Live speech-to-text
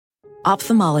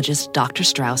Ophthalmologist Dr.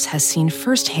 Strauss has seen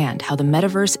firsthand how the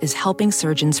metaverse is helping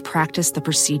surgeons practice the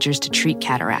procedures to treat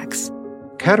cataracts.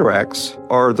 Cataracts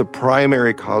are the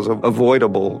primary cause of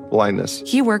avoidable blindness.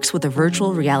 He works with a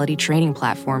virtual reality training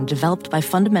platform developed by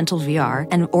Fundamental VR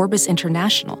and Orbis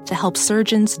International to help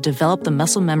surgeons develop the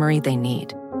muscle memory they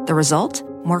need. The result?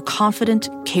 More confident,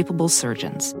 capable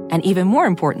surgeons. And even more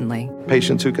importantly,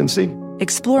 Patients who can see.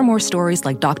 explore more stories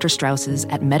like Dr. Strauss's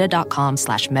at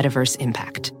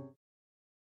meta.com/metaverseimpact.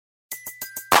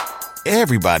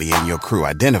 Everybody in your crew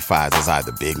identifies as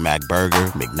either Big Mac Burger,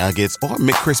 McNuggets, or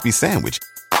McCrispy Sandwich.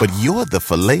 But you're the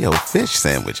Filet-O-Fish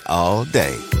Sandwich all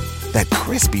day. That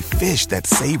crispy fish, that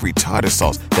savory tartar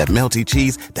sauce, that melty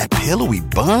cheese, that pillowy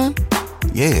bun.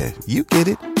 Yeah, you get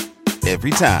it.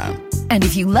 Every time. And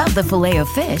if you love the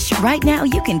Filet-O-Fish, right now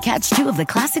you can catch two of the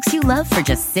classics you love for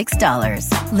just $6.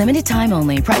 Limited time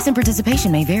only. Price and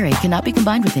participation may vary. Cannot be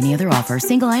combined with any other offer.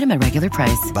 Single item at regular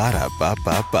price.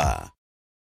 Ba-da-ba-ba-ba.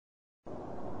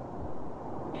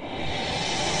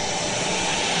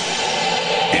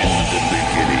 In the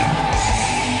beginning,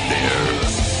 there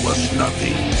was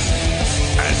nothing.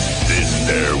 And then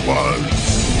there was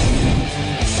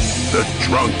the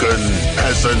Drunken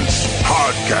Peasants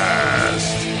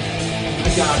Podcast.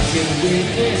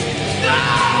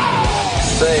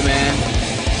 Say, man,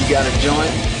 you got a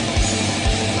joint?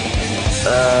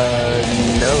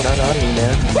 No, not on me,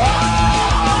 man.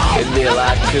 It'd be a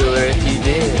lot cooler if you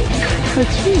did.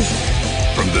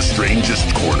 From the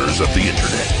strangest corners of the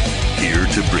internet, here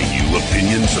to bring you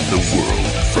opinions of the world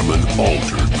from an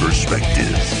altered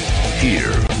perspective.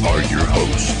 Here are your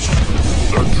hosts,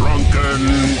 the Drunken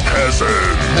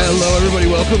Peasants. Hello, everybody.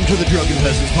 Welcome to the Drunken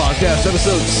Peasants Podcast,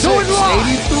 episode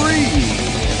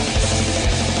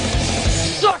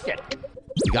 683. Suck it!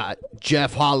 We got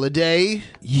Jeff Holiday.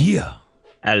 Yeah.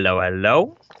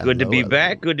 Hello. Good to be Hello.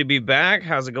 back. Good to be back.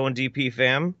 How's it going, DP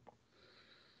fam?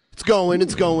 It's going.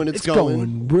 It's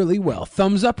going really well.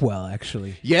 Thumbs up well,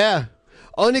 actually. Yeah.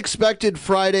 Unexpected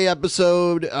Friday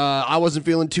episode. I wasn't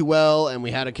feeling too well, and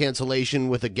we had a cancellation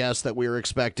with a guest that we were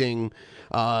expecting.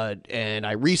 And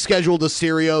I rescheduled the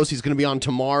Sirius. He's going to be on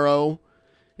tomorrow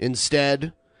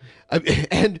instead.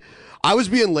 And I was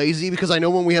being lazy because I know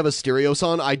when we have a Sirius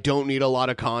on, I don't need a lot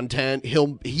of content.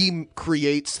 He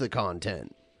creates the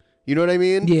content. You know what I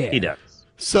mean? Yeah. He does.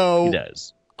 So He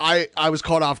does. I was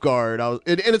caught off guard. And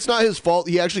it's not his fault.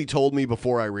 He actually told me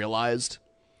before I realized.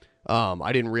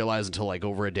 I didn't realize until like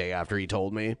over a day after he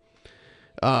told me.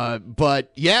 But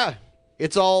yeah,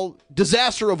 it's all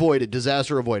disaster avoided.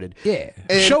 Yeah.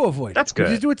 And Show avoided. That's good.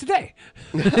 We just do it today.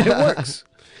 It works.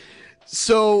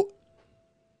 So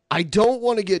I don't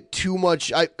want to get too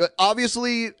much.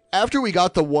 Obviously, after we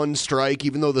got the one strike,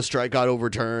 even though the strike got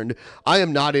overturned, I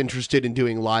am not interested in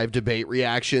doing live debate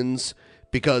reactions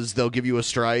because they'll give you a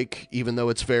strike, even though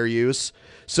it's fair use.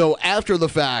 So after the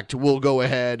fact, we'll go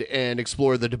ahead and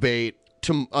explore the debate.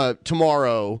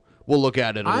 Tomorrow, we'll look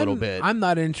at it a little bit. I'm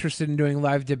not interested in doing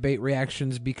live debate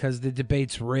reactions because the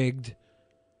debate's rigged.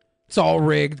 It's all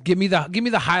rigged. Give me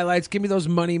the highlights. Give me those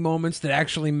money moments that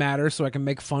actually matter so I can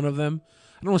make fun of them.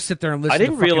 I don't want to sit there and listen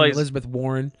to fucking Elizabeth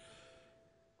Warren.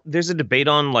 There's a debate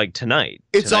on like tonight.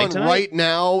 It's on right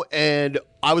now, and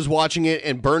I was watching it,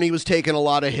 and Bernie was taking a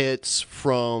lot of hits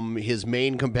from his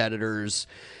main competitors,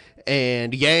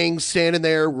 and Yang's standing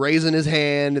there raising his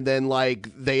hand, and then like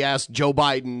they asked Joe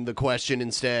Biden the question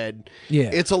instead. Yeah.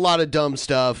 It's a lot of dumb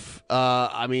stuff.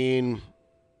 I mean,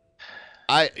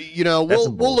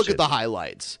 we'll look at the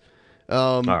highlights.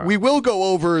 Right. We will go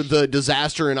over the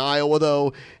disaster in Iowa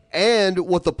though, and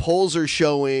what the polls are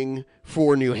showing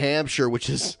for New Hampshire, which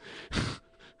is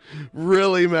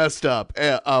really messed up.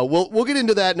 We'll get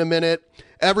into that in a minute.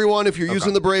 Everyone, if you're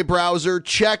using the Brave browser,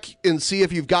 check and see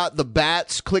if you've got the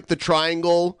bats. Click the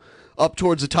triangle up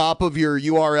towards the top of your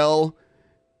URL.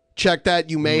 Check that.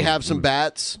 You may have some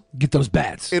bats. Get those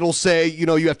bats. It'll say,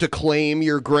 you have to claim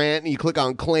your grant, and you click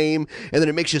on claim, and then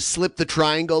it makes you slip the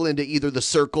triangle into either the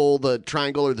circle, the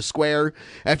triangle, or the square.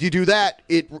 After you do that,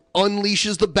 it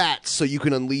unleashes the bats, so you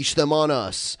can unleash them on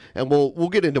us. And we'll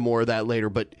get into more of that later,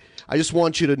 but I just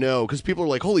want you to know, because people are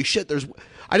like, holy shit,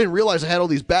 I didn't realize I had all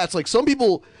these bats. Like, some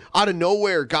people out of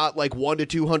nowhere got like 100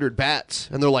 to 200 bats,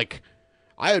 and they're like,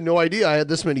 I had no idea I had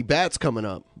this many bats coming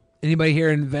up. Anybody here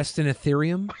invest in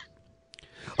Ethereum?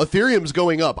 Ethereum's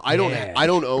going up. I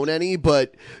don't own any,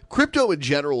 but crypto in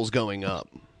general is going up.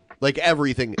 Like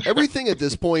everything at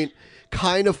this point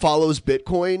kind of follows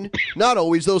Bitcoin. Not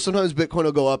always though. Sometimes Bitcoin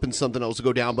will go up and something else will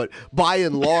go down. But by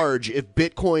and large, if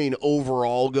Bitcoin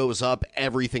overall goes up,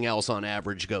 everything else on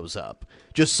average goes up.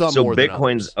 Just some more than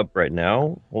Bitcoin's others. up right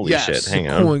now. Holy shit! Hang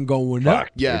on. Bitcoin going up.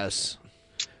 Yes.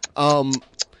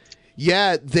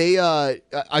 Yeah, they.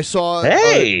 I saw.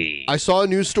 Hey, I saw a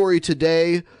news story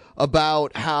today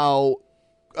about how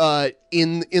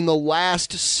in the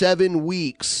last 7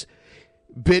 weeks,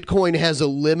 Bitcoin has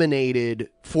eliminated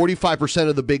 45%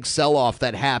 of the big sell-off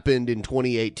that happened in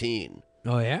 2018.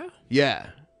 Oh yeah. Yeah.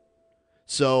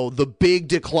 So the big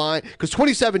decline, because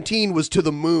 2017 was to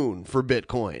the moon for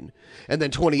Bitcoin, and then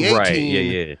 2018.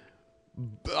 Right.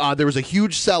 Yeah. There was a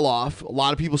huge sell-off. A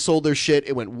lot of people sold their shit.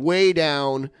 It went way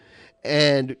down.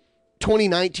 And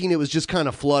 2019, it was just kind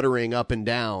of fluttering up and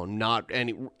down, not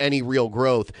any real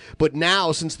growth. But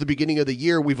now, since the beginning of the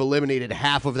year, we've eliminated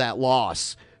half of that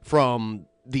loss from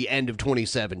the end of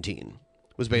 2017,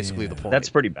 was basically the point. That's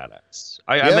pretty badass.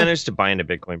 I managed to buy into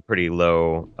Bitcoin pretty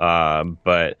low,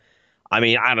 but I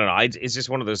mean, I don't know. It's just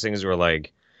one of those things where,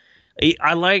 like,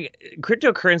 I like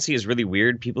cryptocurrency is really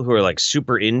weird. People who are like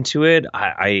super into it,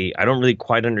 I don't really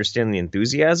quite understand the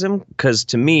enthusiasm, because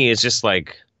to me, it's just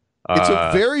like it's a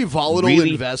very volatile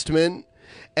investment,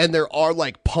 and there are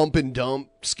like pump and dump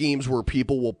schemes where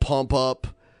people will pump up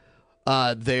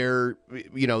they'll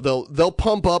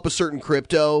pump up a certain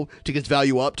crypto to get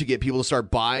value up to get people to start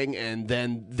buying, and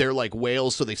then they're like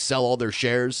whales, so they sell all their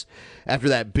shares after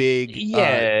that big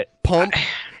pump.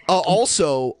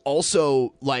 Also,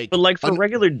 like, but like for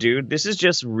regular dude, this is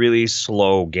just really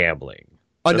slow gambling.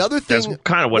 Another thing, that's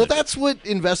kind of what. Well, that's what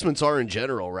investments are in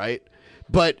general, right?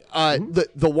 But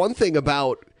the one thing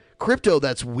about crypto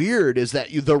that's weird is that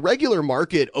the regular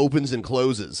market opens and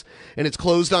closes, and it's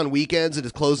closed on weekends and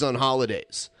it's closed on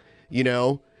holidays. You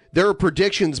know, there are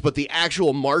predictions, but the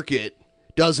actual market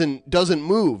doesn't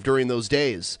move during those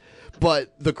days.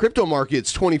 But the crypto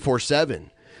market's 24/7.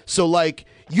 So like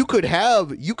you could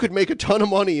make a ton of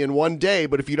money in one day,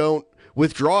 but if you don't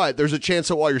withdraw it, there's a chance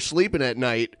that while you're sleeping at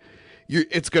night,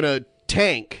 it's gonna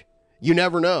tank. You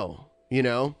never know, you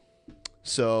know?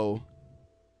 So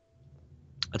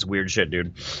that's weird shit,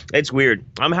 dude. It's weird.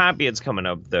 I'm happy it's coming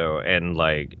up though, and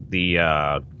like the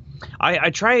I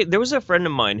try. There was a friend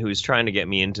of mine who was trying to get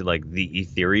me into like the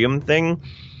Ethereum thing,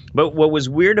 but what was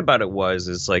weird about it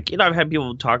is like, you know, I've had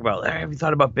people talk about, hey, have you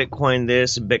thought about Bitcoin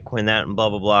this and Bitcoin that and blah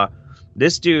blah blah.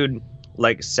 This dude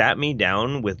like sat me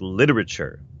down with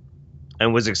literature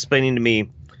and was explaining to me,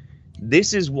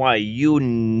 this is why you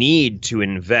need to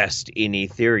invest in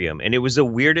Ethereum. And it was the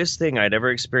weirdest thing I'd ever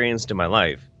experienced in my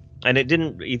life. And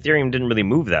Ethereum didn't really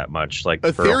move that much, like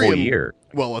for a whole year.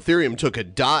 Well, Ethereum took a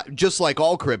dive, just like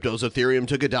all cryptos. Ethereum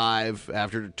took a dive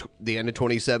after the end of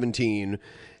 2017,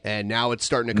 and now it's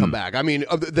starting to come back. I mean,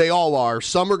 they all are.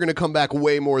 Some are going to come back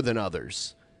way more than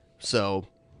others. So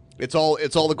it's all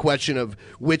the question of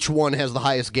which one has the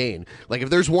highest gain. Like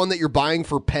if there's one that you're buying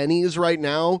for pennies right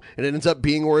now, and it ends up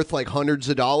being worth like hundreds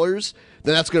of dollars,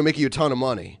 then that's going to make you a ton of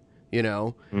money. You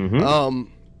know.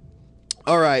 Mm-hmm.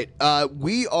 All right,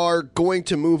 we are going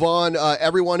to move on.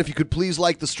 Everyone, if you could please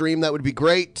like the stream, that would be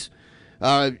great.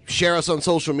 Share us on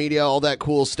social media, all that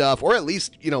cool stuff, or at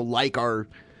least, you know, like our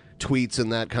tweets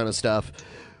and that kind of stuff.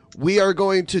 We are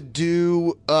going to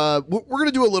do. We're going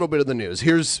to do a little bit of the news.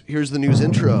 Here's the news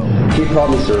intro. He called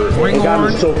me sir. Bring It got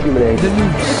on me so humiliated. the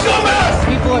news.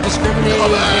 People are discriminating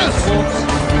against folks.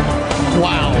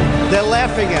 Wow, They're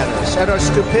laughing at us, at our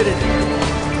stupidity.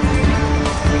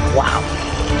 Wow.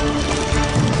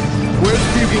 where's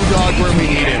Puking Dog when we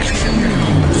need him?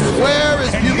 Where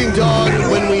is Puking Dog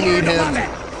when we need him?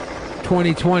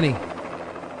 2020.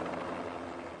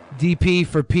 DP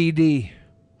for PD.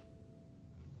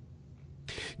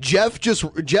 Jeff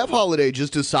Holiday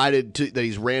just decided that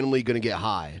he's randomly going to get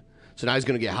high. So now he's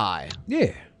going to get high.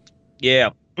 Yeah. Yeah.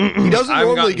 He doesn't I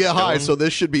haven't normally gotten get high, stoned. so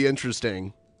this should be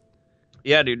interesting.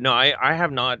 Yeah, dude. No, I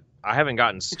have not. I haven't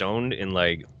gotten stoned in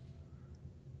like.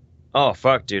 Oh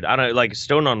fuck, dude! I don't like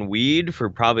stoned on weed for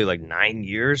probably like 9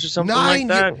 years or something like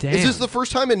that. Damn. Is this the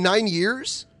first time in 9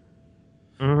 years?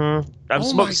 Mm-hmm. I've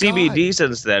Oh my smoked CBD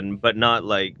since then, but not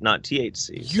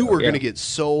THC. You so, were yeah. going to get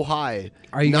so high.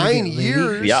 Are you gonna 9 get laid?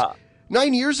 years? Yeah.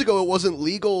 9 years ago, it wasn't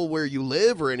legal where you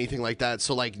live or anything like that.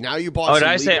 So, like, now you bought Oh, some did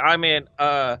I say?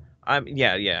 legal- I mean,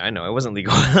 yeah. I know it wasn't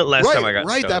legal last time I got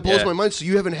right. stoned. That blows yeah. my mind. So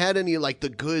you haven't had any, like, the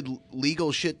good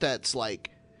legal shit that's, like...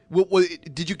 What,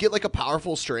 did you get, like, a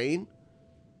powerful strain?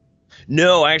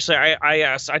 No, actually,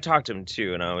 I talked to him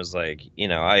too, and I was like, you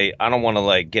know, I don't want to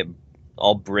like get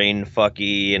all brain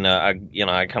fucky, and I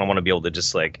kind of want to be able to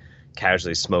just like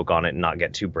casually smoke on it and not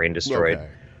get too brain destroyed.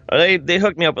 Okay. They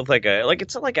hooked me up with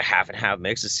it's like a half and half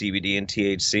mix of CBD and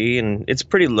THC, and it's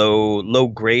pretty low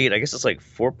grade. I guess it's like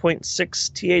 4.6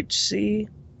 THC.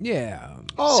 Yeah.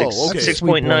 Oh, okay.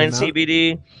 6.9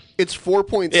 CBD. It's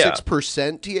 4.6%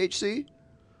 THC?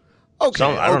 Okay,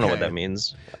 I don't know okay. what that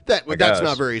means. That's guess.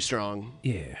 not very strong.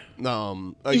 Yeah.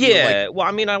 Yeah. Well,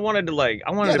 I mean, I wanted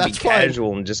to be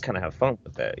casual and just kind of have fun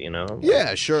with that, you know?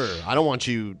 Yeah, sure. I don't want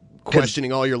you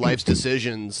questioning all your life's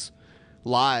decisions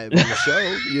live on the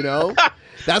show, you know?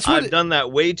 That's what I've done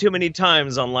that way too many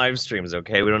times on live streams,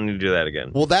 okay? We don't need to do that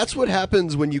again. Well, that's what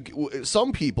happens when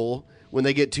some people, when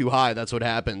they get too high, that's what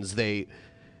happens. They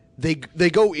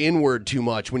go inward too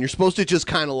much when you're supposed to just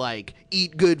kind of like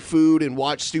eat good food and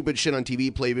watch stupid shit on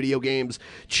TV, play video games,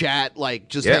 chat, like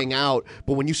just hang out.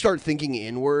 But when you start thinking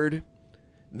inward,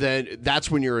 then that's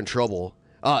when you're in trouble.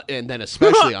 And then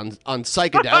especially on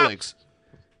psychedelics,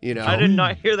 you know. I did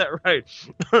not hear that right.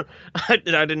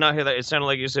 I did not hear that. It sounded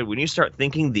like you said when you start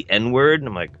thinking the N word, and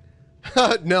I'm like,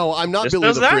 no, I'm not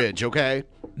Billy the Fridge, okay?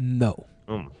 No.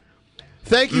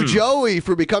 Thank you, Joey,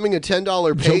 for becoming a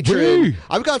 $10 patron.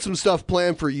 I've got some stuff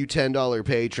planned for you $10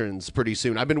 patrons pretty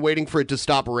soon. I've been waiting for it to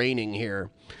stop raining here.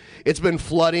 It's been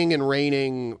flooding and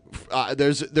raining.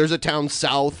 There's a town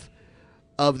south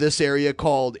of this area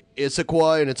called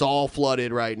Issaquah, and it's all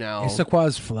flooded right now. Issaquah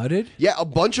is flooded? Yeah, a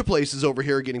bunch of places over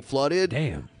here are getting flooded.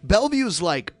 Damn. Bellevue's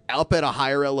like up at a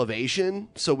higher elevation,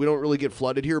 so we don't really get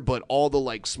flooded here, but all the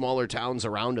like smaller towns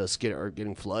around us are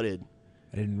getting flooded.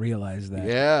 I didn't realize that.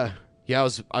 Yeah. Yeah,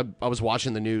 I was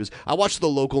watching the news. I watched the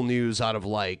local news out of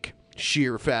like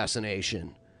sheer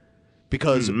fascination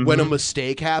because when a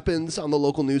mistake happens on the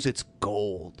local news, it's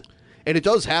gold, and it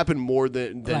does happen more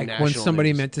than like national when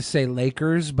somebody news. meant to say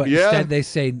Lakers, but instead they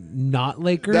say not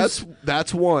Lakers.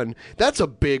 That's one. That's a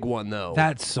big one though.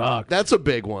 That sucked. That's a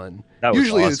big one.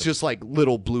 Usually it's just like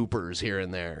little bloopers here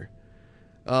and there.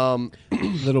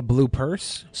 Little blue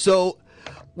purse. So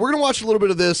we're gonna watch a little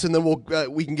bit of this, and then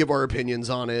we can give our opinions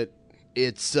on it.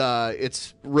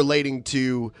 It's relating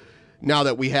to now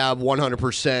that we have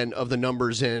 100% of the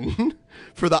numbers in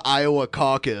for the Iowa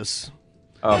caucus.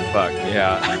 Oh, fuck,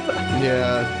 yeah.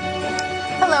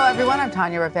 Yeah. Hello, everyone. I'm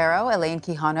Tanya Rivero. Elaine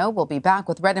Quijano will be back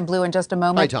with Red and Blue in just a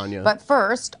moment. Hi, Tanya. But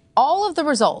first, all of the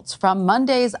results from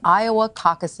Monday's Iowa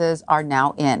caucuses are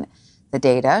now in. The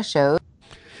data shows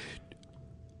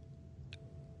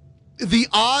the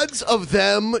odds of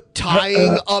them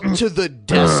tying up to the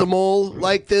decimal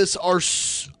like this are,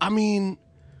 I mean,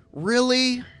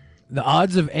 really? The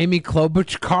odds of Amy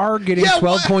Klobuchar getting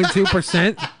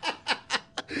 12.2%?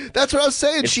 That's what I was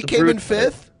saying. She came in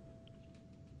fifth.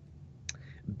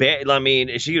 I mean,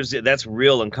 that's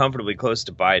real uncomfortably close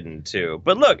to Biden, too.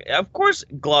 But look, of course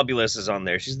Globulus is on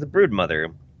there. She's the brood mother.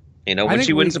 You know, when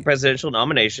she wins the presidential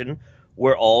nomination,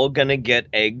 we're all going to get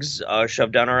eggs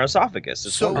shoved down our esophagus.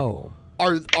 So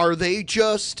are they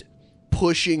just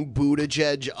pushing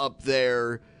Buttigieg up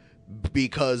there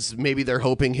because maybe they're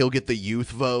hoping he'll get the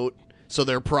youth vote, so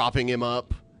they're propping him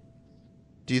up?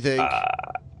 Do you think?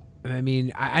 I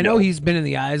mean, I know he's been in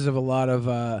the eyes of a lot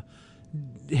of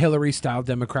Hillary-style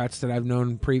Democrats that I've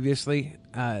known previously,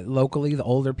 locally, the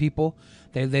older people.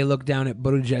 They look down at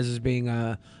Buttigieg as being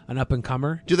an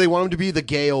up-and-comer. Do they want him to be the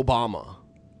gay Obama?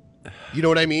 You know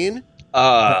what I mean?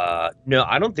 No,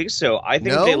 I don't think so. I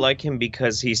think No? they like him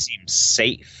because he seems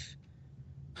safe.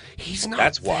 He's not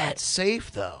That's that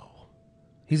safe, though.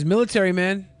 He's military,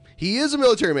 man. He is a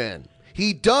military man.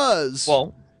 He does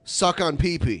suck on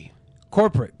pee-pee.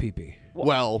 Corporate pee-pee.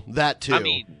 Well, that too. I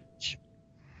mean,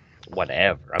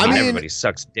 whatever. I mean, everybody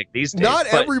sucks dick these days. Not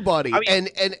but, everybody. I mean,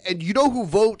 and you know who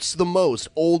votes the most?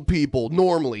 Old people,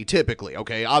 normally, typically,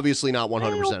 okay? Obviously not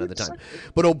 100% of the time.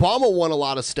 But Obama won a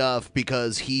lot of stuff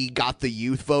because he got the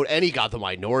youth vote and he got the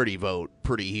minority vote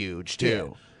pretty huge,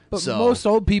 too. Yeah. But so, most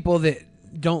old people that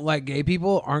don't like gay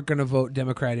people aren't going to vote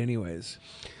Democrat anyways.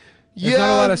 There's not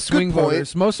a lot of swing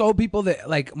voters. Most old people that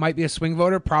like might be a swing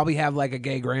voter probably have like a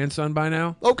gay grandson by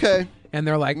now. Okay. And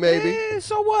they're like, maybe.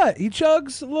 So what? He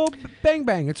chugs a little bang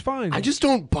bang. It's fine. I just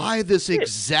don't buy this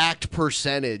exact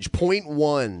percentage.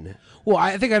 0.1. Well,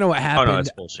 I think I know what happened. Oh, no,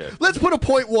 that's bullshit. Let's put a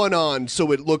 0.1 on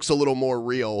so it looks a little more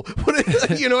real.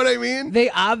 You know what I mean? They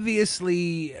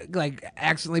obviously like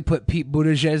accidentally put Pete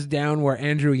Buttigieg down where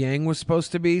Andrew Yang was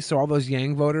supposed to be, so all those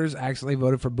Yang voters accidentally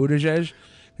voted for Buttigieg.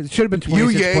 It should have been 26.1 You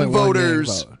Yang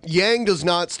voters, Yang vote. Yang does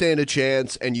not stand a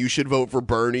chance, and you should vote for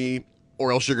Bernie,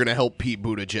 or else you're going to help Pete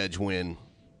Buttigieg win.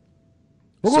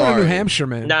 We're going to New Hampshire,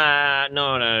 man. Nah,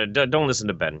 no. Don't listen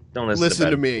to Ben. Don't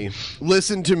listen to me.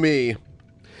 Listen to me.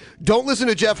 Don't listen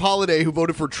to Jeff Holiday, who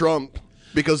voted for Trump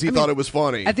because he thought it was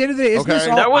funny. At the end of the day, isn't this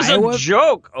all that was Iowa? a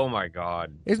joke. Oh, my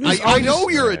God. I know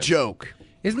you're a joke.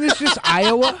 Isn't this just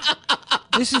Iowa?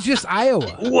 This is just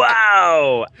Iowa.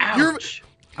 Wow. Ouch.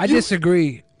 I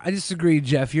disagree.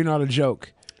 Jeff. You're not a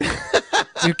joke.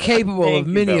 You're capable of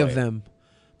many of them.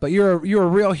 But you're a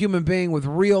real human being with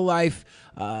real life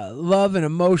love and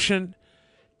emotion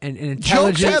and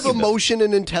intelligence. Jokes have emotion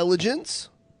and intelligence.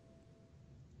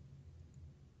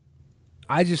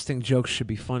 I just think jokes should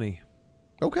be funny.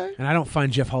 Okay. And I don't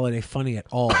find Jeff Holiday funny at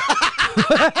all.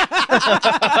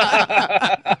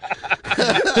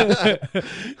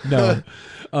 No.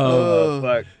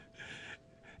 Fuck.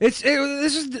 This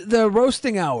is the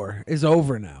roasting hour is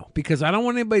over now because I don't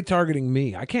want anybody targeting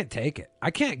me. I can't take it. I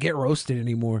can't get roasted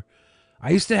anymore. I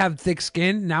used to have thick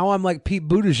skin. Now I'm like Pete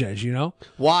Buttigieg, you know?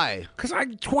 Why? Because I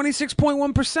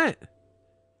 26.1%.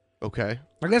 Okay.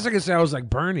 I guess I could say I was like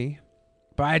Bernie,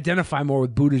 but I identify more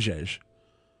with Buttigieg.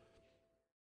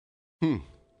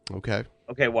 Okay.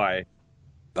 Okay, why?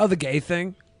 Oh, the gay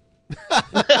thing. This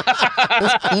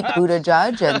Pete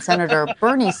Buttigieg and Senator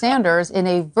Bernie Sanders in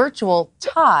a virtual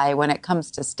tie when it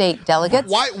comes to state delegates.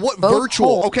 Why? What Both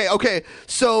virtual? hold- Okay.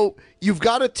 So you've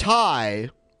got a tie,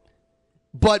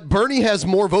 but Bernie has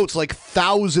more votes, like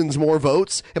thousands more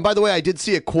votes. And by the way, I did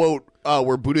see a quote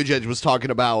where Buttigieg was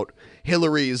talking about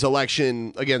Hillary's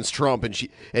election against Trump, and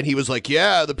he was like,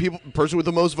 "Yeah, the person with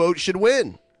the most votes should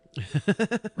win."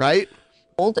 Right?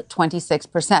 Hold at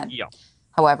 26%. Yeah.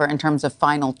 However, in terms of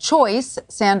final choice,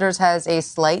 Sanders has a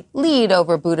slight lead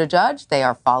over Buttigieg. They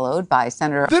are followed by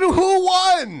Senator. Then who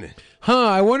won? Huh?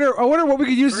 I wonder what we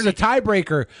could use as a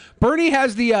tiebreaker. Bernie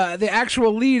has the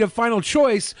actual lead of final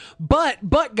choice,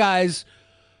 but guys,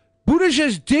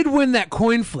 Buttigieg did win that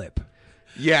coin flip.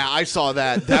 Yeah, I saw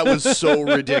that. That was so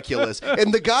ridiculous.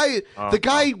 And the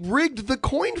guy rigged the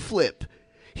coin flip.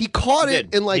 He caught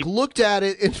it and looked at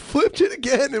it and flipped it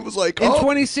again and was like, In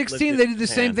 2016, they did the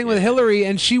same thing with Hillary,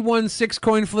 and she won 6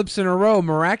 coin flips in a row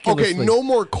miraculously. Okay, no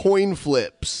more coin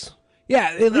flips.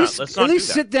 Yeah, at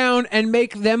least sit down and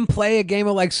make them play a game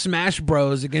of like Smash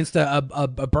Bros against a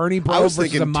Bernie bro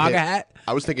versus a MAGA hat.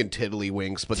 I was thinking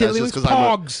Tiddlywinks, but Tiddlywinks, that's just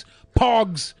because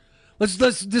Pogs.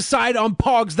 Let's decide on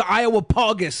Pogs, the Iowa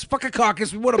Pogus. Fuck a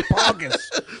caucus, we want a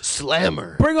Pogus.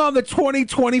 Slammer. Bring on the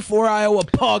 2024 Iowa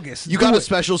Pogus. You got a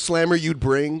special slammer you'd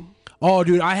bring? Oh,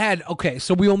 dude,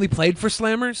 so we only played for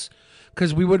slammers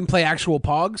because we wouldn't play actual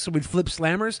Pogs, so we'd flip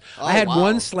slammers. I had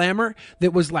one slammer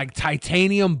that was like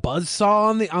titanium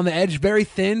buzzsaw on the edge, very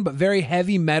thin but very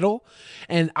heavy metal,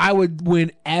 and I would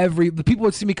win the people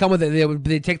would see me come with it.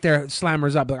 They'd take their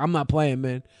slammers up, like, I'm not playing,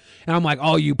 man. And I'm like,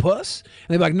 oh, you puss?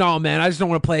 And they'd be like, no, man, I just don't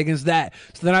want to play against that.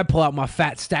 So then I'd pull out my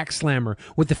fat stack slammer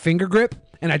with the finger grip,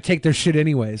 and I'd take their shit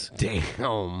anyways.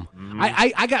 Damn.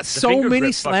 I got so many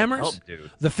slammers.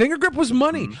 The finger grip was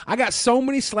money. I got so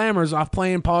many slammers off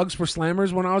playing Pogs for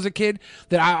slammers when I was a kid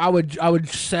that I would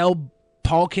sell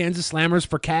tall cans of slammers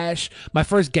for cash. My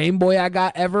first Game Boy I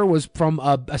got ever was from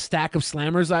a stack of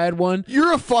slammers I had won.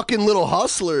 You're a fucking little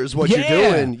hustler is what you're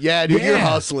doing. Yeah, dude, you're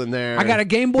hustling there. I got a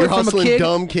Game Boy from a kid.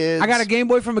 Dumb kids. I got a Game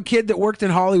Boy from a kid that worked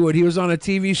in Hollywood. He was on a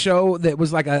TV show that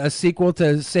was like a sequel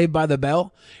to Saved by the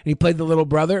Bell, and he played the little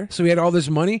brother, so he had all this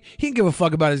money. He didn't give a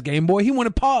fuck about his Game Boy. He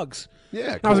wanted Pogs. Yeah,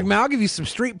 cool. And I was like, man, I'll give you some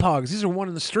street Pogs. These are one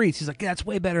in the streets. He's like, yeah, that's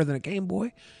way better than a Game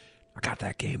Boy. I got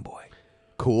that Game Boy.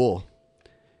 Cool.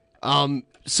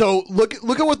 So look at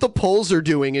what the polls are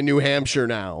doing in New Hampshire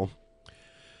now.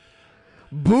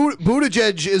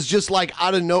 Buttigieg is just like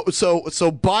out of no. So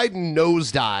Biden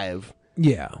nosedive.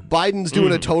 Yeah, Biden's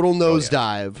doing a total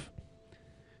nosedive.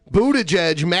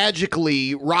 Buttigieg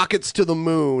magically rockets to the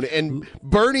moon, and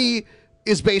Bernie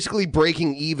is basically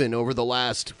breaking even over the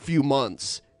last few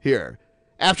months here.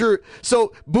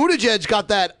 So Buttigieg got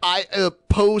that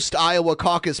post Iowa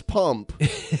caucus pump.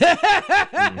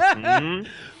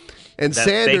 And that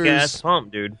Sanders, fake ass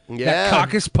pump, dude. Yeah, that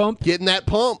caucus pump, getting that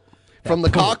pump from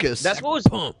the caucus. That's what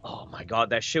was. Oh my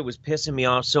god, that shit was pissing me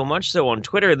off so much. So on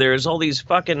Twitter, there's all these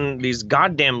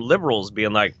goddamn liberals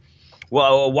being like,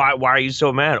 "Well, why are you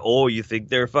so mad? Oh, you think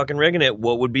they're fucking rigging it?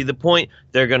 What would be the point?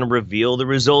 They're gonna reveal the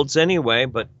results anyway."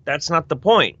 But that's not the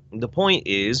point. The point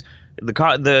is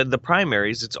the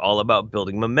primaries. It's all about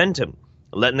building momentum,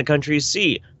 letting the country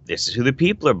see this is who the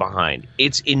people are behind.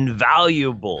 It's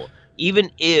invaluable.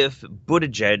 Even if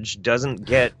Buttigieg doesn't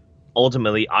get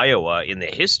ultimately Iowa in the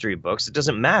history books, it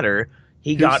doesn't matter.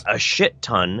 He got a shit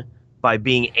ton by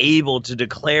being able to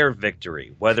declare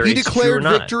victory, whether he it's true or declared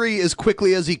not. victory as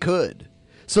quickly as he could.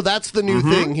 So that's the new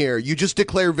thing here. You just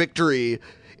declare victory.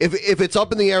 If it's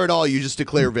up in the air at all, you just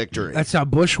declare victory. That's how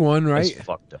Bush won, right? That's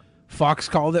fucked up. Fox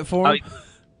called it for him.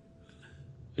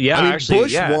 Yeah, I mean, actually,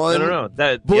 Bush won.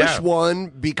 No. Bush won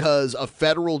because a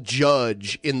federal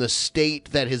judge in the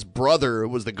state that his brother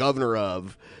was the governor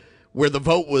of, where the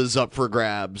vote was up for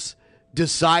grabs,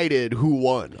 decided who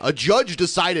won. A judge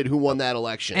decided who won that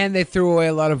election. And they threw away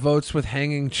a lot of votes with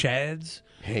hanging chads.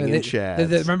 Hanging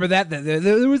chads. Remember that?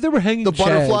 They were hanging the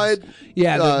butterfly. chads.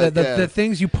 Yeah, the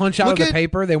things you punch out of the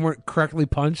paper, they weren't correctly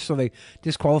punched, so they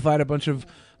disqualified a bunch of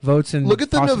votes. And look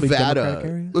at the possibly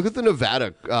Nevada. Look at the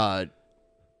Nevada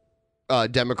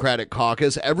Democratic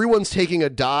caucus. Everyone's taking a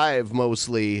dive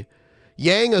mostly.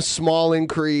 Yang a small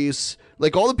increase.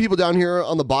 Like all the people down here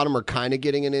on the bottom are kind of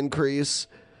getting an increase.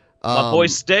 My boy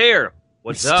Stayer.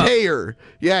 What's up? Stayer.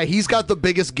 Yeah, he's got the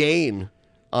biggest gain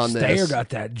on this. Stayer got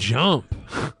that jump.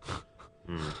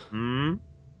 Mm-hmm.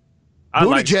 I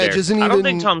like Stayer. I don't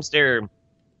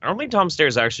think Tom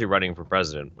Stayer's actually running for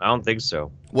president. I don't think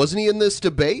so. Wasn't he in this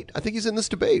debate? I think he's in this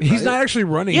debate. He's right? not actually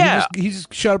running. Yeah. He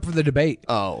just showed up for the debate.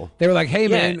 Oh. They were like, hey,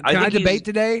 man, I can I think debate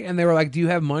today? And they were like, do you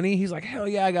have money? He's like, hell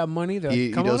yeah, I got money. They're like,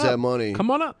 He Come does on up. have money. Come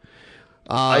on up.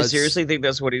 I seriously think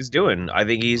that's what he's doing. I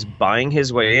think he's buying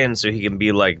his way in so he can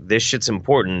be like, this shit's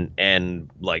important, and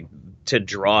like to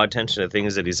draw attention to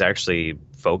things that he's actually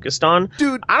focused on.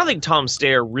 Dude, I don't think Tom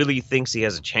Stayer really thinks he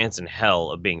has a chance in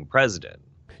hell of being president.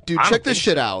 Dude, check this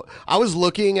shit out. I was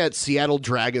looking at Seattle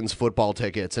Dragons football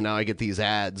tickets, and now I get these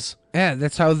ads. Yeah,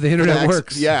 that's how the internet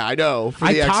works. Yeah, I know. For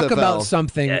I the talk XFL. about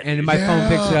something, and my phone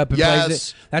picks it up and plays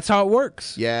it. That's how it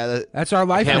works. Yeah. That's our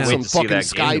life now. Can't wait to see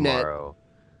that game tomorrow.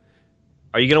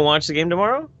 Are you going to watch the game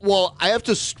tomorrow? Well, I have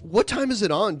to... What time is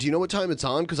it on? Do you know what time it's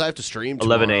on? Because I have to stream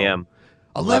tomorrow. 11 a.m.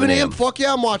 11 a.m. Fuck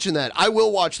yeah, I'm watching that. I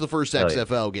will watch the first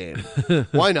XFL game.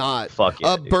 Why not? Fuck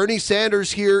yeah, Bernie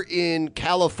Sanders here in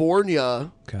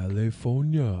California.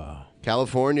 California.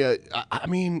 I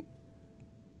mean...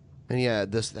 And yeah,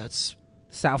 that's...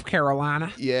 South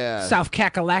Carolina. Yeah. South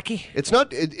Kakalaki. It's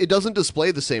not... It doesn't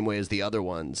display the same way as the other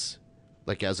ones.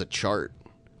 Like as a chart.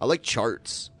 I like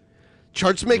charts.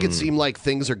 Charts make it seem like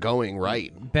things are going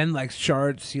right. Ben likes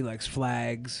charts. He likes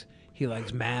flags. He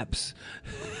likes maps.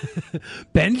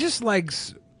 Ben just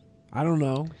likes, I don't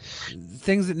know,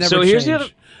 things that never change. Here's the other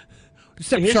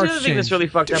charts thing that's really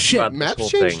fucked up about maps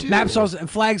this whole change thing. too. Maps also, and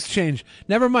flags change.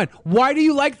 Never mind. Why do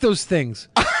you like those things?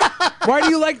 Why do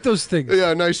you like those things?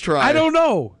 Yeah, nice try. I don't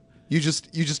know. You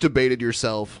just debated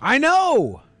yourself. I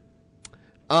know.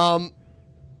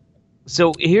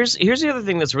 So here's the other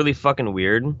thing that's really fucking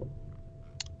weird.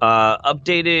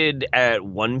 Updated at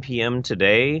 1 p.m.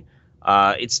 today,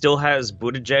 it still has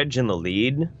Buttigieg in the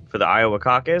lead for the Iowa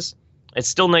caucus. It's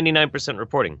still 99%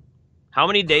 reporting. How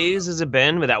many days has it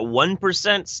been with that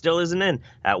 1% still isn't in?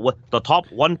 The top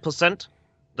 1%?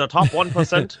 The top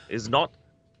 1% is not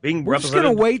being We're just represented.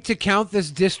 going to wait to count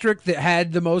this district that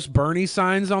had the most Bernie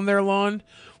signs on their lawn.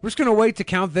 We're just going to wait to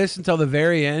count this until the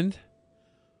very end.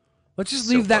 Let's just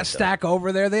leave that stack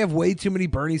over there. They have way too many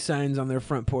Bernie signs on their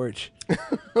front porch.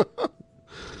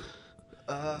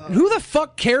 Who the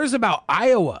fuck cares about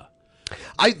Iowa?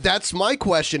 That's my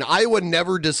question. Iowa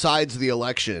never decides the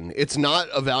election. It's not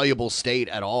a valuable state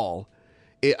at all.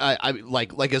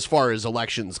 Like as far as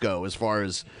elections go, as far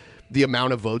as the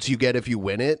amount of votes you get if you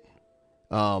win it.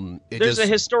 There's a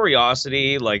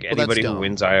historiosity, like anybody who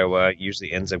wins Iowa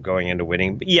usually ends up going into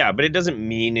winning. But it doesn't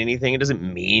mean anything. It doesn't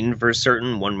mean for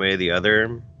certain one way or the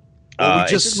other. Well, we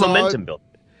just it's saw momentum building.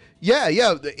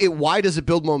 Yeah. Why does it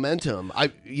build momentum?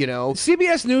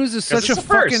 CBS News is such a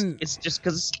fucking... It's just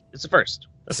because it's the first.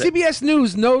 That's CBS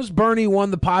News knows Bernie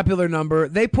won the popular number.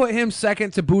 They put him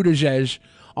second to Buttigieg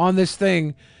on this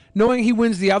thing, knowing he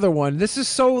wins the other one. This is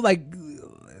so, like...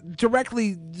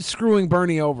 directly screwing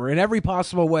Bernie over in every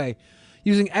possible way,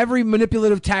 using every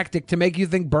manipulative tactic to make you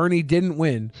think Bernie didn't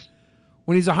win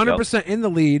when he's 100% in the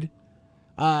lead,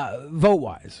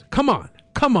 vote-wise. Come on,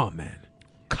 man.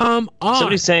 Come on.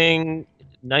 Somebody's saying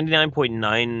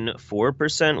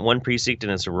 99.94%, one precinct,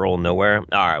 and it's a rural nowhere.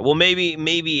 All right, well,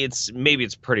 maybe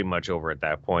it's pretty much over at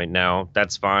that point now.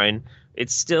 That's fine.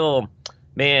 It's still...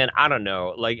 Man, I don't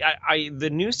know. Like, the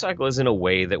news cycle is in a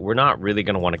way that we're not really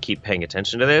going to want to keep paying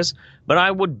attention to this. But I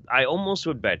almost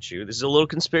would bet you, this is a little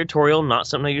conspiratorial, not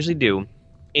something I usually do.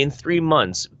 In 3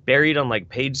 months, buried on like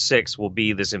page 6 will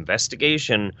be this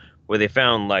investigation where they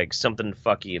found like something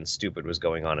fucky and stupid was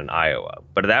going on in Iowa.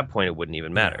 But at that point, it wouldn't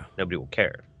even matter. Nobody will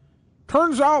care.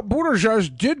 Turns out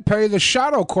Buttigieg did pay the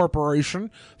Shadow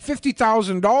Corporation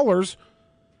 $50,000.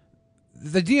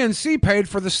 The DNC paid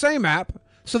for the same app,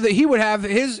 so that he would have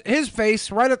his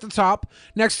face right at the top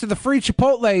next to the free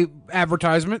Chipotle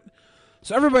advertisement.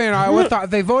 So everybody in Iowa thought if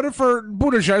they voted for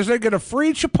Buttigieg, they'd get a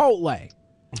free Chipotle.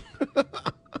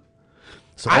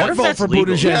 I'd vote for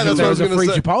Buttigieg if there was a free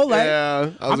Chipotle. Yeah,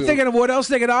 I'm thinking of what else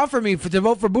they could offer me to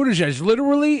vote for Buttigieg.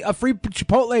 Literally, a free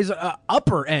Chipotle's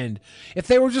upper end. If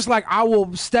they were just like, I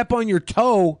will step on your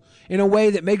toe in a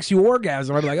way that makes you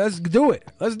orgasm, I'd be like, let's do it.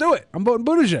 I'm voting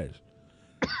Buttigieg.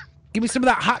 Give me some of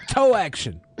that hot toe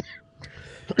action.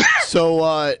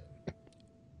 So,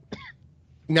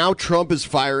 now Trump is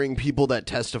firing people that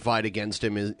testified against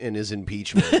him in his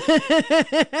impeachment.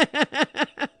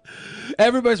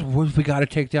 Everybody's, we got to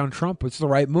take down Trump. It's the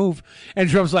right move. And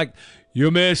Trump's like, you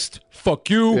missed. Fuck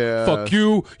you. Yeah. Fuck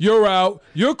you. You're out.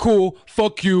 You're cool.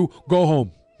 Fuck you. Go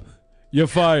home. You're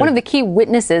fired. One of the key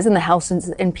witnesses in the House's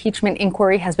impeachment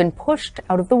inquiry has been pushed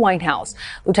out of the White House.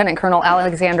 Lieutenant Colonel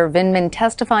Alexander Vindman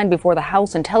testified before the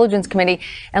House Intelligence Committee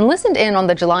and listened in on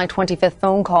the July 25th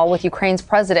phone call with Ukraine's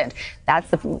president. That's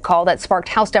the call that sparked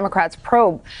House Democrats'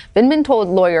 probe. Vindman told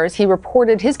lawyers he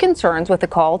reported his concerns with the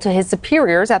call to his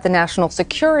superiors at the National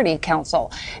Security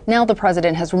Council. Now the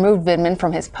president has removed Vindman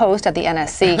from his post at the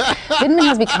NSC. Vindman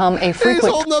has become a frequent...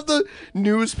 He's holding up the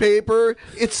newspaper.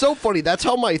 It's so funny. That's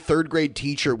how my third grade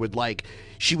teacher would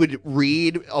she would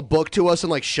read a book to us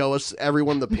and show us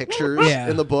everyone the pictures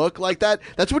in the book like that.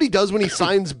 That's what he does when he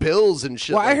signs bills and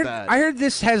shit that. I heard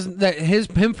this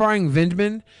him firing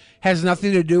Vindman has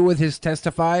nothing to do with his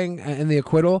testifying and the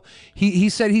acquittal. He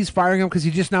said he's firing him because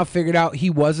he just now figured out he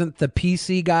wasn't the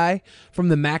PC guy from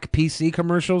the Mac PC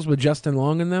commercials with Justin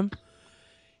Long in them.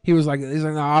 He's like,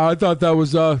 I thought that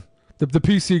was the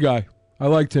PC guy. I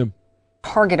liked him.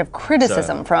 Target of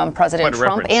criticism from President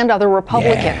Trump and other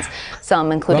Republicans.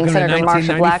 Some, including Senator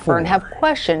Marsha Blackburn, have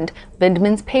questioned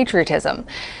Vindman's patriotism.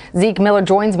 Zeke Miller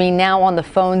joins me now on the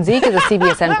phone. Zeke is a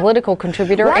CBSN political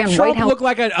contributor and Trump White House. Looked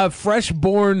like a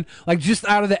fresh-born, just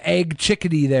out of the egg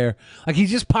chickadee there. He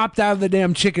just popped out of the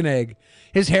damn chicken egg.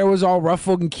 His hair was all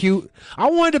ruffled and cute.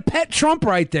 I wanted to pet Trump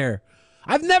right there.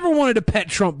 I've never wanted to pet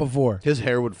Trump before. His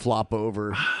hair would flop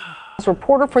over.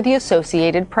 Reporter for the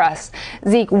Associated Press.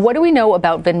 Zeke, what do we know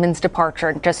about Vindman's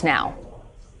departure just now?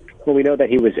 Well, we know that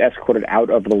he was escorted out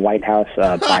of the White House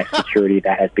by security.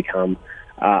 That has become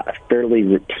fairly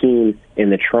routine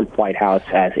in the Trump White House,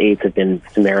 as aides have been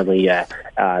summarily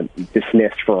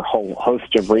dismissed for a whole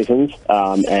host of reasons.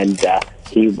 And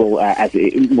he will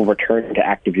return to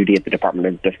active duty at the Department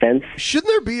of Defense. Shouldn't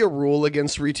there be a rule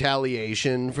against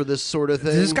retaliation for this sort of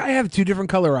thing? Does this guy have two different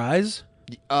color eyes?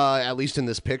 At least in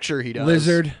this picture, he does.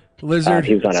 Lizard. He was on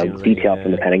a detail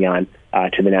from the Pentagon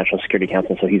to the National Security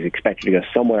Council, so he's expected to go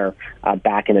somewhere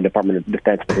back in the Department of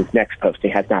Defense, but his next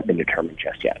posting has not been determined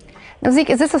just yet. Now, Zeke,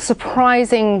 is this a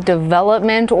surprising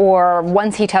development, or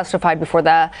once he testified before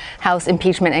the House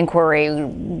impeachment inquiry,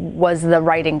 was the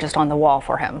writing just on the wall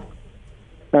for him?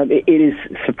 It is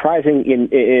surprising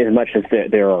in as much as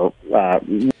there are...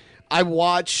 I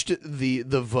watched the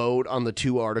vote on the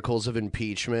two articles of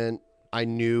impeachment. I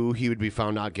knew he would be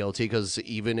found not guilty because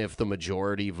even if the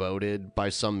majority voted by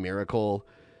some miracle,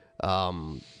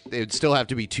 it would still have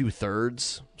to be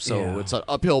 2/3. So it's an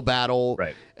uphill battle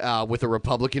with a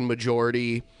Republican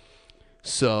majority.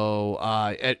 So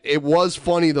it was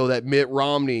funny, though, that Mitt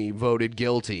Romney voted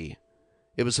guilty.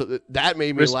 That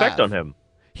made me laugh. Respect on him.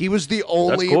 He was the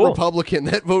only Republican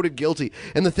that voted guilty.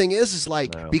 And the thing is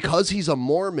because he's a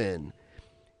Mormon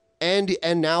and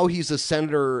now he's a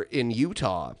senator in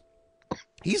Utah,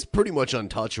 he's pretty much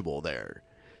untouchable there.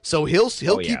 So he'll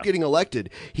keep getting elected.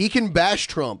 He can bash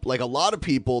Trump like a lot of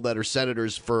people that are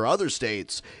senators for other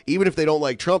states. Even if they don't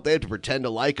like Trump, they have to pretend to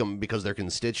like him because their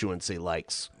constituency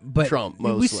likes Trump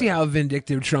mostly. We see how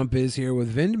vindictive Trump is here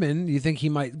with Vindman. Do you think he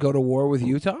might go to war with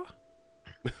Utah?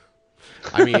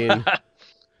 I mean,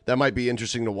 that might be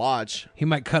interesting to watch. He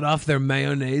might cut off their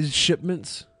mayonnaise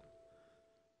shipments.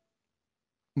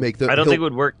 I don't think it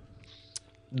would work.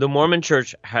 The Mormon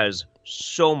Church has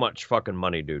so much fucking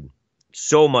money, dude.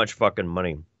 So much fucking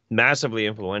money. Massively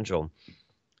influential.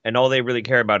 And all they really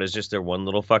care about is just their one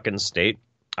little fucking state.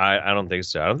 I don't think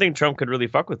so. I don't think Trump could really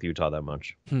fuck with Utah that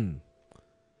much.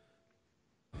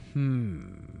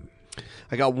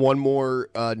 I got one more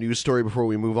news story before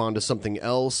we move on to something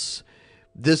else.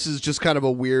 This is just kind of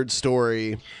a weird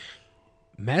story.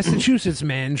 Massachusetts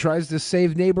man tries to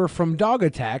save neighbor from dog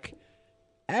attack,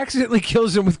 accidentally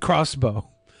kills him with crossbow.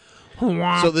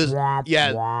 So this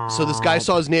guy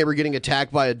saw his neighbor getting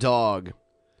attacked by a dog,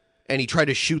 and he tried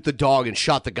to shoot the dog and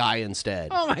shot the guy instead.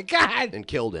 Oh my God! And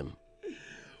killed him.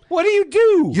 What do you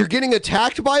do? You're getting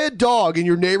attacked by a dog, and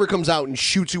your neighbor comes out and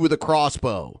shoots you with a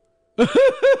crossbow.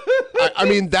 I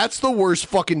mean, that's the worst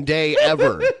fucking day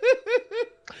ever.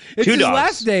 It's his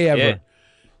last day ever. Yeah.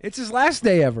 It's his last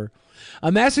day ever.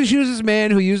 A Massachusetts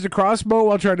man who used a crossbow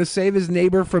while trying to save his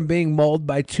neighbor from being mauled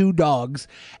by two dogs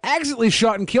accidentally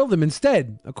shot and killed him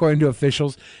instead, according to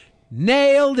officials.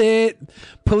 Nailed it.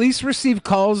 Police received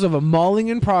calls of a mauling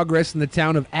in progress in the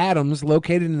town of Adams,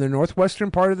 located in the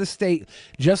northwestern part of the state,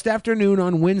 just after noon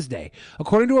on Wednesday.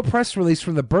 According to a press release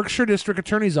from the Berkshire District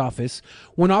Attorney's Office,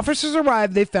 when officers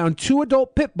arrived, they found 2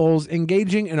 adult pit bulls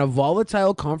engaging in a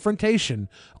volatile confrontation,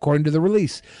 according to the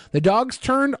release. The dogs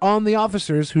turned on the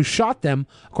officers, who shot them,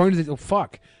 according to the... Oh,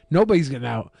 fuck. Nobody's getting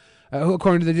out.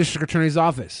 According to the District Attorney's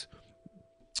Office.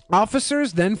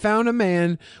 Officers then found a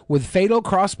man with fatal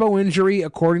crossbow injury,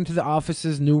 according to the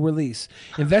office's new release.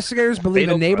 Investigators believe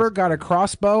a neighbor got a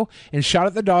crossbow and shot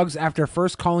at the dogs after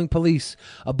first calling police.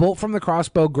 A bolt from the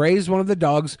crossbow grazed one of the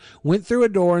dogs, went through a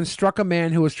door, and struck a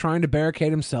man who was trying to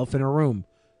barricade himself in a room.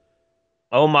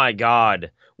 Oh my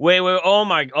God. Wait, oh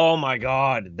my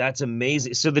God. That's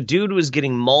amazing. So the dude was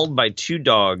getting mauled by 2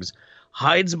 dogs,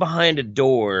 hides behind a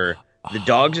door. The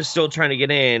dogs are still trying to get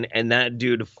in, and that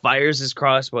dude fires his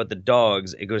crossbow at the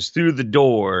dogs. It goes through the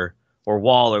door or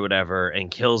wall or whatever and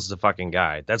kills the fucking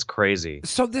guy. That's crazy.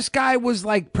 So this guy was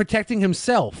like protecting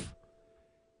himself.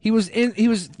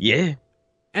 Yeah.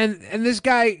 And this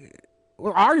guy,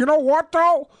 you know what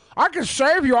though? I can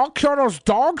save you. I'll kill those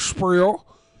dogs for you.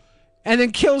 And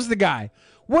then kills the guy.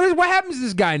 What happens to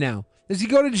this guy now? Does he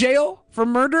go to jail for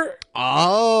murder?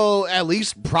 Oh, at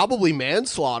least probably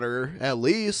manslaughter, at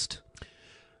least.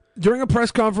 During a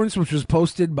press conference, which was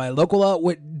posted by local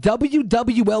outlet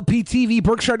WWLP-TV,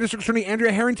 Berkshire District Attorney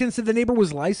Andrea Harrington said the neighbor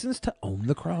was licensed to own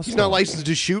the crossbow. He's not licensed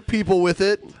to shoot people with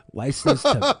it. Licensed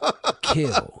to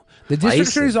kill. The District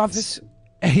Attorney's Office...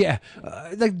 Yeah.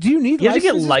 Do you need You have to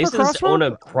get licenses licensed to own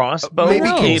a crossbow?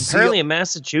 Apparently in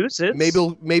Massachusetts.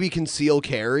 Maybe conceal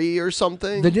carry or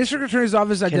something. The District Attorney's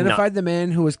Office identified the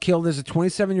man who was killed as a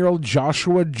 27-year-old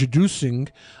Joshua Judusing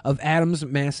of Adams,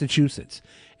 Massachusetts.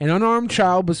 An unharmed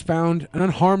child.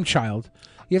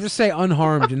 You have to say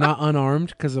unharmed and not unarmed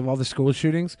because of all the school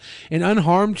shootings. An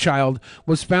unharmed child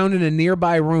was found in a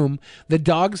nearby room. The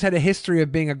dogs had a history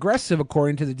of being aggressive,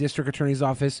 according to the District Attorney's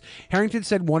Office. Harrington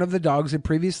said one of the dogs had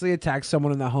previously attacked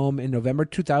someone in the home in November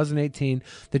 2018.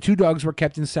 The 2 dogs were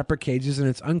kept in separate cages, and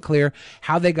it's unclear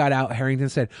how they got out, Harrington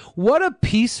said. What a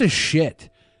piece of shit.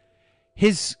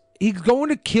 He's going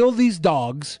to kill these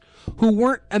dogs who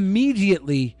weren't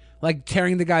immediately like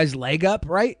tearing the guy's leg up,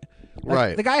 right?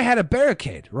 Right. The guy had a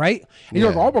barricade, right? And you're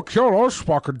like, I'm going to kill those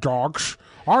fucking dogs.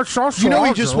 You know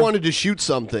he just wanted to shoot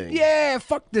something. Yeah,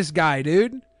 fuck this guy,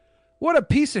 dude. What a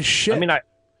piece of shit. I mean, I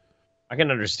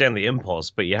can understand the impulse,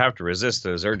 but you have to resist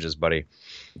those urges, buddy.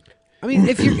 I mean,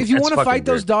 if you want to fight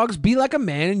those dogs, be like a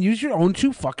man and use your own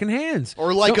 2 fucking hands.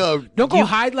 Or like don't go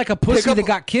hide like a pussy that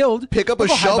got killed. Pick up don't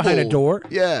a shovel behind a door.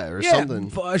 Yeah, or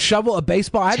something. A shovel, a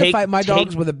baseball. I had to fight my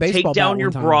dogs with a baseball. Take down bat your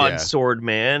one time. broadsword,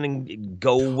 man, and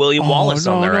go William Wallace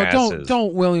on their asses.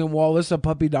 Don't William Wallace a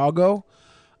puppy doggo.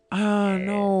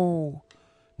 No.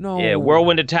 Yeah,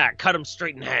 whirlwind attack. Cut him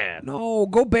straight in half. No,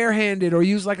 go barehanded or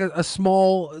use like a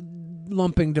small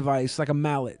lumping device, like a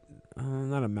mallet.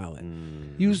 Not a mallet.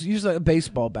 Use like a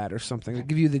baseball bat or something to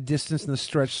give you the distance and the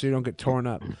stretch so you don't get torn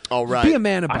up. All right. Be a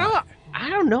man about it. I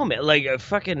don't know, man. Like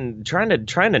fucking trying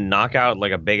to knock out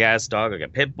like a big ass dog, like a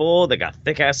pit bull. They got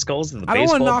thick ass skulls with a baseball bat.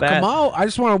 I don't want to knock him out. I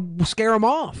just want to scare him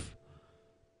off.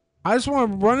 I just want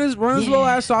to run his little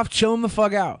ass off, chill him the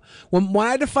fuck out. When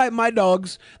I had to fight my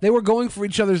dogs, they were going for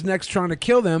each other's necks, trying to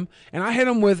kill them, and I hit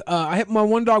him with I hit my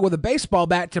one dog with a baseball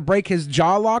bat to break his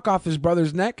jaw lock off his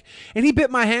brother's neck, and he bit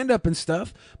my hand up and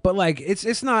stuff. But like,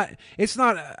 it's not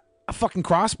a fucking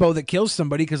crossbow that kills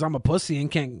somebody because I'm a pussy and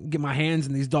can't get my hands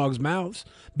in these dogs' mouths.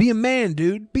 Be a man,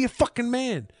 dude. Be a fucking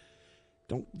man.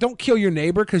 Don't kill your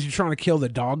neighbor because you're trying to kill the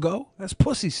doggo. That's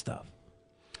pussy stuff.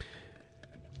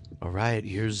 All right,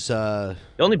 here's The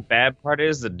only bad part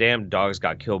is the damn dogs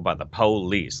got killed by the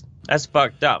police. That's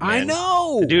fucked up, man. I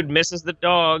know. The dude misses the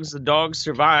dogs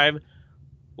survive.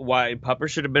 Why Pupper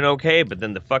should have been okay, but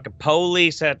then the fucking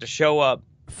police had to show up.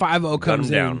 5-0 comes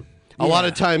in. Down. A lot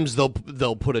of times they'll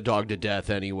put a dog to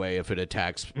death anyway if it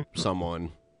attacks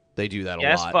someone. They do that a lot.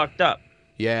 That's fucked up.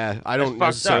 Yeah, I don't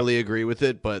necessarily agree with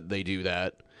it, but they do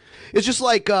that. It's just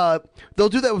like they'll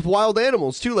do that with wild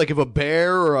animals too. Like if a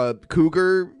bear or a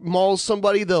cougar mauls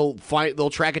somebody, they'll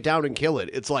track it down and kill it.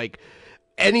 It's like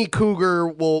any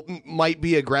cougar might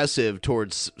be aggressive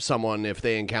towards someone if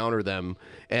they encounter them.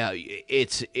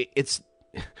 It's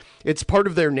part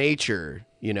of their nature.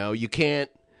 You know, you can't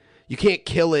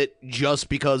kill it just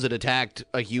because it attacked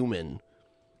a human.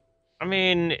 I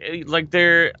mean, like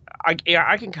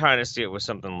I can kind of see it with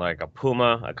something like a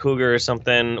puma, a cougar or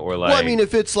something, or like. Well, I mean,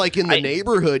 if it's like in the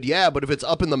neighborhood, yeah, but if it's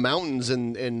up in the mountains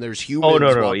and there's humans. Oh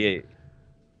no, yeah.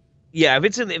 Yeah, if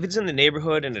it's in the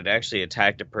neighborhood and it actually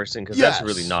attacked a person, because that's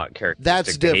really not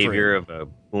characteristic behavior of a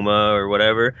puma or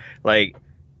whatever, like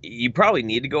you probably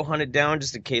need to go hunt it down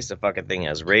just in case the fucking thing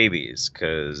has rabies.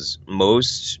 Because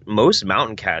most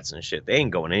mountain cats and shit, they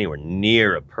ain't going anywhere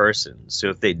near a person. So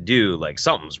if they do, like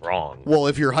something's wrong. Well,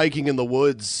 if you're hiking in the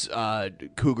woods,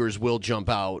 cougars will jump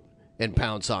out and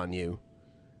pounce on you.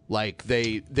 Like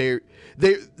they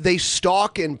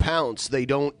stalk and pounce. They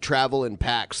don't travel in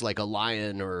packs like a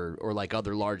lion or like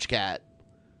other large cat.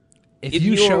 If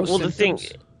you show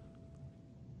symptoms,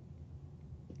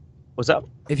 what's up?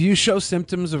 If you show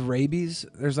symptoms of rabies,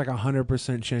 there's like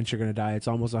 100% chance you're gonna die. It's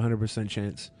almost 100%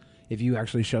 chance if you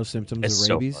actually show symptoms of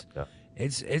rabies.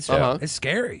 It's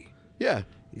scary. Yeah.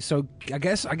 So I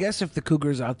guess if the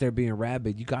cougar's out there being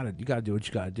rabid, you gotta do what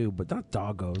you gotta do, but not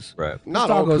doggos. Right. Not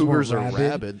all cougars are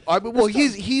rabid. Well,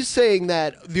 he's saying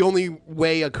that the only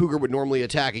way a cougar would normally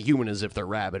attack a human is if they're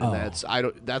rabid, and that's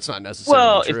not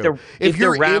necessarily true. If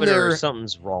they're rabid or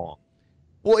something's wrong.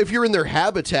 Well, if you're in their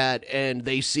habitat and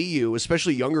they see you,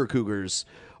 especially younger cougars,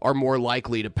 are more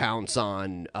likely to pounce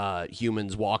on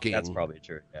humans walking. That's probably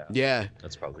true. Yeah.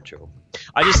 That's probably true.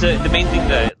 I just the main thing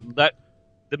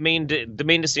the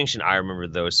main distinction I remember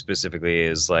though specifically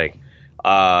is like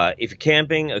if you're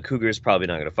camping, a cougar is probably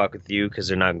not gonna fuck with you because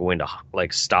they're not going to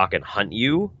like stalk and hunt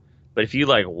you. But if you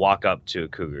like walk up to a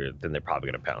cougar, then they're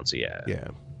probably gonna pounce you. Yeah.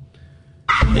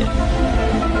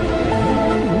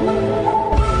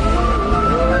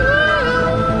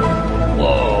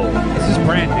 Whoa! Is this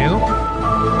brand new?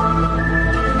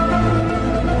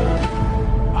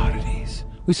 Oddities.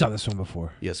 We saw this one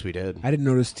before. Yes, we did. I didn't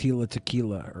notice Tila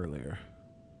Tequila earlier.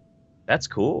 That's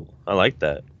cool. I like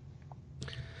that.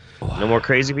 No more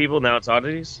crazy people. Now it's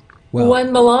oddities.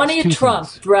 When Melania Trump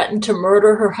threatened to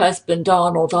murder her husband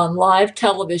Donald on live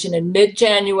television in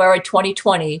mid-January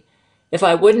 2020, if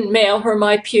I wouldn't mail her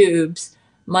my pubes,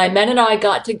 my men and I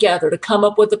got together to come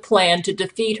up with a plan to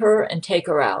defeat her and take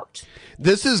her out.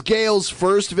 This is Gail's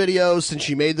first video since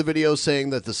she made the video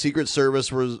saying that the Secret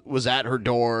Service was at her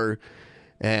door,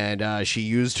 and she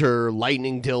used her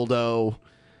lightning dildo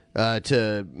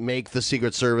to make the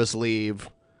Secret Service leave.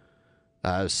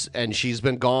 And she's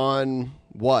been gone,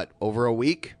 what, over a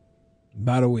week?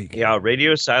 About a week. Yeah,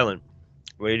 radio silent.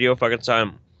 Radio fucking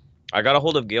silent. I got a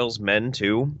hold of Gail's men,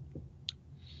 too.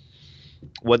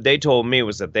 What they told me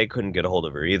was that they couldn't get a hold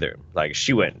of her either. Like,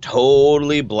 she went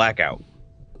totally blackout.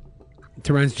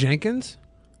 Terrence Jenkins?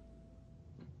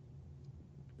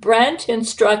 Brent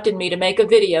instructed me to make a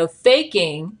video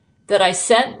faking that I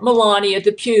sent Melania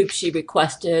the pubes she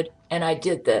requested, and I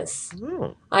did this.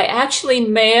 I actually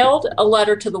mailed a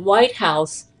letter to the White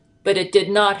House, but it did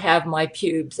not have my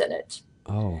pubes in it.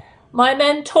 Oh. My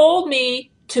men told me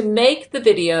to make the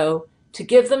video to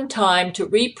give them time to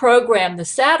reprogram the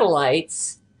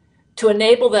satellites to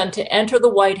enable them to enter the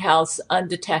White House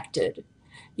undetected.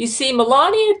 You see,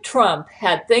 Melania Trump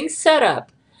had things set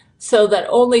up so that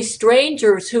only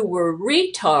strangers who were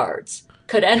retards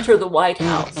could enter the White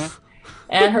House.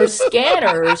 And her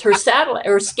scanners, her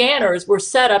scanners were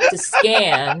set up to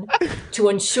scan to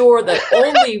ensure that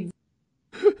only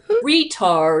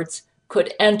retards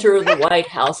could enter the White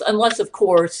House, unless, of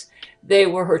course, they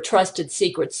were her trusted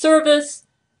Secret Service,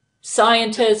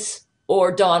 scientists,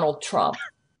 or Donald Trump.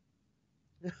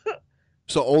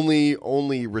 So only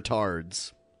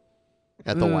retards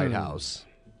at the White House.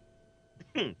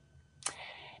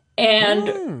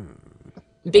 And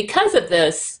because of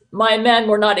this, my men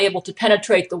were not able to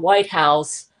penetrate the White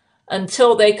House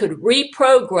until they could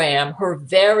reprogram her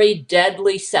very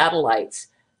deadly satellites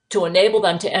to enable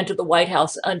them to enter the White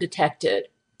House undetected.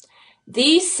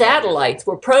 These satellites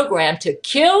were programmed to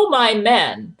kill my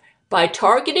men by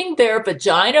targeting their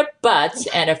vagina butts,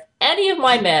 and if any of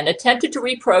my men attempted to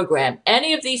reprogram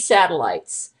any of these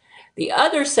satellites, the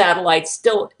other satellites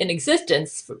still in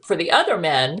existence for the other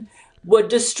men would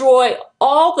destroy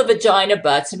all the vagina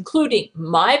butts, including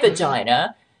my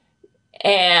vagina,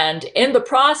 and in the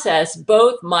process,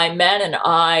 both my men and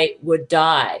I would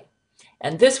die.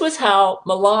 And this was how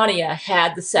Melania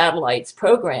had the satellites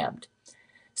programmed.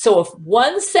 So if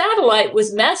one satellite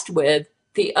was messed with,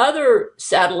 the other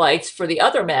satellites for the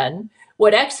other men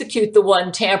would execute the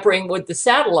one tampering with the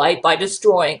satellite by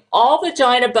destroying all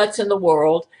vagina butts in the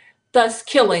world, thus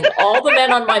killing all the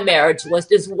men on my marriage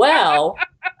list as well.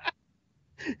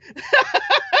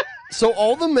 So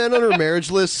all the men on her marriage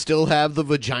list still have the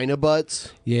vagina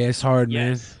butts? Yeah, it's hard,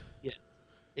 man.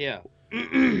 Yeah.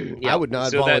 I would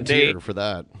not volunteer for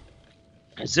that.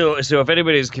 So if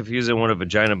anybody's confusing what a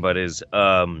vagina butt is,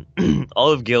 all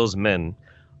of Gail's men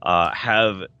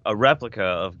have a replica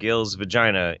of Gail's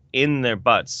vagina in their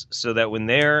butts, so that when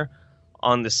they're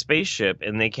on the spaceship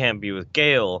and they can't be with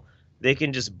Gail, they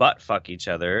can just butt fuck each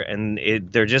other, and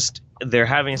they're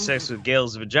having sex with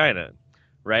Gail's vagina,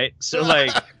 right? So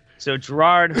like, so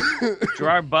Gerard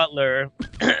Butler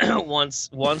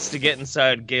wants to get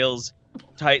inside Gail's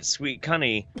tight, sweet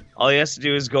cunny. All he has to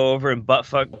do is go over and butt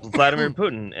fuck Vladimir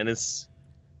Putin, and it's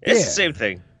the same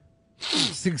thing.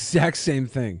 It's the exact same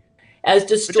thing. As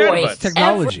destroying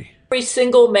technology. Every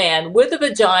single man with a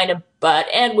vagina butt,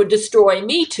 and would destroy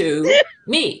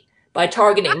me by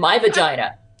targeting my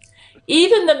vagina.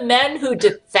 Even the men who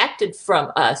defected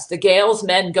from us, the Gail's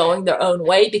men going their own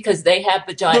way because they have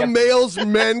vagina. The male's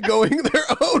men going their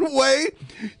own way?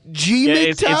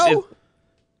 G-McTow?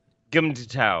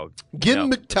 Gim-McTow.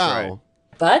 Gim-McTow.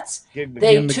 Butts,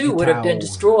 they too would have been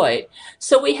destroyed.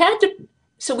 So we had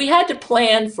to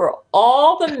plan for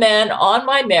all the men on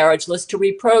my marriage list to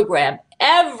reprogram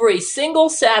every single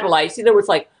satellite. See, there was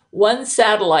like one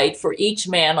satellite for each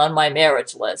man on my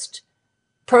marriage list,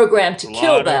 programmed to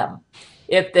kill them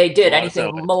if they did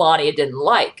anything Melania didn't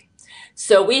like.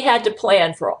 So we had to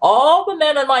plan for all the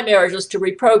men on my marriage list to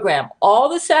reprogram all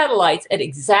the satellites at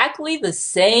exactly the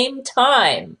same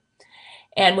time.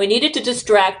 And we needed to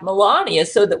distract Melania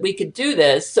so that we could do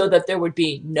this, so that there would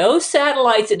be no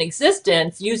satellites in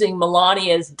existence using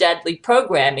Melania's deadly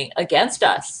programming against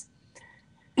us.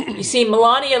 You see,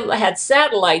 Melania had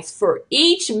satellites for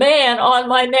each man on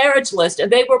my marriage list,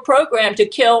 and they were programmed to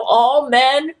kill all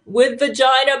men with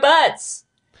vagina butts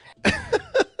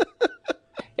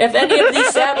if any of these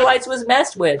satellites was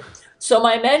messed with. So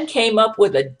my men came up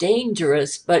with a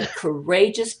dangerous but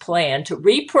courageous plan to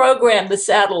reprogram the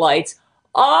satellites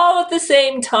all at the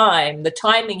same time. The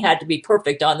timing had to be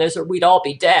perfect on this or we'd all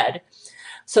be dead,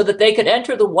 so that they could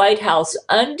enter the White House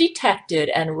undetected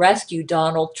and rescue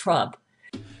Donald Trump.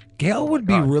 Gail would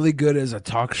be really good as a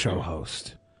talk show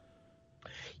host.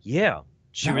 Yeah,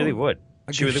 she really would.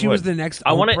 She really would. Was the next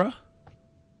Oprah?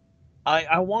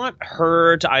 I want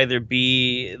her to either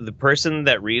be the person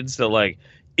that reads the like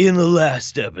in the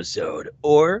last episode,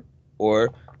 or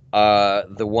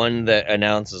the one that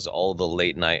announces all the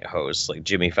late night hosts like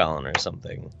Jimmy Fallon or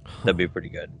something. That'd be pretty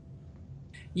good.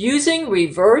 Using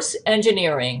reverse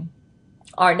engineering,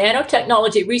 our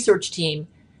nanotechnology research team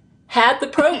had the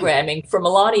programming for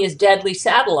Melania's deadly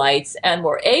satellites and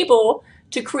were able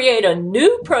to create a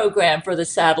new program for the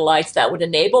satellites that would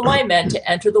enable my men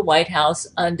to enter the White House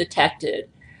undetected.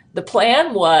 The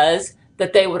plan was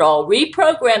that they would all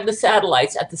reprogram the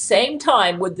satellites at the same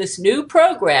time with this new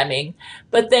programming,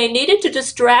 but they needed to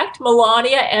distract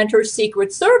Melania and her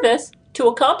Secret Service to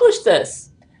accomplish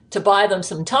this, to buy them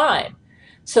some time.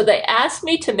 So they asked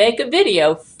me to make a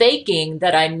video faking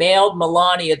that I mailed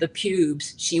Melania the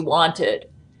pubes she wanted.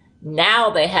 Now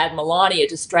they had Melania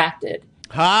distracted.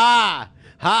 Ha!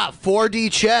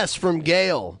 4D chess from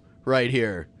Gail right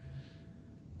here.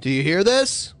 Do you hear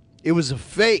this? It was a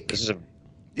fake.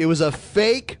 It was a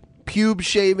fake pube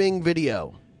shaving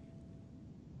video.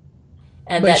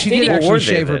 And but that she video did actually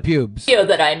shave her pubes. Video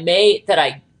that I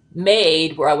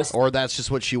made where I was, or that's just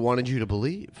what she wanted you to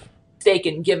believe.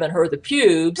 Mistaken, given her the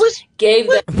pubes, gave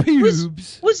them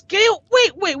pubes. Was Gail?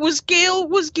 Wait. Was Gail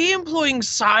employing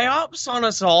psyops on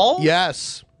us all?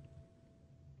 Yes.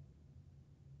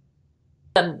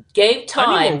 Gave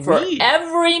time for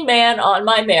every man on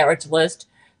my marriage list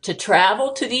to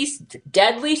travel to these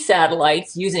deadly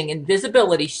satellites using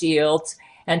invisibility shields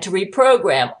and to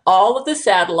reprogram all of the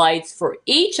satellites for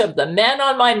each of the men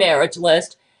on my marriage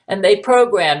list. And they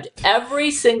programmed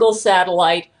every single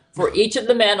satellite for each of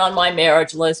the men on my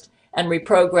marriage list and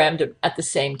reprogrammed them at the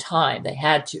same time. They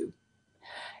had to.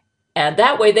 And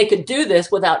that way they could do this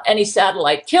without any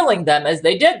satellite killing them as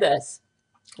they did this.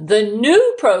 The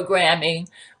new programming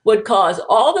would cause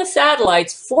all the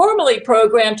satellites formerly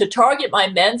programmed to target my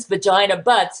men's vagina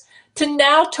butts to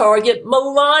now target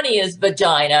Melania's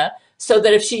vagina, so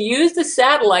that if she used the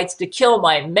satellites to kill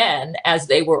my men as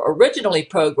they were originally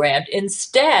programmed,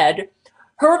 instead,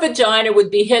 her vagina would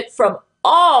be hit from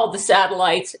all the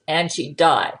satellites and she'd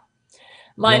die.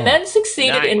 My men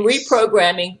succeeded in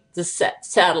reprogramming the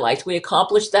satellites. We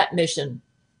accomplished that mission.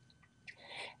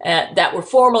 That were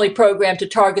formerly programmed to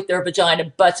target their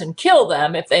vagina butts and kill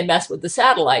them if they mess with the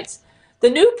satellites. The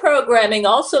new programming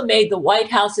also made the White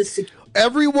House's...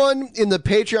 Everyone in the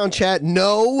Patreon chat,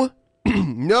 no,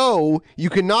 you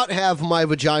cannot have my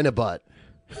vagina butt.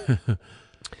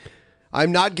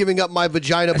 I'm not giving up my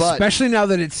vagina butt. Especially now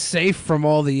that it's safe from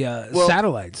all the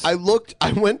satellites. I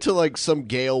went to like some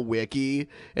Gail wiki,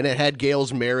 and it had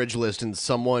Gail's marriage list, and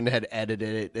someone had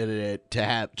edited it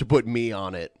to put me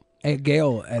on it. Hey,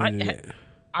 Gail edited it.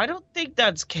 I don't think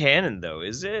that's canon, though,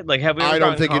 is it? Like, have we ever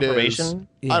gotten confirmation?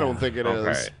 I don't think it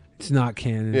is. It's not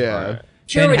canon. Yeah.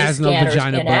 security has no scanners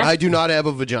vagina butt. I do not have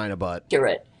a vagina butt.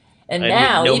 inaccurate. And And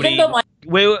now, nobody- even though my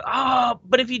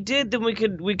but if you did, then we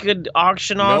could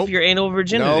auction off your anal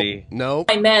virginity. Nope.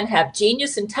 my men have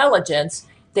genius intelligence,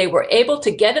 they were able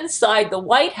to get inside the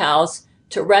White House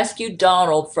to rescue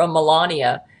Donald from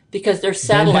Melania because their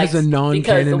satellites, has a because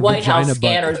non-canon the White House vagina butt.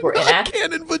 scanners were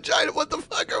Canon vagina. What the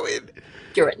fuck are we?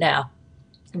 inaccurate now.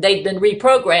 They've been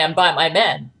reprogrammed by my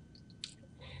men.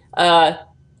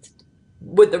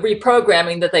 With the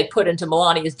reprogramming that they put into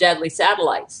Melania's deadly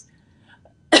satellites.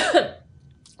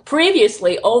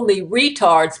 Previously, only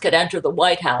retards could enter the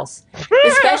White House,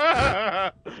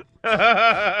 especially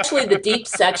the deep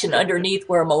section underneath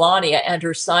where Melania and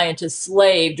her scientists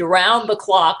slaved around the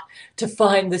clock to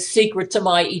find the secret to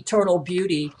my eternal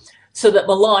beauty so that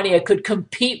Melania could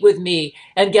compete with me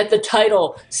and get the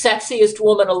title Sexiest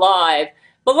Woman Alive.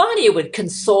 Melania would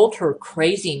consult her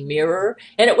crazy mirror,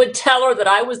 and it would tell her that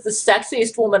I was the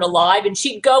sexiest woman alive, and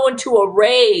she'd go into a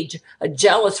rage, a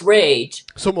jealous rage.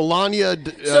 So Melania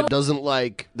doesn't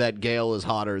like that Gail is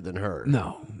hotter than her.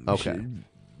 No. Okay.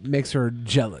 Makes her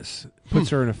jealous.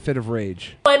 Puts her in a fit of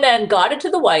rage. My men got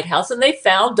into the White House, and they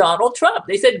found Donald Trump.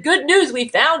 They said, "Good news, we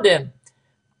found him."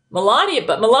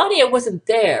 But Melania wasn't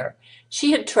there.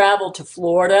 She had traveled to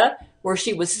Florida, where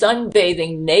she was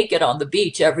sunbathing naked on the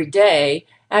beach every day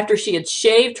after she had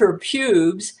shaved her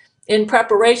pubes in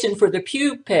preparation for the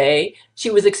pupae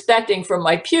she was expecting from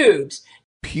my pubes.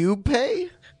 Pupae?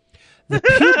 The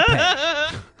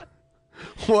pupae?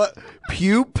 What?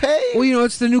 Pupae? Well, you know,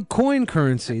 it's the new coin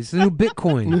currency. It's the new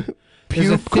Bitcoin. There's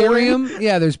Ethereum.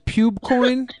 Yeah, there's pube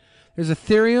coin. There's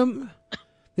Ethereum.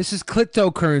 This is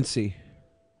cryptocurrency.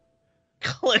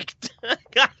 Fuck.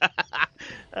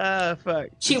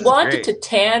 She wanted to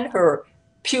tan her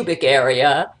pubic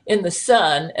area in the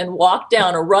sun and walk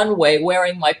down a runway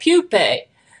wearing my pupae.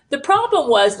 The problem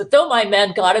was that though my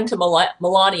men got into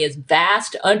Melania's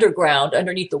vast underground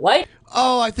underneath the White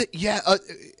I think, yeah.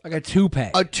 Like a toupee.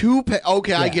 A toupee.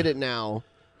 Okay, I Yeah. get it now.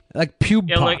 Like pube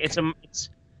Yeah, like it's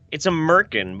a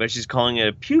merkin, but she's calling it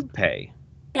a pupae.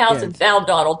 House and found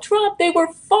Donald Trump, they were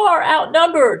far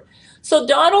outnumbered. So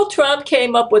Donald Trump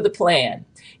came up with a plan.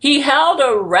 He held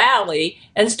a rally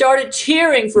and started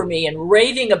cheering for me and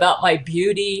raving about my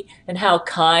beauty and how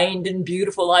kind and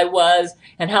beautiful I was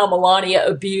and how Melania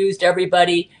abused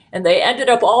everybody. And they ended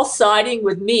up all siding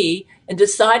with me and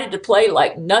decided to play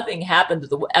like nothing happened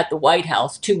at the White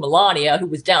House to Melania, who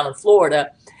was down in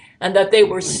Florida, and that they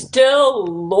were still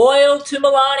loyal to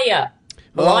Melania.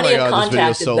 Melania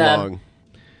contacted them.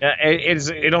 Yeah,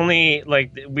 it only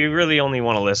like we really only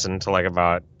want to listen to like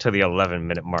about to the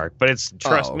 11-minute mark, but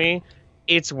trust me,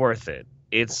 it's worth it.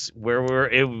 It's where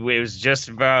it was just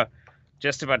about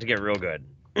to get real good.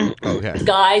 Okay.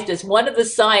 Disguised as one of the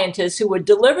scientists who would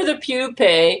deliver the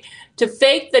pupae to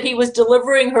fake that he was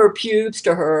delivering her pubes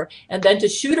to her and then to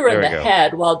shoot her in the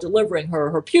head while delivering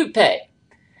her pupae.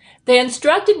 They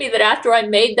instructed me that after I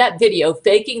made that video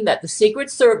faking that the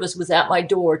Secret Service was at my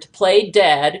door to play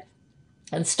dead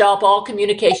and stop all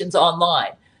communications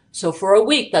online. So for a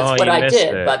week, that's what I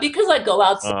did. It. But because I go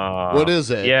outside. What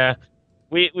is it? Yeah,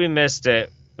 we missed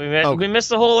it. We missed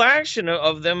the whole action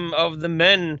of the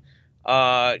men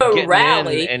getting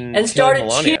rally in and started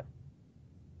Melania.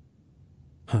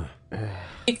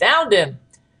 We found him.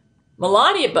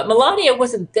 But Melania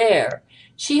wasn't there.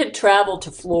 She had traveled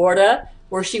to Florida,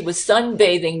 where she was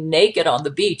sunbathing naked on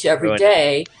the beach every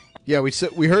day. Yeah,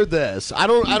 we heard this. I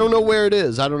don't know where it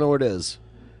is. I don't know where it is.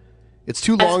 It's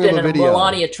too long of a Been video. a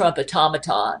Melania Trump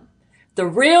automaton. The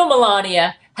real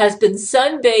Melania has been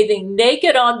sunbathing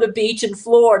naked on the beach in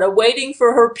Florida, waiting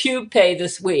for her pupae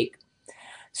this week.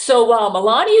 So while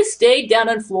Melania stayed down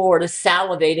in Florida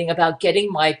salivating about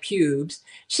getting my pubes,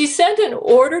 she sent an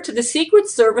order to the Secret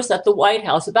Service at the White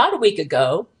House about a week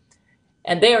ago,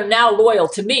 and they are now loyal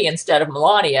to me instead of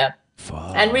Melania,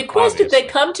 and requested they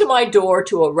come to my door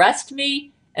to arrest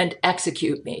me and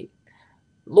execute me.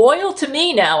 Loyal to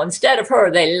me now instead of her,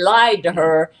 they lied to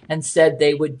her and said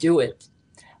they would do it.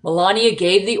 Melania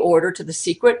gave the order to the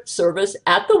Secret Service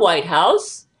at the White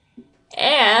House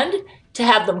and to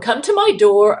have them come to my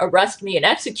door, arrest me, and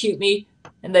execute me,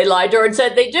 and they lied to her and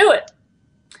said they'd do it.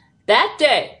 That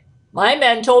day, my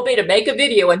men told me to make a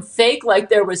video and fake like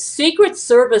there was Secret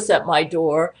Service at my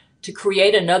door to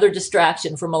create another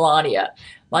distraction for Melania.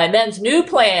 My men's new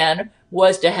plan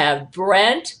was to have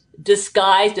Brent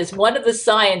disguised as one of the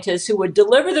scientists who would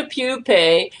deliver the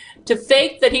pupae to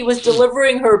fake that he was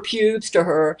delivering her pubes to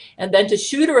her and then to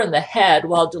shoot her in the head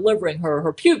while delivering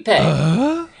her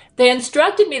pupae. They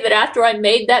instructed me that after I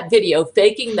made that video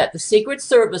faking that the Secret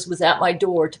Service was at my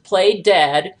door to play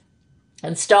dead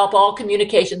and stop all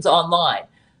communications online.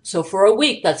 So for a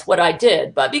week, that's what I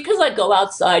did. But because I go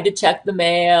outside to check the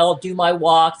mail, do my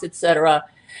walks, etc.,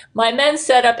 my men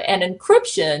set up an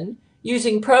encryption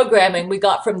using programming we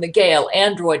got from the Gail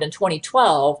Android in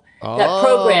 2012 that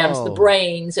programs the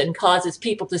brains and causes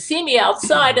people to see me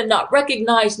outside and not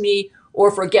recognize me or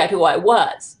forget who I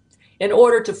was, in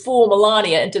order to fool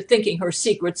Melania into thinking her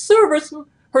Secret Service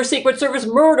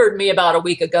murdered me about a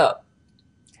week ago.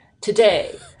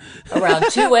 Today,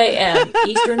 around 2 a.m.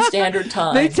 Eastern Standard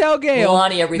Time, They tell Gail.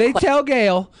 Melania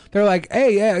They're like,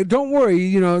 hey, don't worry.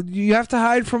 You have to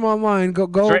hide from online.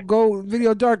 Go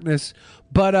video darkness.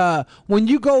 But when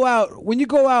you go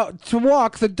out to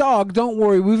walk the dog, don't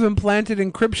worry. We've implanted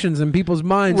encryptions in people's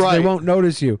minds. So they won't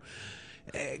notice you.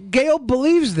 Gail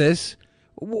believes this.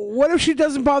 What if she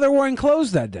doesn't bother wearing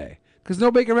clothes that day? Because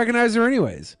nobody can recognize her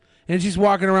anyways, and she's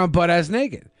walking around butt-ass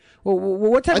naked. Well,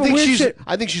 what type of weird shit?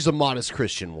 I think she's a modest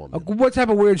Christian woman. What type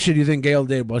of weird shit do you think Gail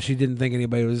did? Well, she didn't think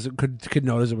anybody could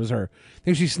notice it was her.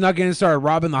 Think she snuck in and started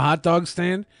robbing the hot dog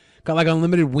stand? Got like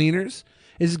unlimited wieners?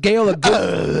 Is Gail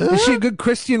is she a good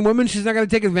Christian woman? She's not going to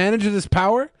take advantage of this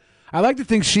power? I like to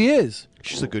think she is.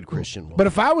 She's a good Christian woman. But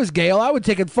if I was Gail, I would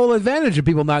take full advantage of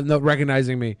people not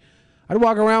recognizing me. I'd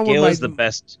walk around Gail with is the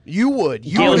best. You would.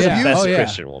 Gail is the best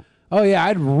Christian woman. Oh yeah,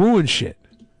 I'd ruin shit.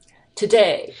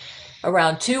 Today,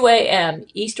 around 2 a.m.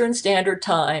 Eastern Standard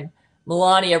Time,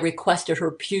 Melania requested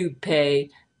her pube pay,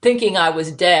 thinking I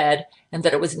was dead and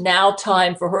that it was now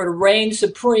time for her to reign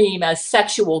supreme as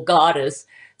sexual goddess,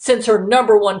 since her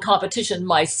 #1 competition,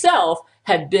 myself,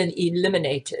 had been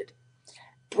eliminated.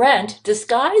 Brent,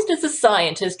 disguised as a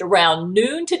scientist around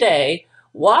noon today,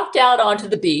 walked out onto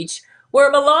the beach where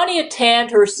Melania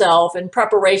tanned herself in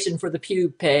preparation for the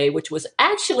pube pay, which was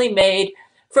actually made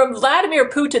from Vladimir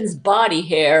Putin's body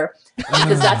hair,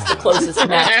 because that's the closest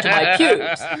match to my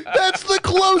pubes. That's the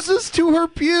closest to her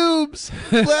pubes.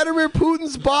 Vladimir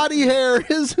Putin's body hair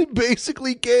is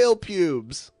basically Gail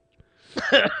pubes.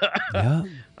 Yeah.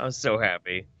 I'm so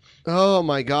happy. Oh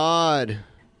my God.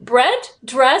 Brent,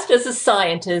 dressed as a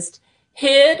scientist,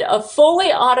 hid a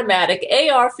fully automatic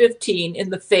AR-15 in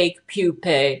the fake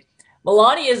pube.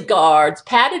 Melania's guards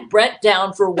patted Brent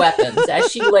down for weapons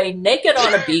as she lay naked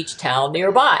on a beach towel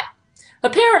nearby.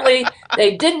 Apparently,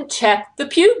 they didn't check the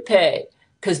pube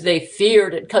because they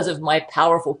feared it because of my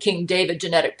powerful King David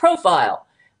genetic profile,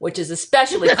 which is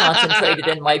especially concentrated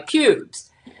in my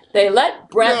pubes. They let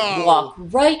Brent walk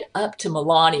right up to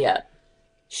Melania.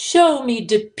 Show me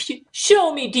the pubes.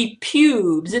 Show me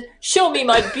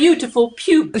my beautiful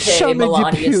pube,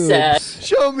 Melania said.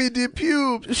 Show me the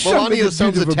pubes. Melania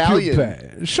sounds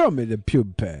Italian. Show me the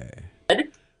pube.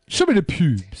 Show me the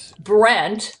pubes.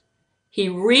 Brent, he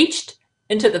reached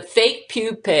into the fake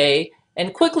pube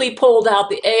and quickly pulled out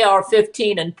the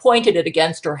AR-15 and pointed it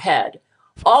against her head.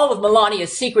 All of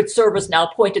Melania's Secret Service now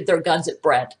pointed their guns at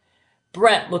Brent.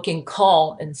 Brent, looking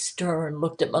calm and stern,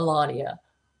 looked at Melania.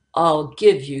 I'll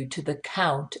give you to the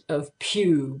count of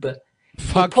pube.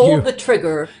 He pulled the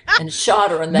trigger and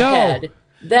shot her in the head.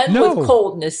 Then with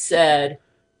coldness said,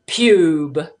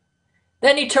 pube.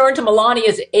 Then he turned to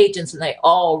Melania's agents and they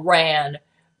all ran.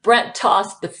 Brent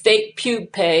tossed the fake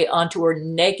pube onto her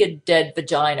naked, dead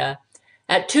vagina.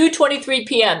 At 2:23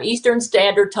 p.m. Eastern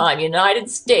Standard Time, United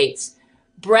States,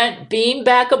 Brent beamed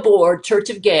back aboard Church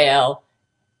of Gail,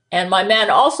 and my men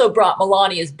also brought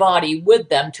Melania's body with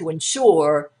them to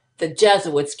ensure the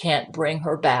Jesuits can't bring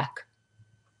her back.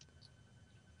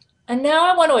 And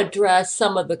now I want to address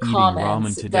some of the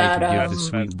comments ramen today that to give the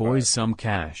sweet boys some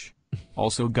cash.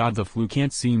 Also got the flu,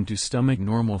 can't seem to stomach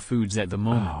normal foods at the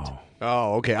moment.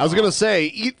 Oh, okay. I was going to say,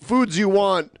 eat foods you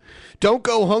want. Don't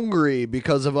go hungry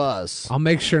because of us. I'll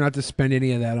make sure not to spend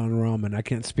any of that on ramen. I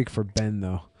can't speak for Ben,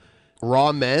 though.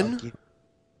 Raw men?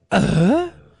 Yeah.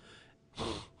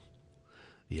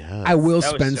 I will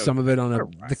spend some of it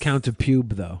on the count of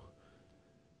pube, though.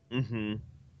 Mm-hmm.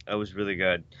 That was really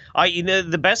good.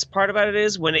 The best part about it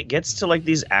is when it gets to like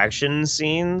these action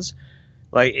scenes,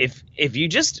 like if you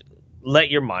just let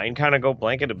your mind kind of go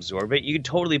blank and absorb it, you can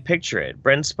totally picture it.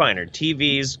 Brent Spiner,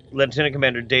 TV's Lieutenant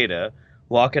Commander Data,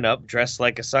 walking up dressed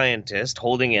like a scientist,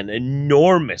 holding an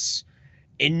enormous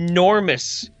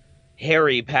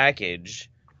hairy package,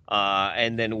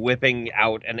 and then whipping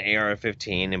out an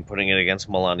AR-15 and putting it against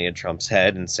Melania Trump's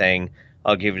head and saying,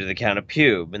 I'll give you to the count of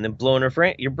pube, and then blowing her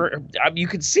frame. You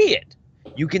can see it.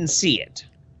 You can see it.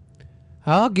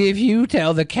 I'll give you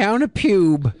till the count of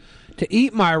pube to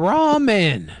eat my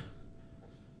ramen.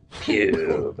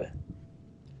 Pube.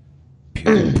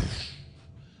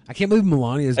 I can't believe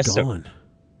Melania's gone.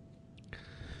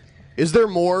 Is there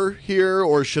more here,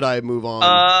 or should I move on?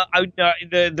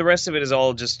 The rest of it is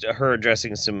all just her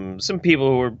addressing some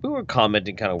people who were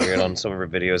commenting kind of weird on some of her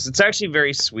videos. It's actually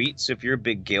very sweet. So if you're a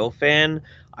big Gail fan,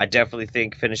 I definitely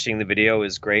think finishing the video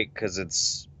is great because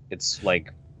it's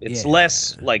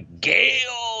less like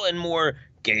Gail and more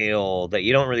Gail that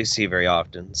you don't really see very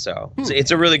often. So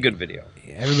it's a really good video.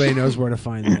 Yeah, everybody knows where to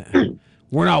find that.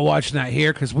 We're not watching that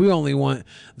here because we only want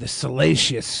the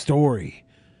salacious story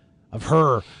of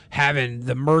her having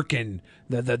the merkin,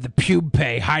 the pube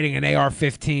pay, hiding an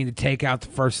AR-15 to take out the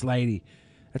first lady.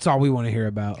 That's all we want to hear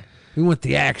about. We want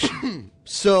the action.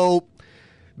 So,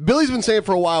 Billy's been saying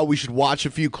for a while we should watch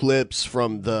a few clips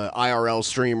from the IRL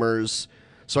streamers.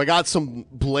 So I got some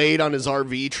Blade on his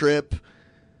RV trip.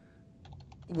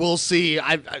 We'll see.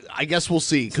 I guess we'll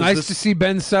see. It's nice to see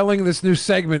Ben selling this new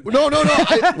segment. No.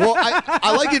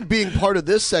 I like it being part of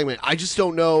this segment. I just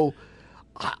don't know.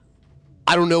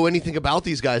 I don't know anything about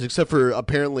these guys except for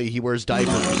apparently he wears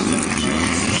diapers.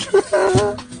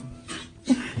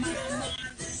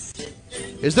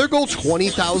 Is their goal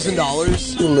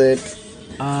 $20,000? Lit.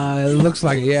 It looks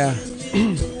like it, yeah.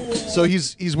 So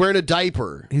he's wearing a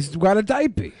diaper. He's got a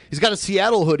diaper. He's got a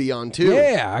Seattle hoodie on too.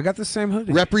 Yeah, I got the same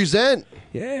hoodie. Represent.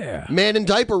 Yeah. Man in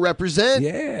diaper represent.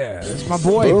 Yeah, that's my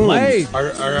boy Blade.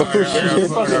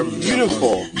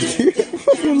 Beautiful.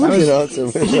 Fucking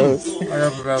awesome.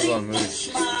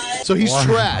 So he's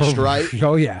trashed, right?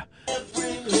 Oh yeah.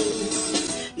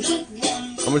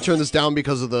 I'm gonna turn this down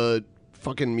because of the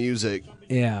fucking music.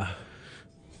 Yeah.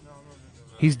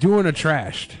 He's doing a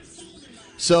trashed.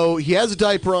 So he has a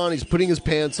diaper on. He's putting his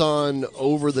pants on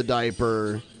over the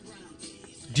diaper.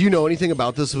 Do you know anything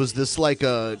about this? Was this like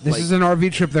a... This is an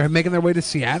RV trip. They're making their way to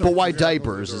Seattle. But why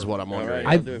diapers is what I'm wondering.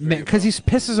 Because he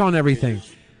pisses on everything.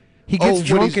 He gets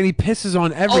drunk and he pisses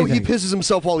on everything. Oh, he pisses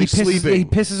himself while he's sleeping. He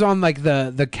pisses on like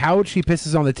the couch. He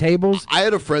pisses on the tables. I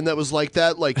had a friend that was like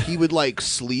that. Like he would like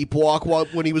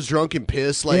sleepwalk when he was drunk and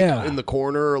piss like in the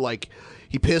corner. Or, like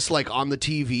he pissed like on the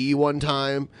TV one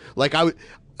time. Like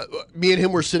me and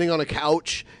him were sitting on a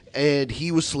couch and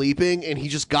he was sleeping and he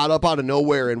just got up out of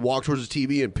nowhere and walked towards the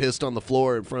TV and pissed on the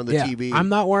floor in front of the TV. I'm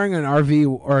not wearing an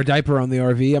RV or a diaper on the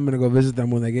RV. I'm going to go visit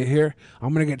them when they get here.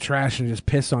 I'm going to get trash and just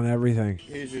piss on everything.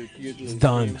 It's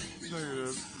done.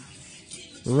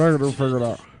 We're going to figure it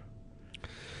out.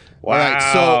 Wow,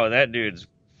 right, so that dude's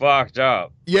fucked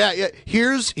up. Yeah.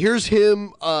 Here's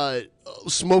him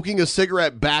smoking a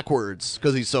cigarette backwards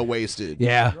because he's so wasted.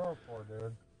 Yeah.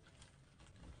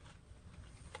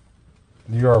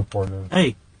 You are poor, dude.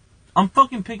 Hey, I'm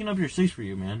fucking picking up your sticks for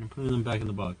you, man, and putting them back in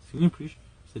the box. Can you appreciate?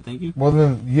 Say thank you. Well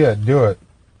then, yeah, do it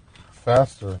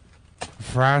faster.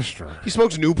 He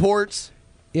smokes Newports.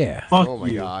 Yeah. Oh my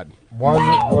god.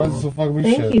 Why is the fucking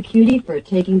Thank shit? you, cutie, for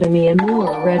taking to me and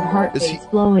more. Red heart face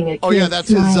blowing a Oh yeah, that's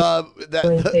his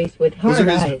face with those hard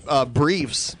are eyes. his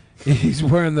briefs. He's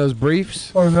wearing those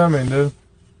briefs. What does that mean, dude?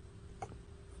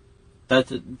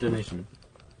 That's a donation.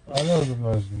 I know the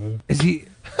donation, dude. Is he?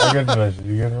 I get donation.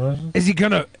 You get donation? Is he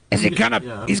gonna?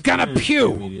 Yeah, he's gonna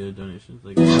pew. Media donations,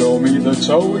 like, Show me the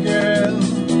toe again.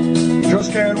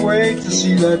 Just can't wait to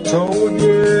see that toe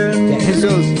again. Yeah, his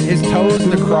toes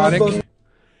necrotic.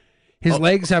 His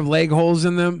legs have leg holes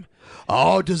in them.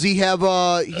 Oh, does he have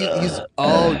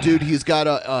dude, he's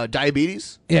got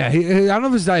diabetes? Yeah, I don't know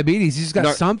if it's diabetes. He's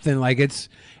got something like it's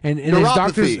and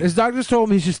his doctors told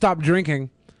him he should stop drinking.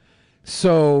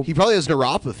 So he probably has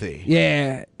neuropathy.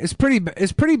 Yeah, it's pretty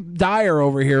dire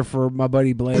over here for my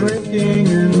buddy Blade. Drinking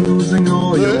and losing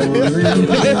all your dreams.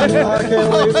 I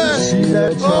can't wait to see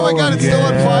that toe Oh my god, it's still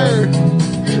on fire.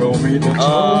 Show me the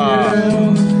toe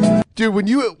again. Dude,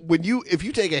 if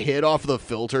you take a hit off the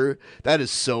filter, that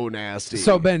is so nasty.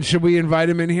 So Ben, should we invite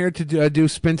him in here to do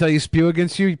spin till you spew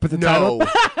against you? You put the title.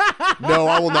 No,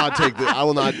 I will not take the. I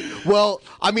will not. Well,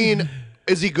 I mean,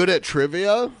 is he good at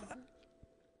trivia?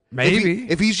 Maybe.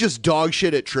 If he's just dog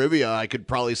shit at trivia, I could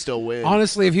probably still win.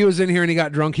 Honestly, if he was in here and he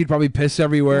got drunk, he'd probably piss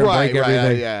everywhere, break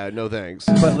everything. Yeah, no thanks.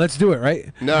 But let's do it, right?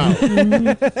 No.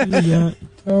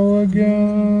 Toe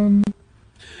again.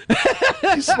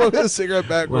 He's smoking a cigarette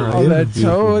backwards. Oh, that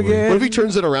toe again. What if he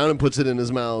turns it around and puts it in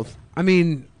his mouth? I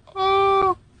mean,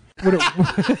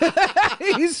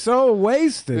 he's so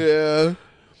wasted. Yeah.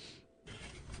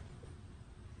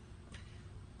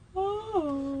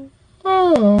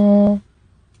 Oh.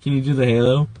 Can you do the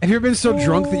halo? Have you ever been so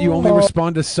drunk that you only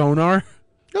respond to sonar?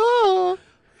 Oh.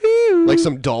 Like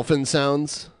some dolphin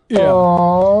sounds? Yeah.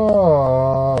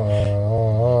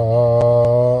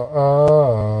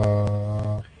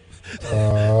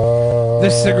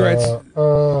 This cigarette's...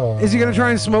 Is he going to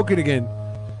try and smoke it again?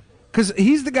 Because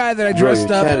he's the guy that I dressed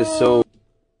up... Your chat is so...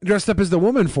 dressed up as the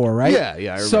woman for, right? Yeah,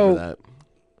 I remember that.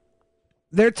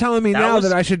 They're telling me now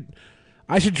that I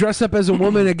should dress up as a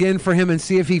woman again for him and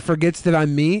see if he forgets that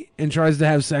I'm me and tries to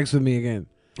have sex with me again.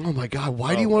 Oh my God!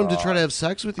 Why do you want him to try to have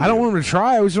sex with you? I don't want him to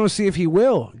try. I just want to see if he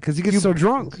will, because he gets so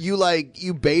drunk.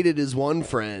 You baited his one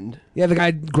friend. Yeah, the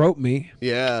guy groped me.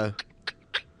 Yeah.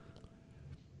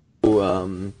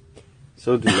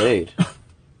 So delayed.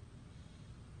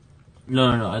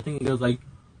 No. I think it goes like.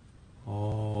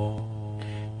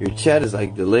 Your chat is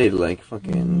like delayed, like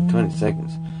fucking 20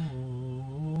 seconds.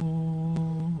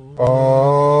 I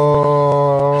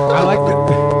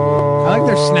like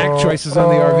their snack choices on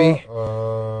the RV.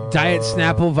 Diet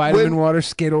Snapple, vitamin water,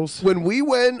 Skittles. When we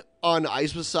went on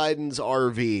Ice Poseidon's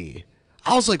RV,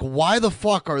 I was like, why the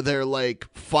fuck are there like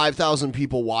 5,000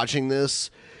 people watching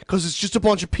this? Because it's just a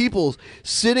bunch of people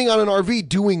sitting on an RV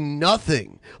doing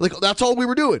nothing. Like, that's all we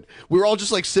were doing. We were all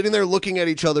just like sitting there looking at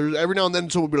each other. Every now and then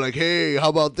someone would be like, hey, how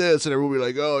about this? And everyone would be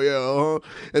like, oh, yeah,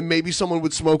 and maybe someone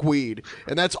would smoke weed.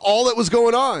 And that's all that was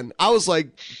going on. I was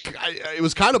like, it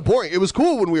was kind of boring. It was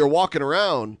cool when we were walking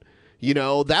around. You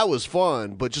know, that was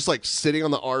fun. But just like sitting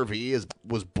on the RV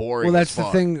was boring. Well, that's as the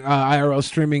fuck. thing. IRL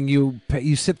streaming, you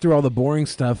sit through all the boring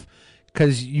stuff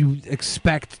because you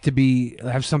expect to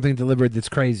have something delivered that's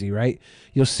crazy, right?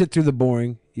 You'll sit through the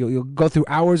boring. You'll go through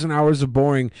hours and hours of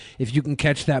boring if you can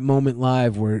catch that moment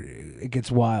live where it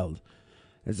gets wild.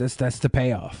 That's the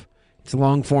payoff. It's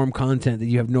long form content that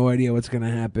you have no idea what's going to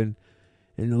happen,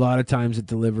 and a lot of times it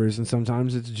delivers, and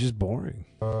sometimes it's just boring.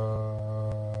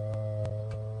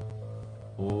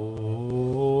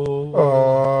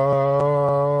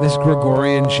 This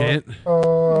Gregorian chant.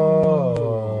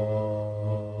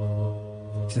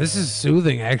 So this is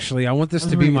soothing, actually. I want this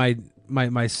to be my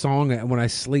song when I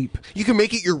sleep. You can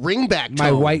make it your ringback tone.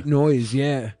 My white noise,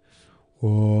 yeah.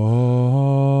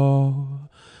 Whoa.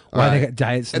 Why they got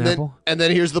Diet Snapple? And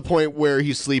then here's the point where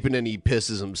he's sleeping and he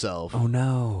pisses himself. Oh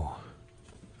no.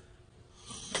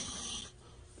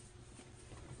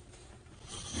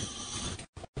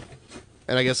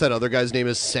 And I guess that other guy's name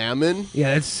is Salmon.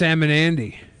 Yeah, that's Sam and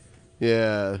Andy.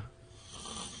 Yeah.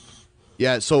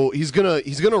 Yeah, so he's gonna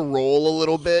roll a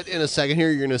little bit in a second here.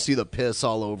 You're gonna see the piss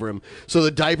all over him. So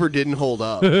the diaper didn't hold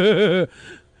up. So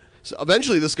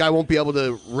eventually, this guy won't be able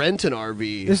to rent an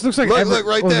RV. This looks like look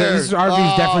right there. This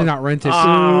RV's definitely not rented.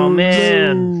 Oh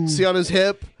man! See on his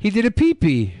hip? He did a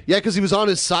pee-pee. Yeah, because he was on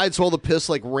his side, so all the piss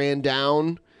like ran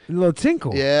down. A little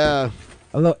tinkle. Yeah.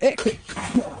 A little ick.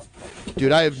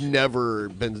 Dude, I have never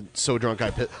been so drunk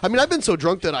I pissed. I mean, I've been so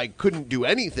drunk that I couldn't do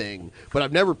anything, but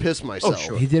I've never pissed myself. Oh,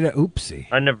 sure. He did a oopsie.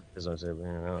 I never pissed myself.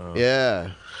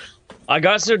 Yeah. I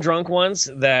got so drunk once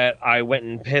that I went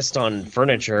and pissed on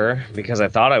furniture because I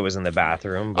thought I was in the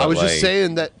bathroom. But I was just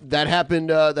saying that happened.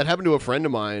 That happened to a friend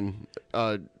of mine.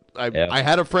 I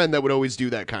had a friend that would always do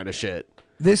that kind of shit.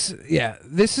 This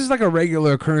is like a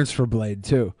regular occurrence for Blade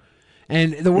too.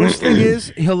 And the worst thing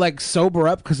is he'll like sober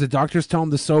up because the doctors tell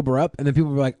him to sober up, and then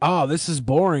people are like, "Oh, this is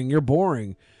boring. You're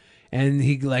boring," and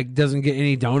he like doesn't get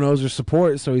any donos or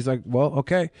support. So he's like, "Well,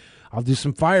 okay, I'll do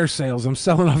some fire sales. I'm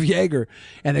selling off Jaeger,"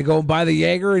 and they go and buy the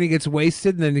Jaeger, and he gets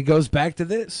wasted, and then he goes back to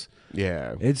this.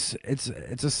 Yeah, it's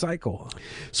a cycle.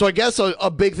 So I guess a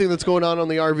big thing that's going on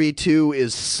the RV too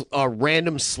is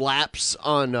random slaps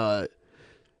on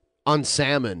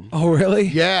salmon. Oh, really?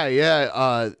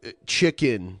 Yeah.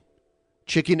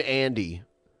 Chicken Andy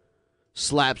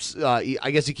slaps.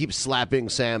 I guess he keeps slapping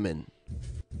salmon.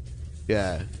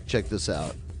 Yeah, check this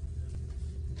out.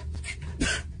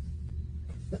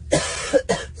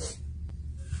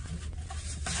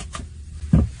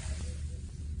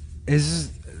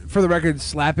 Is for the record,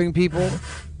 slapping people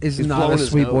is He's not blowing a his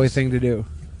sweet boy nose. thing to do,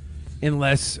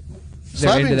 unless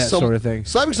they're into that sort of thing.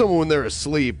 Slapping someone when they're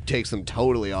asleep takes them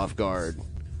totally off guard.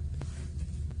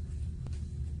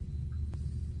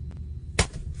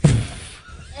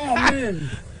 Oh man!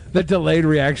 The delayed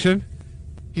reaction.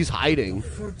 He's hiding.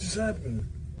 What just happened?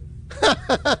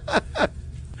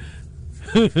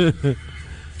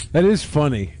 That is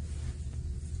funny.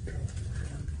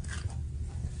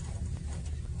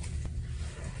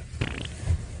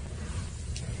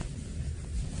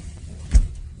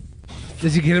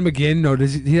 Does he get him again? No,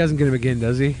 he doesn't get him again,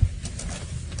 does he?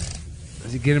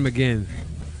 Does he get him again?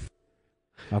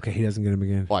 Okay, he doesn't get him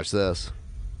again. Watch this.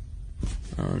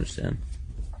 I don't understand.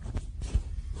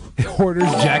 Hoarders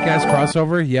Jackass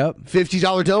crossover. Yep.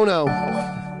 $50 dono.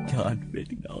 God,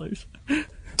 $50.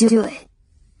 Do it.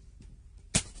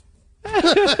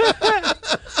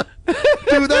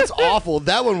 Dude, that's awful.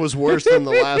 That one was worse than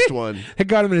the last one. It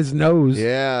got him in his nose.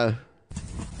 Yeah.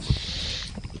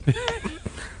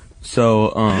 So,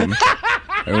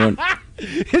 everyone,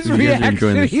 His You guys are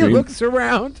enjoying reaction, the he stream? looks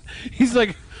around. He's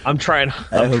like, I'm trying not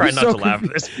to laugh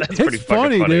at this. That's pretty it's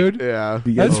fucking funny, dude. Yeah.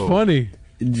 That's funny.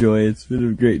 Enjoy. It's been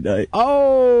a great night.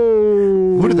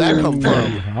 Oh, where did that come from?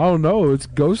 I don't know. It's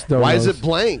ghost donos. Why is it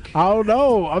blank? I don't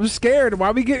know. I'm scared. Why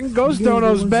are we getting ghost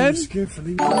donos, Ben? It's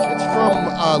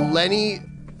from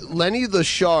Lenny the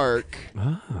Shark.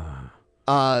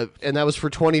 And that was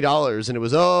for $20, and it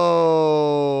was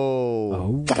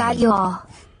Got you all.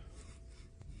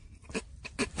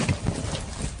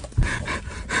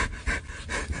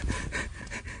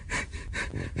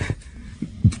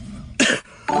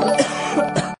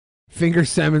 Finger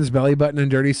Simmons belly button and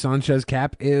dirty Sanchez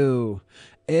cap. Ew.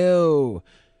 Ew.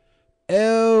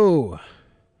 Ew.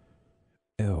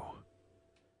 Ew.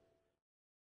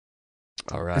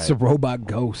 All right. It's a robot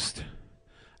ghost.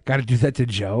 Got to do that to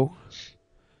Joe.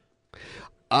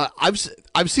 I've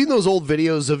seen those old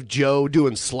videos of Joe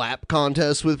doing slap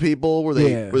contests with people where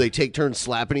they take turns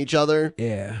slapping each other.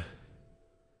 Yeah.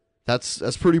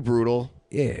 That's pretty brutal.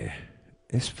 Yeah.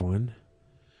 It's fun.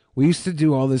 We used to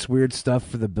do all this weird stuff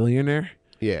for the billionaire.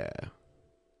 Yeah.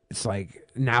 It's like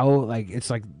now, like it's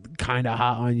like kind of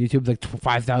hot on YouTube, like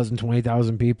 5,000,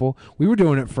 20,000 people. We were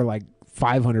doing it for like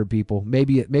 500 people,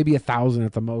 maybe 1,000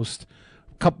 at the most.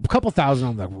 Couple thousand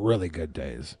on the really good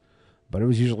days. But it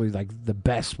was usually like the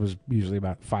best was usually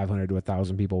about 500 to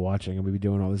 1,000 people watching, and we'd be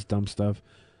doing all this dumb stuff.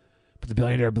 But the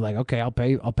billionaire would be like, "Okay, I'll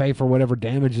pay for whatever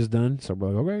damage is done." So we're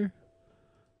like, "Okay,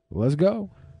 let's go."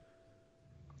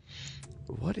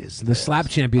 What is the slap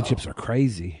championships are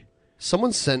crazy.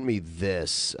 Someone sent me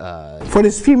this. For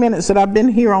this few minutes that I've been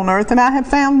here on Earth, and I have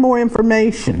found more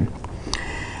information.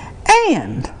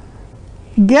 And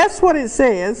guess what it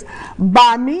says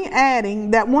by me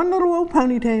adding that one little old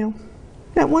ponytail.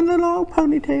 That one little old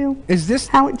ponytail. Is this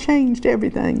how it changed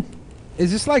everything?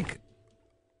 Is this like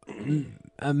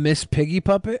a Miss Piggy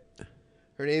puppet?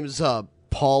 Her name's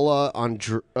Paula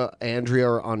Andrea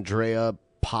or Andrea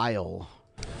Pyle.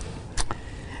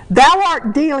 Thou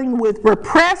art dealing with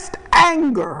repressed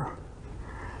anger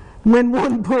when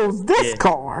one pulls this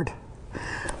card.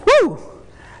 Woo!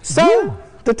 So,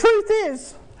 the truth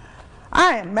is,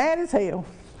 I am mad as hell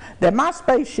that my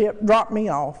spaceship dropped me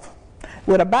off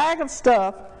with a bag of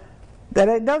stuff that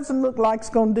it doesn't look like it's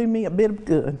going to do me a bit of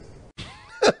good.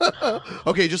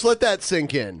 Okay, just let that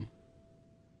sink in.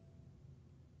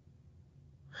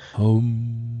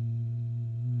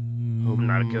 I'm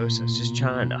not a ghost. I was just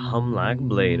trying to hum like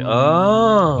Blade.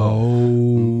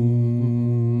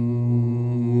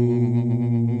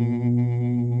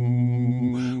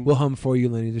 We'll hum for you,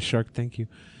 Lenny the Shark. Thank you.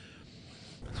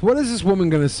 So what is this woman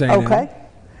going to say Okay.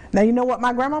 Now you know what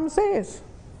my grandmama says.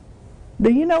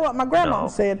 Do you know what my grandmama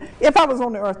said if I was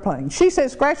on the earth plane? She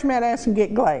said, scratch my ass and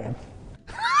get glad.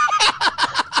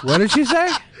 What did she say?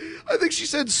 I think she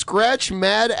said, scratch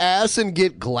mad ass and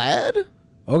get glad.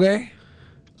 Okay.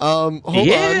 Hold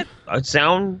on.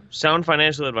 Sound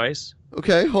financial advice.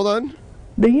 Okay, hold on.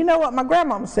 Do you know what my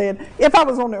grandmama said if I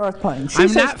was on the earth plane? She I'm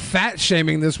says, not fat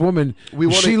shaming this woman.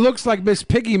 She looks like Miss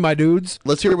Piggy, my dudes.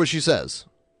 Let's hear what she says.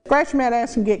 Scratch my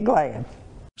ass and get glad.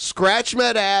 Scratch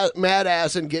mad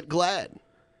ass and get glad.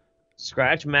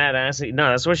 Scratch mad ass. No,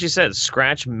 that's what she said.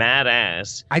 Scratch mad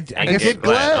ass. I guess get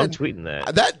glad. I'm tweeting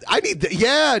that. I need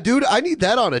yeah, dude. I need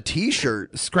that on a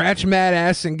T-shirt. Scratch mad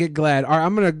ass and get glad. All right,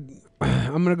 I'm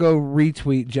gonna go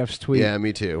retweet Jeff's tweet. Yeah,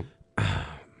 me too.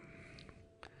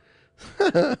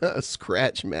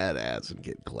 Scratch mad ass and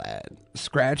get glad.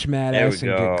 Scratch mad ass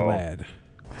and get glad.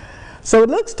 So it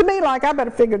looks to me like I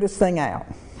better figure this thing out.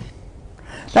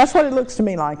 That's what it looks to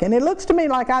me like. And it looks to me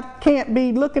like I can't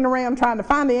be looking around trying to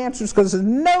find the answers because there's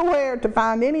nowhere to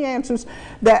find any answers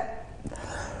that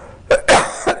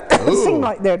seem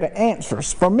like they're the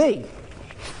answers for me.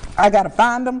 I got to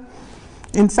find them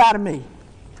inside of me.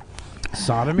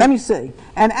 Sodomy? Let me see.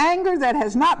 An anger that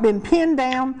has not been pinned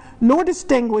down nor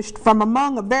distinguished from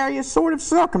among a various sort of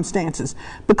circumstances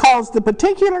because the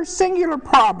particular singular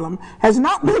problem has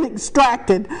not been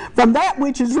extracted from that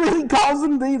which is really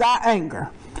causing thee thy anger.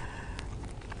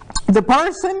 The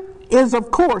person is,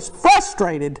 of course,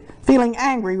 frustrated, feeling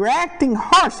angry, reacting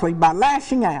harshly by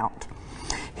lashing out.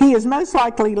 He is most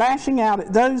likely lashing out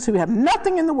at those who have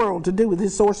nothing in the world to do with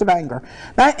his source of anger.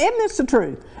 Now, isn't this the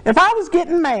truth? If I was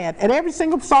getting mad at every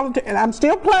single solitary, and I'm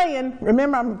still playing,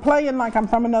 remember I'm playing like I'm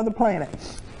from another planet.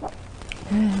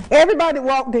 Everybody that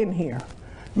walked in here,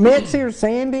 Mitzi or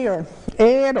Sandy or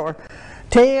Ed or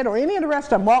Ted or any of the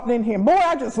rest of them walked in here, and boy,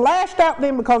 I just lashed out at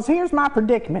them because here's my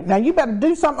predicament. Now, you better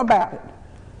do something about it.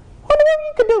 What do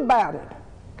you can do about it?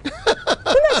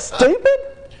 Isn't that stupid?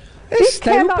 You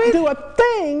cannot do a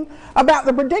thing about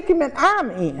the predicament I'm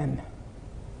in.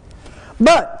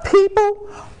 But people,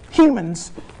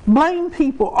 humans, blame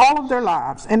people all of their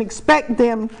lives and expect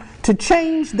them to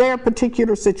change their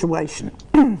particular situation.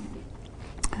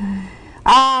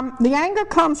 The anger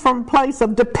comes from a place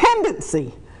of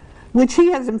dependency, which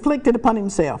he has inflicted upon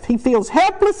himself. He feels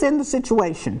helpless in the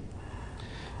situation.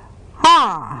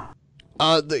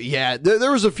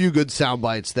 There was a few good sound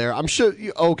bites there. I'm sure.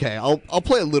 Okay, I'll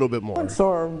play a little bit more.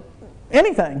 Or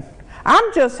anything.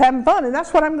 I'm just having fun, and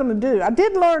that's what I'm going to do. I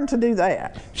did learn to do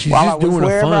that while I was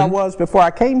wherever I was before I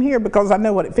came here, because I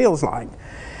know what it feels like.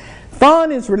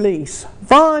 Fun is release.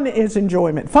 Fun is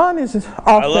enjoyment. Fun is authentic.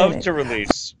 I love to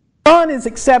release. Fun is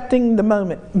accepting the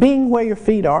moment, being where your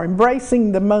feet are,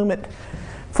 embracing the moment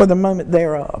for the moment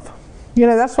thereof. You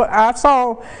know, that's what I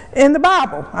saw in the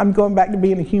Bible. I'm going back to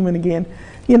being a human again.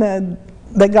 You know,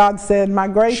 that God said, my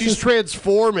grace She's is...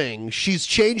 transforming. She's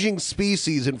changing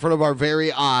species in front of our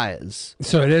very eyes.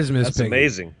 So it is Miss That's Piggy.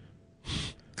 amazing.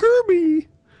 Kirby.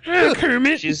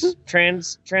 Kermit. She's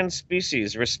trans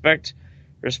species. Respect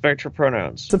her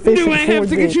pronouns. Do I have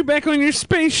to get you back on your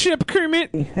spaceship,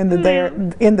 Kermit? In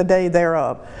the day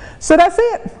thereof. So that's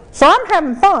it. So I'm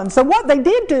having fun. So what they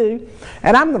did do,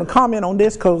 and I'm going to comment on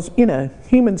this because, you know,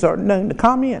 humans are known to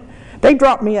comment. They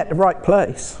dropped me at the right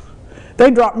place. They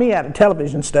dropped me at a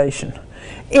television station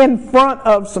in front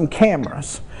of some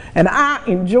cameras. And I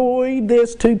enjoyed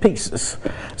this to pieces.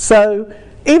 So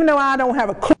even though I don't have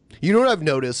a clue. You know what I've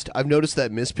noticed? I've noticed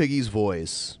that Miss Piggy's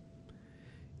voice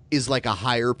is like a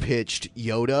higher pitched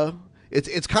Yoda.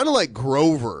 It's kind of like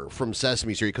Grover from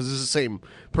Sesame Street, because it's the same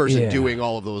person doing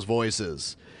all of those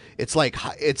voices. It's like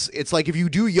if you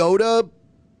do Yoda,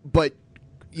 but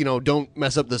you know, don't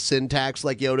mess up the syntax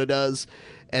like Yoda does,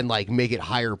 and like make it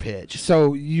higher pitched.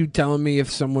 So you telling me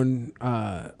if someone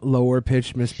lower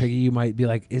pitched Miss Piggy, you might be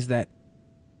like, is that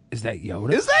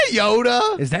Yoda? Is that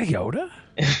Yoda? Is that Yoda?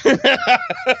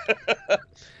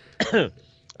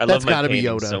 I love my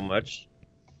painting so much.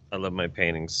 I love my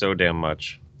painting so damn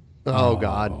much. Oh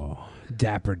God,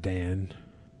 Dapper Dan.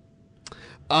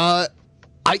 I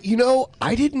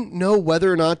didn't know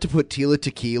whether or not to put Tila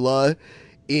Tequila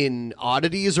in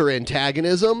oddities or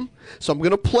antagonism, so I'm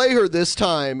gonna play her this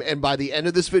time, and by the end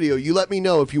of this video, you let me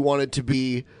know if you want it to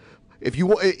be, if you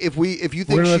think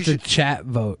we're gonna let the chat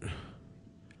vote.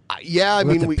 Yeah, I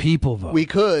mean, the people vote. We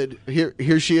could.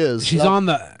 Here she is. She's on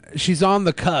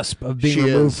the cusp of being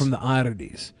removed from the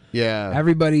oddities. Yeah.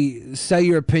 Everybody, say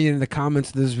your opinion in the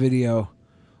comments of this video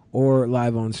or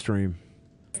live on stream.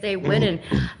 They winning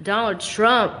Donald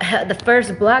Trump, the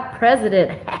first black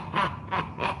president.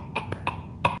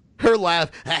 Her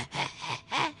laugh.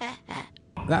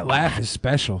 That laugh is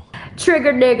special.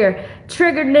 Trigger nigger,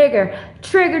 trigger nigger,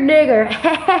 trigger nigger,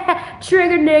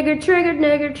 trigger nigger, trigger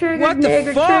nigger, trigger What the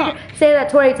nigger, fuck? trigger. Say that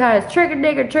 20 times. Trigger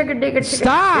nigger, trigger nigger, trigger.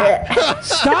 Stop!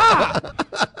 Stop!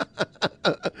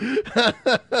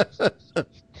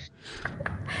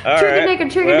 Trigger nigger,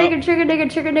 trigger nigger, trigger nigger,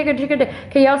 trigger nigger, trigger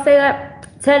nigger. Can y'all say that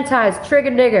 10 times?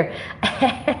 Trigger nigger.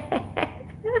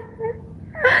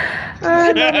 Oh,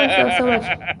 I love myself so much.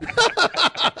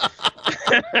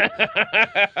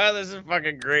 This is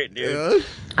fucking great, dude.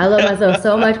 I love myself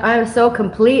so much. I am so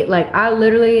complete. Like, I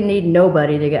literally need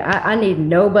nobody to get. I need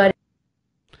nobody.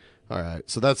 All right,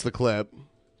 so that's the clip.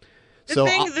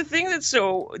 The thing that's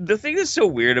so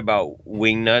weird about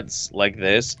wingnuts like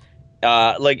this,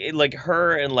 like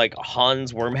her and like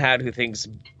Hans Wormhat, who thinks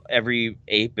every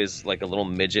ape is like a little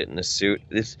midget in a suit.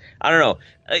 I don't know.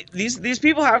 These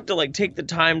people have to like take the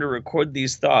time to record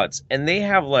these thoughts, and they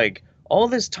have like all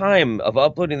this time of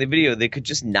uploading the video. They could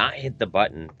just not hit the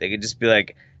button. They could just be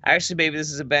like, actually, maybe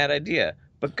this is a bad idea.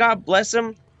 But God bless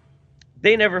them,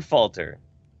 they never falter.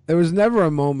 There was never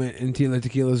a moment in Tila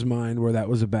Tequila's mind where that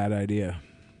was a bad idea.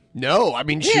 No, I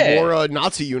mean, she wore a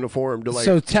Nazi uniform to like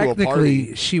so to a technically,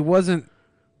 party. she wasn't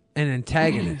an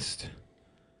antagonist.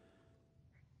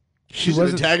 She's an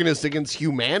antagonist against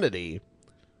humanity.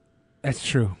 That's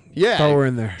true. Yeah. Throw her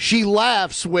in there. She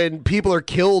laughs when people are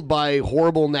killed by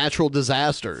horrible natural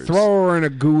disasters. Throw her in a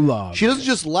gulag. She doesn't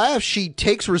just laugh, she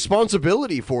takes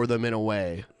responsibility for them in a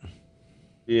way.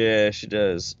 Yeah, she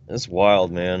does. That's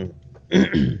wild, man.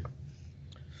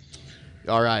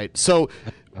 All right. So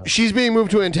she's being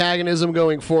moved to antagonism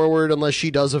going forward unless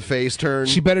she does a face turn.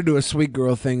 She better do a sweet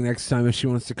girl thing next time if she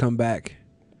wants to come back.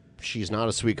 She's not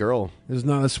a sweet girl. There's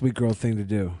not a sweet girl thing to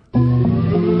do.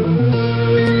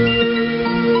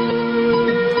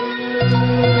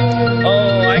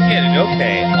 Oh, I get it.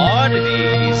 Okay.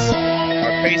 Oddities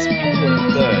are face people who are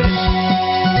good.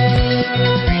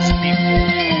 Face people.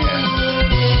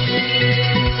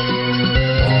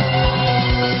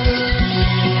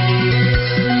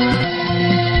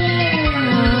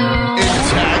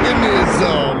 Antagonism.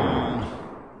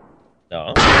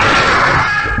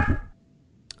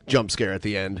 jump scare at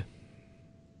the end.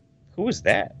 Who was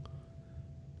that?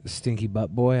 The stinky butt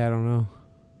boy. I don't know.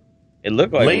 It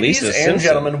looked like Ladies Lisa and Simpson.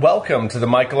 gentlemen, welcome to the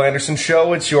Michael Anderson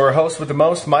Show. It's your host with the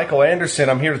most, Michael Anderson.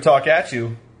 I'm here to talk at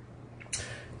you.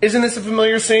 Isn't this a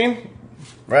familiar scene?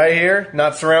 Right here,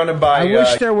 not surrounded by... I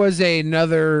wish there was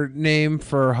another name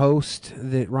for host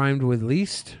that rhymed with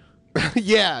least.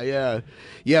 Yeah.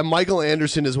 Michael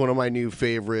Anderson is one of my new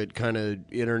favorite kind of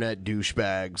internet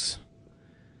douchebags.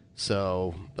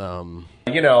 So,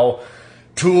 you know,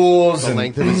 tools the and,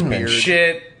 length of his beard. and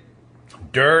shit,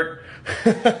 dirt.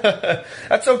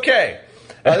 That's okay.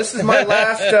 This is my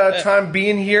last time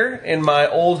being here in my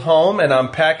old home, and I'm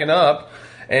packing up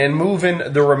and moving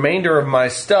the remainder of my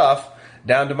stuff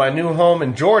down to my new home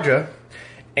in Georgia.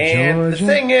 And the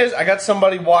thing is, I got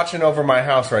somebody watching over my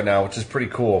house right now, which is pretty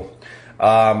cool.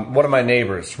 One of my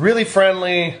neighbors. Really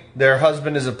friendly. Their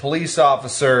husband is a police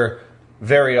officer.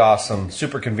 Very awesome.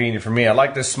 Super convenient for me. I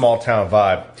like this small town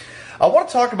vibe. I want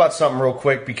to talk about something real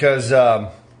quick because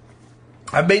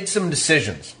I've made some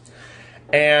decisions.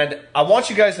 And I want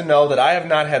you guys to know that I have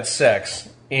not had sex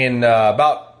in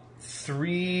about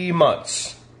 3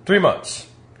 months. 3 months.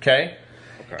 Okay?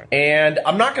 And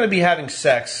I'm not going to be having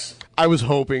sex. I was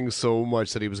hoping so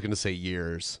much that he was going to say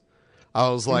years. I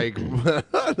was like...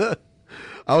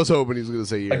 I was hoping he was going to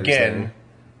say years. Again,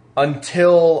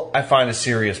 until I find a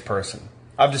serious person.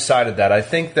 I've decided that. I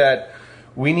think that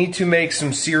we need to make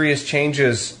some serious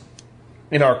changes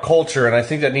in our culture, and I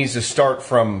think that needs to start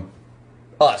from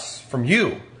us, from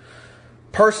you.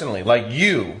 Personally, like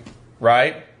you,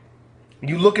 right?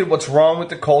 You look at what's wrong with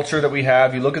the culture that we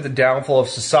have. You look at the downfall of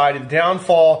society, the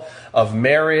downfall of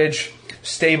marriage,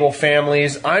 stable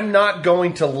families. I'm not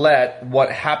going to let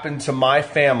what happened to my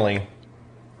family,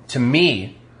 to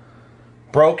me,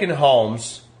 broken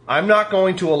homes, I'm not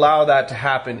going to allow that to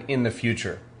happen in the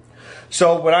future.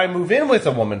 So when I move in with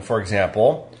a woman, for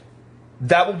example,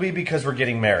 that will be because we're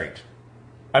getting married.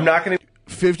 I'm not going to...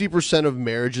 50% of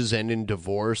marriages end in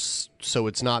divorce, so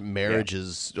it's not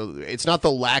marriages. Yeah. It's not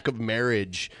the lack of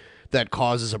marriage that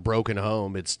causes a broken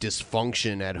home. It's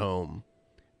dysfunction at home.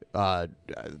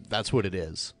 That's what it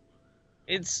is.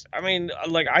 It's, I mean,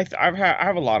 like I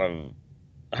have a lot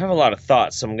of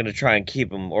thoughts, so I'm gonna try and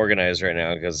keep them organized right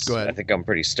now because I think I'm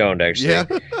pretty stoned actually.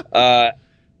 Yeah,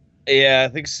 yeah,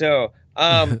 I think so.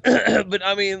 But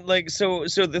I mean, like, so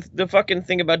the fucking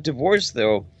thing about divorce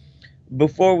though.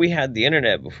 Before we had the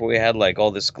internet, before we had like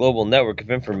all this global network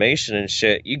of information and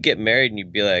shit, you get married and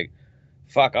you'd be like,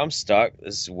 fuck, I'm stuck.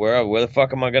 This is where the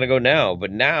fuck am I gonna go now?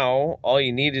 But now all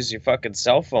you need is your fucking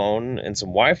cell phone and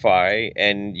some Wi-Fi,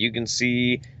 and you can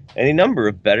see any number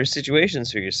of better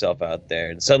situations for yourself out there.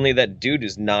 And suddenly that dude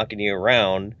is knocking you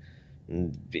around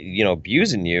and, you know,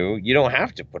 abusing you. You don't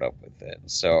have to put up with it.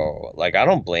 So like, I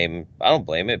don't blame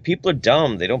it. People are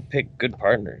dumb. They don't pick good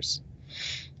partners.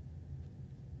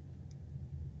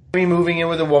 Be moving in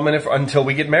with a woman until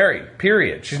we get married.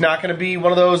 Period. She's not going to be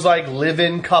one of those like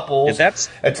live-in couples. Yeah,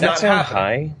 it's not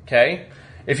happening. Okay.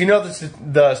 If you know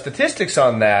the statistics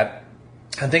on that,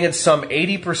 I think it's some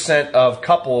 80% of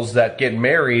couples that get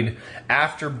married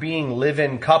after being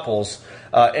live-in couples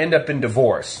end up in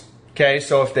divorce. Okay,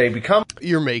 so if they become...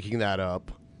 You're making that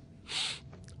up.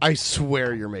 I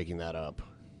swear you're making that up.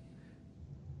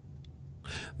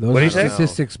 Those are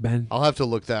statistics, Ben. I'll have to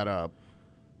look that up.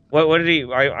 What did he...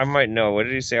 I might know. What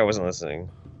did he say? I wasn't listening.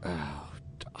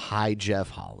 Hi, Jeff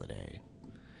Holiday.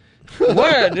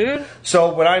 What, dude?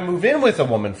 So when I move in with a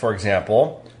woman, for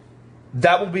example,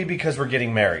 that will be because we're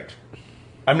getting married.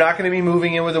 I'm not going to be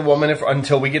moving in with a woman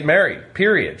until we get married.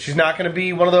 Period. She's not going to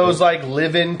be one of those like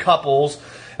live-in couples.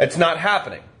 It's not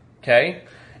happening. Okay?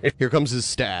 Here comes his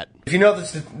stat. If you know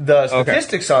the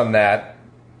statistics on that,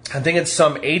 I think it's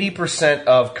some 80%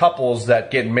 of couples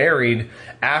that get married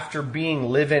after being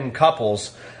live-in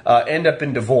couples end up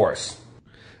in divorce.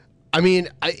 I mean,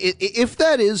 if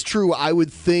that is true, I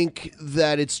would think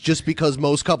that it's just because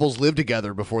most couples live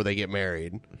together before they get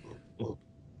married.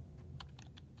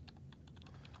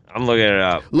 I'm looking it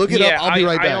up. Look it up. I'll be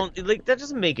right back. That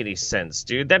doesn't make any sense,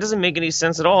 dude. That doesn't make any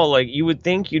sense at all. Like, you would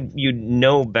think you'd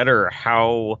know better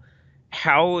how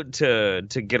to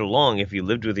get along if you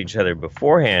lived with each other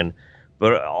beforehand,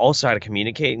 but also how to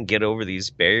communicate and get over these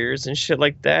barriers and shit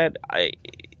like that.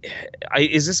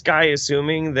 Is this guy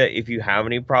assuming that if you have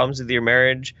any problems with your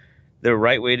marriage, the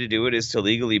right way to do it is to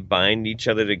legally bind each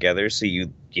other together so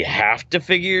you have to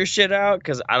figure your shit out?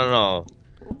 Because I don't know.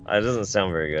 That doesn't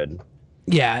sound very good.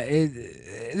 Yeah,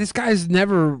 this guy's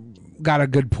never got a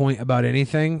good point about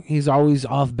anything. He's always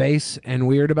off base and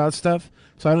weird about stuff.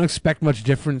 So I don't expect much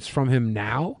difference from him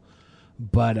now.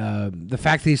 But the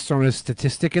fact that he's thrown a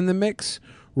statistic in the mix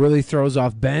really throws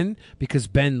off Ben because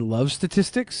Ben loves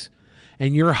statistics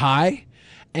and you're high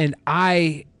and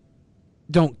I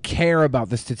don't care about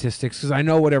the statistics because I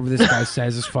know whatever this guy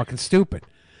says is fucking stupid.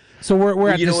 So we're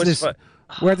at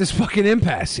we're at this fucking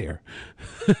impasse here.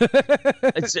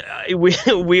 We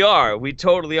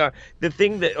totally are. The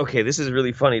thing that, okay, this is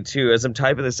really funny too. As I'm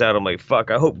typing this out, I'm like, fuck,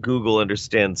 I hope Google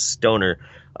understands stoner.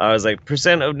 I was like,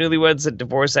 percent of newlyweds that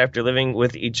divorce after living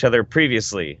with each other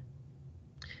previously.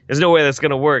 There's no way that's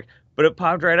going to work. But it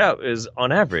popped right up. Is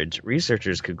on average,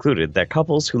 researchers concluded that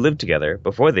couples who lived together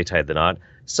before they tied the knot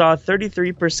saw a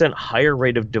 33% higher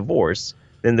rate of divorce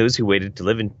than those who waited to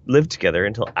live together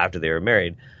until after they were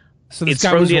married. So this it's guy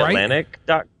from was the right? Atlantic.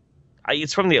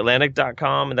 It's from the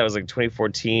Atlantic.com, and that was like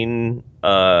 2014.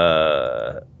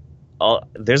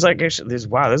 There's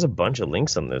a bunch of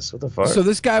links on this. What the fuck? So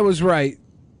this guy was right,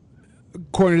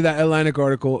 according to that Atlantic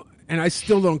article, and I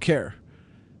still don't care.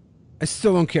 I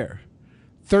still don't care.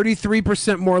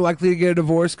 33% more likely to get a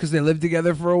divorce because they lived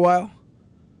together for a while?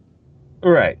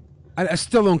 Right. I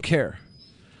still don't care.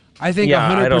 I think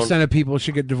 100% of people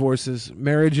should get divorces.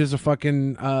 Marriage is a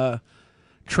fucking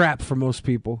trap for most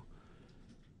people.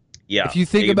 Yeah. If you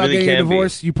think about really getting a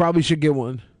divorce, you probably should get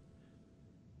one.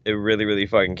 It really, really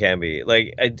fucking can be.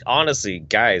 Like, honestly,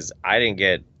 guys, I didn't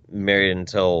get married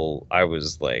until I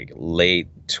was like late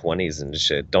 20s and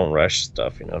shit. Don't rush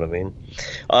stuff, you know what I mean?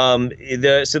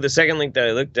 So the second link that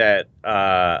I looked at,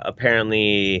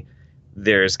 apparently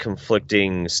there's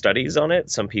conflicting studies on it.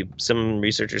 Some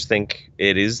researchers think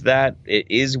it is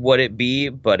what it be,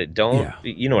 but it don't. Yeah.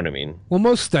 You know what I mean? Well,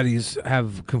 most studies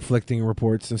have conflicting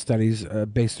reports and studies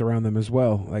based around them as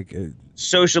well. Like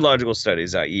sociological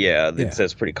studies,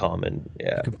 that's pretty common.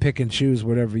 Yeah, you can pick and choose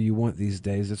whatever you want these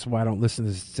days. That's why I don't listen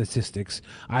to statistics.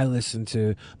 I listen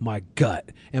to my gut,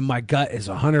 and my gut is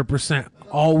 100%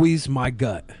 always my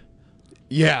gut.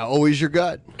 Yeah, always your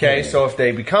gut. Okay, so if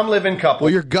they become live-in couple,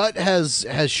 well, your gut has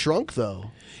shrunk though.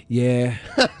 Yeah.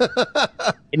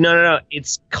 No,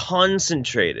 it's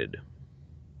concentrated.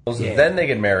 Yeah. Then they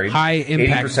get married. High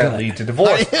impact 80% lead to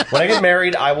divorce. When I get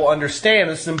married, I will understand,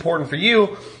 this is important for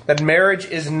you, that marriage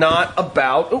is not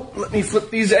about... Oh, let me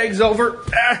flip these eggs over.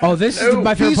 Oh, this is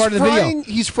my favorite part of the video.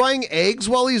 He's frying eggs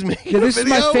while he's making this a is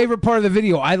video? my favorite part of the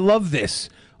video. I love this.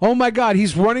 Oh my God,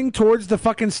 he's running towards the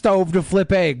fucking stove to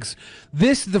flip eggs.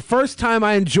 This is the first time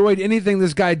I enjoyed anything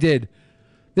this guy did.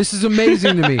 This is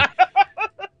amazing to me.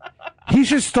 He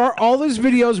should start all his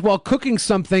videos while cooking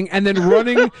something and then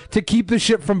running to keep the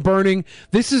shit from burning.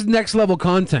 This is next level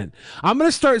content. I'm going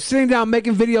to start sitting down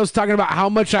making videos talking about how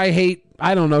much I hate,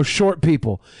 I don't know, short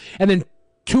people. And then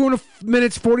 2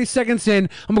 minutes, 40 seconds in,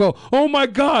 I'm going to go, oh my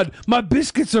God, my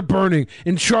biscuits are burning,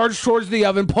 and charge towards the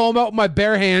oven, pull them out with my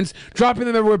bare hands, dropping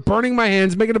them everywhere, burning my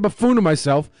hands, making a buffoon of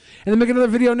myself, and then make another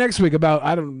video next week about,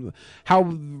 how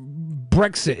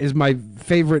Brexit is my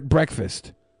favorite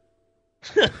breakfast.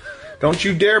 Don't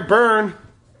you dare burn.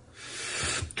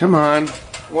 Come on.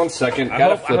 1 second.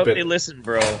 Gotta flip I hope it. they listen,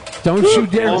 bro. Don't you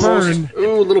dare burn.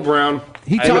 Ooh, a little brown.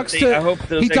 He talks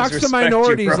to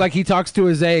minorities like he talks to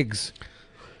his eggs.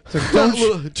 So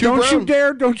don't you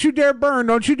dare burn.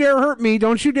 Don't you dare hurt me.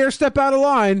 Don't you dare step out of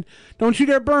line. Don't you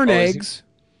dare burn eggs.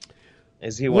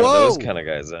 Is he one of those kind of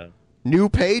guys, then? New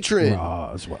patron.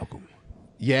 Roz, welcome.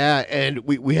 Yeah, and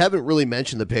we haven't really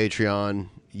mentioned the Patreon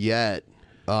yet.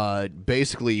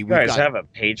 Basically, you guys have a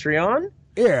Patreon?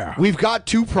 Yeah. We've got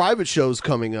 2 private shows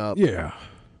coming up. Yeah.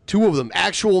 2 of them.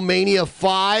 Actual Mania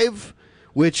 5,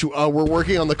 which we're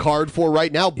working on the card for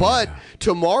right now. But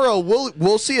tomorrow,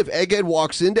 we'll see if Egghead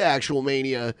walks into Actual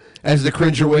Mania as the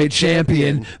Cringerweight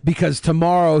champion, because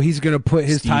tomorrow he's going to put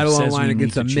his title says online we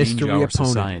against a need to change mystery our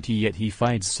opponent. Society, yet he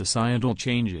fights societal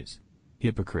changes.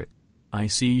 Hypocrite. I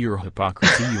see your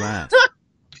hypocrisy, you ass.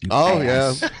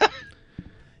 Yeah.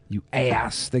 You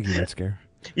ass. Thank you, Red Scare.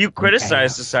 You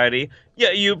criticize society,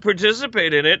 yet you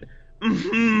participate in it.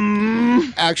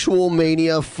 Actual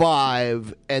Mania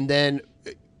 5, and then...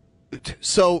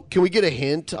 So, can we get a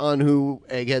hint on who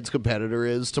Egghead's competitor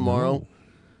is tomorrow? No.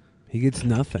 He gets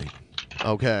nothing.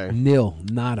 Okay. Nil.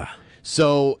 Nada.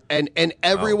 So, and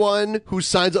everyone who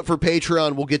signs up for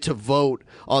Patreon will get to vote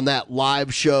on that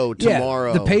live show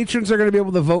tomorrow. Yeah, the patrons are going to be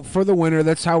able to vote for the winner.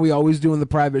 That's how we always do in the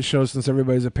private show, since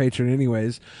everybody's a patron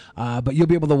anyways. But you'll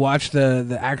be able to watch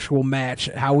the actual match,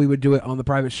 how we would do it on the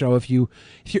private show if you're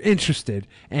interested.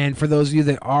 And for those of you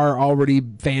that are already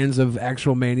fans of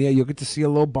Actual Mania, you'll get to see a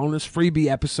little bonus freebie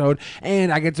episode.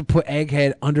 And I get to put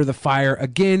Egghead under the fire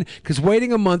again, because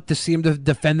waiting a month to see him to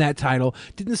defend that title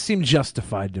didn't seem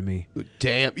justified to me.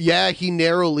 Damn. Yeah, he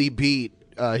narrowly beat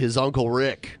his Uncle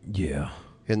Rick. Yeah.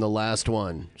 in the last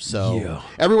one. So,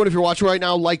 everyone, if you're watching right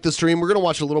now, like the stream. We're going to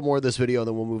watch a little more of this video,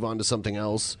 then we'll move on to something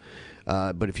else.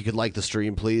 But if you could like the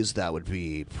stream, please, that would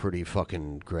be pretty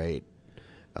fucking great.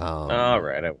 All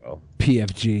right, I will.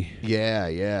 PFG.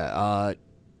 Yeah.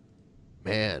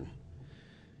 Man.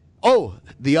 Oh,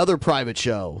 the other private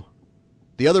show.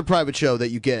 The other private show that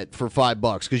you get for $5,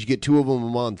 because you get 2 of them a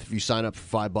month if you sign up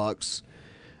for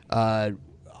 $5.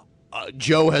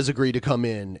 Joe has agreed to come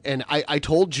in, and I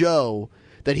told Joe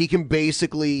that he can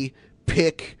basically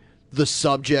pick the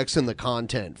subjects and the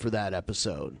content for that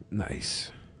episode.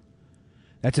 Nice.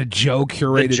 That's a Joe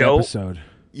curated episode.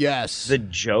 Yes. The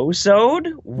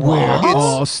Joe-sode? We're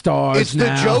all stars It's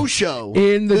now. the Joe Show.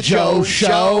 In the Joe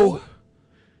Show.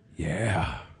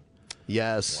 Yeah.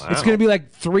 Yes. It's going to be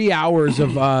like 3 hours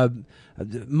of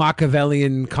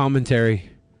Machiavellian commentary.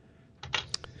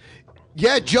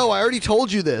 Yeah, Joe, I already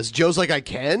told you this. Joe's like, I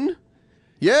can?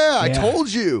 Yeah, I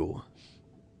told you.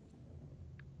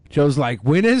 Joe's like,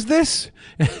 when is this?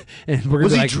 And we're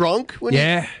Was be he like, drunk?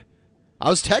 Yeah. I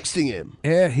was texting him.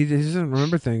 Yeah, he doesn't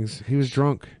remember things. He was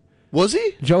drunk. Was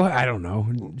he? Joe, I don't know.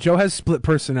 Joe has split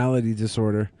personality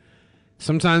disorder.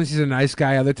 Sometimes he's a nice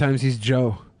guy. Other times he's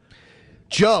Joe.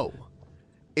 Joe,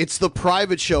 it's the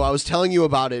private show. I was telling you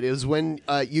about it. It was when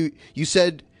you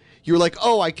said, you were like,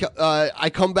 oh, I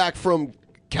come back from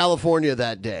California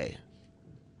that day.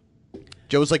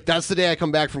 Joe was like, that's the day I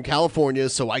come back from California,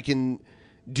 so I can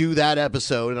do that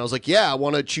episode. And I was like, yeah, I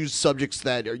want to choose subjects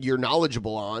that you're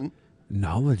knowledgeable on.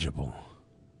 Knowledgeable.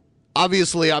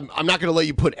 Obviously, I'm not going to let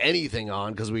you put anything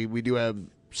on because we do have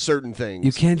certain things.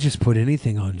 You can't just put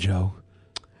anything on, Joe.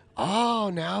 Oh,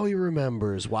 now he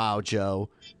remembers. Wow, Joe.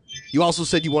 You also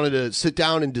said you wanted to sit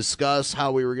down and discuss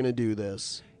how we were going to do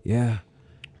this. Yeah.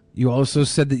 You also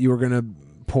said that you were going to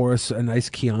pour us a nice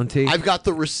Chianti. I've got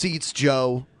the receipts,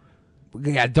 Joe.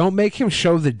 Yeah, don't make him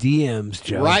show the DMs,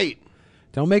 Joe. Right.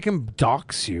 Don't make him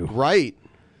dox you. Right.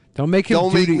 Don't make him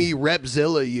Don't make me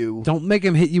Repzilla you. Don't make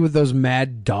him hit you with those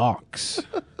mad docs.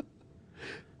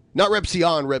 Not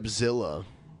Repsion, Repzilla.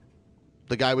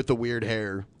 The guy with the weird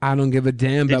hair. I don't give a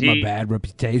damn Did about my he- bad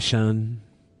reputation.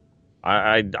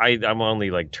 I'm only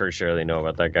like tertiarily know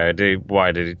about that guy.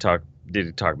 Why did he talk? Did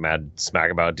he talk mad smack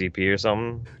about DP or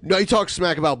something? No, he talked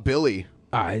smack about Billy.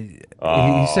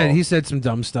 He said some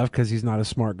dumb stuff because he's not a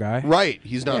smart guy. Right.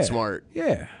 He's not Yeah. smart.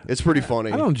 Yeah. It's pretty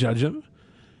funny. I don't judge him.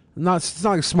 It's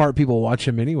not like smart people watch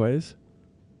him anyways.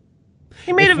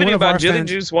 He made If a video one of our about Jelly fans-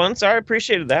 Juice once. I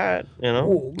appreciated that. You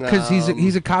know, Because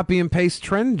he's a copy and paste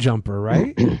trend jumper,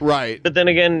 right? Right. But then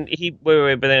again,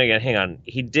 hang on.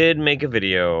 He did make a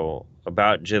video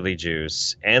about Jelly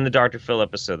Juice and the Dr. Phil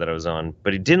episode that I was on,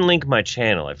 but he didn't link my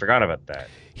channel. I forgot about that.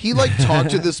 He like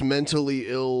talked to this mentally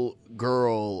ill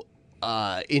girl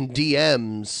in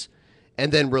DMs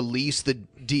and then released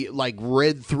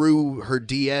read through her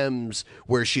DMs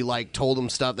where she like told him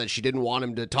stuff that she didn't want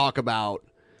him to talk about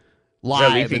live. Is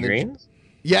that Leafy and then- Greens?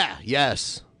 Yeah,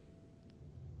 yes.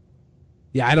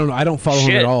 Yeah, I don't know. I don't follow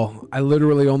him Shit. at all. I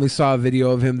literally only saw a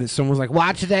video of him that someone was like,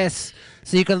 watch this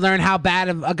so you can learn how bad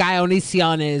a guy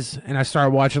Onision is. And I started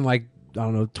watching like, I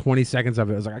don't know, 20 seconds of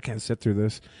it. I was like, I can't sit through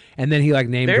this. And then he like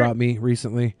name dropped me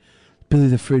recently. Billy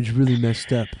the Fridge really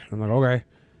messed up. I'm like, okay.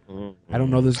 I don't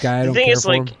know this guy. I don't The thing care is, for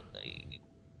like, him.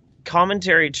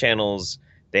 commentary channels,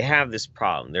 they have this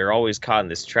problem. They're always caught in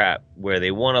this trap where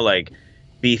they want to like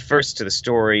be first to the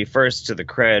story, first to the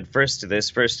cred, first to this,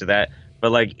 first to that.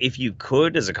 But like, if you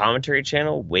could, as a commentary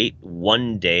channel, wait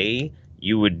one day,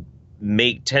 you would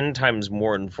make 10 times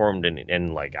more informed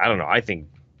and like, I don't know, I think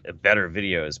better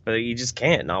videos. But you just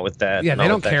can't. Not with that. Yeah, not they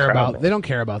don't with that care crowd, about. man. They don't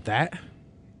care about that.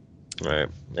 Right.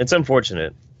 It's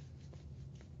unfortunate.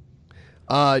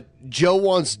 Joe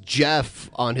wants Jeff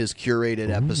on his curated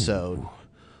episode.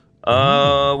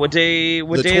 What day?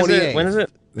 What The day is it? 28th. When is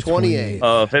it? The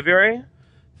 28th. February.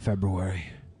 February.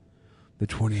 The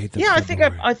 28th. Yeah, I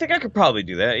think I could probably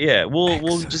do that. Yeah,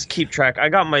 we'll just keep track. I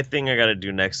got my thing I got to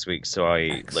do next week, so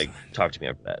talk to me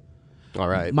after that. All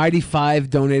right. Mighty Five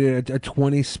donated a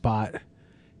 20 spot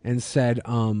and said,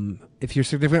 if your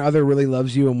significant other really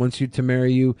loves you and wants you to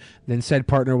marry you, then said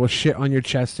partner will shit on your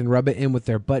chest and rub it in with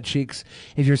their butt cheeks.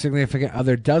 If your significant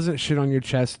other doesn't shit on your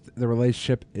chest, the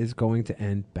relationship is going to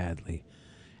end badly.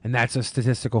 And that's a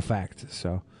statistical fact.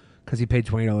 So, because he paid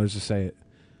 $20 to say it.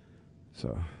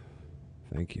 So,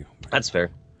 thank you. That's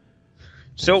fair.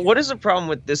 So, what is the problem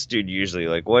with this dude usually?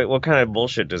 Like, what kind of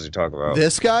bullshit does he talk about?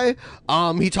 This guy,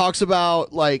 he talks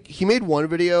about, like, he made one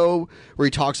video where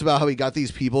he talks about how he got these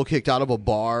people kicked out of a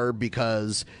bar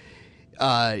because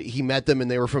he met them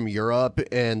and they were from Europe,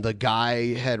 and the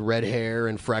guy had red hair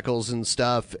and freckles and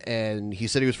stuff, and he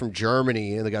said he was from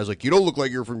Germany, and the guy's like, you don't look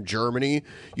like you're from Germany,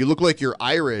 you look like you're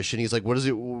Irish. And he's like, what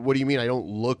do you mean I don't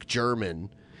look German?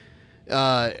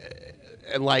 And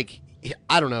like,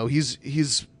 I don't know,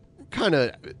 he's kind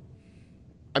of,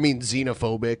 I mean,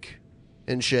 xenophobic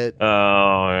and shit. Oh,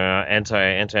 yeah,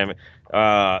 anti.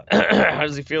 How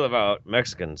does he feel about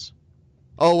Mexicans?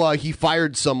 Oh, he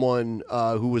fired someone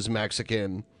who was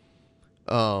Mexican.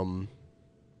 For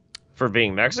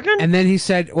being Mexican? And then he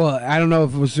said, well, I don't know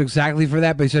if it was exactly for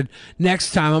that, but he said,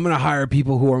 next time I'm going to hire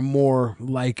people who are more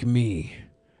like me.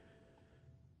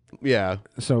 Yeah.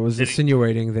 So it was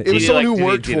insinuating that... It was someone who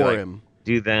worked for him.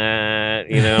 Do that,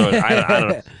 you know? I don't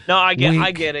know. No, I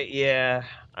get it, yeah.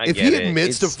 If he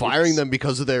admits to firing them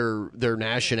because of their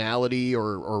nationality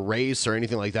or race or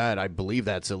anything like that, I believe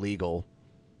that's illegal.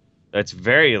 That's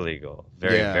very illegal.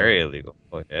 Very illegal.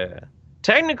 Yeah.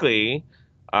 Technically,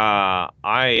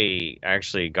 I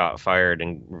actually got fired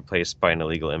and replaced by an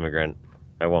illegal immigrant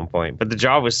at one point. But the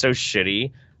job was so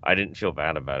shitty, I didn't feel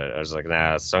bad about it. I was like,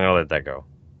 nah, so I'm going to let that go.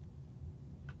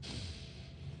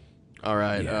 All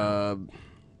right.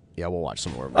 Yeah, we'll watch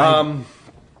some more.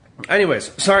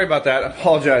 Anyways, sorry about that. I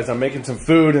apologize. I'm making some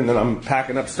food, and then I'm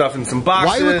packing up stuff in some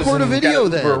boxes. Why record a video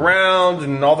then? Around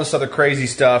and all this other crazy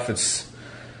stuff.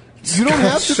 You don't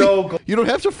have to. You don't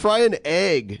have to fry an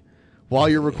egg while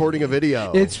you're recording a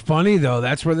video. It's funny though.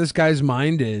 That's where this guy's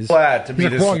mind is. Glad to be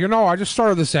like, this. well, you know, I just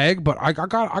started this egg, but I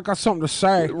got something to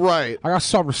say. Right. I got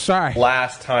something to say.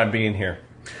 Last time being here.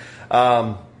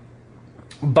 But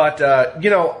you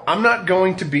know, I'm not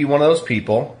going to be one of those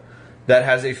people that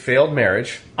has a failed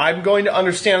marriage. I'm going to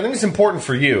understand. I think it's important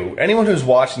for you. Anyone who's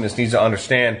watching this needs to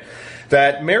understand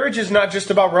that marriage is not just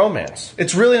about romance.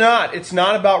 It's really not. It's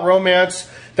not about romance.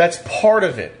 That's part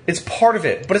of it. It's part of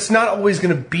it. But it's not always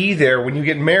going to be there when you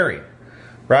get married,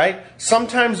 right?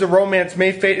 Sometimes the romance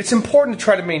may fade. It's important to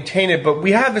try to maintain it, but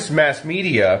we have this mass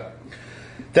media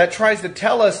that tries to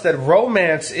tell us that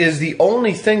romance is the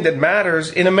only thing that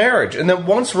matters in a marriage. And that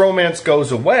once romance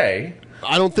goes away...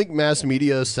 I don't think mass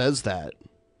media says that.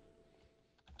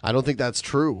 I don't think that's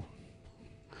true.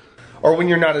 Or when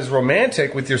you're not as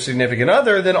romantic with your significant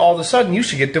other, then all of a sudden you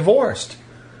should get divorced.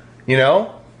 You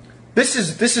know? This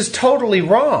is totally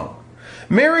wrong.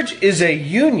 Marriage is a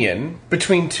union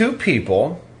between two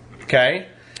people, okay?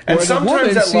 And where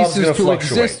sometimes that love's going to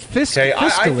fluctuate. Okay? I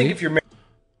think if you're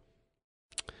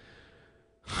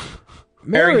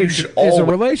marriage is a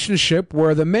relationship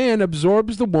where the man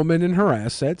absorbs the woman and her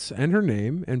assets and her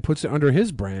name and puts it under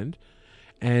his brand,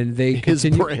 and they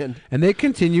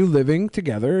continue living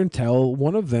together until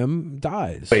one of them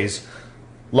dies.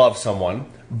 Love someone,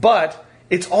 but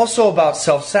it's also about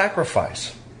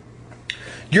self-sacrifice.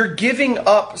 You're giving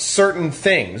up certain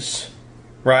things,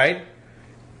 right,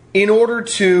 in order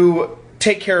to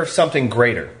take care of something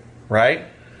greater, right?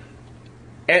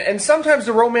 And sometimes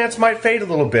the romance might fade a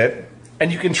little bit,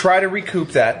 and you can try to recoup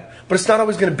that, but it's not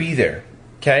always going to be there,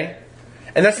 okay?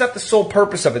 And that's not the sole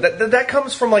purpose of it. That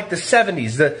comes from like the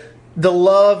 70s, the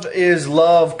love is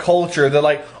love culture, the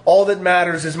like, all that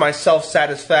matters is my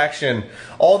self-satisfaction,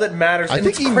 all that matters... I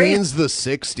think he means the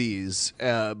 60s,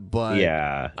 but...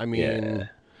 Yeah. I mean...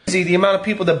 See, the amount of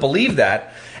people that believe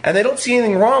that, and they don't see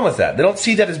anything wrong with that. They don't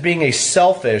see that as being a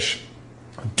selfish,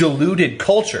 deluded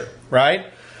culture, right?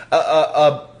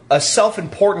 A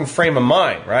self-important frame of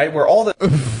mind, right? Where all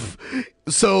the...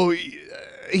 So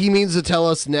he means to tell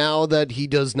us now that he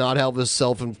does not have a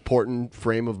self-important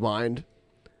frame of mind?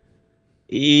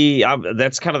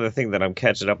 That's kind of the thing that I'm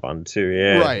catching up on too.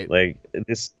 Yeah, right. Like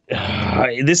this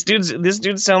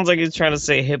dude sounds like he's trying to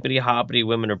say hippity hoppity,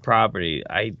 women are property.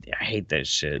 I hate that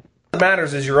shit. What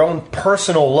matters is your own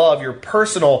personal love, your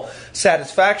personal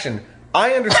satisfaction.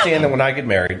 I understand that when I get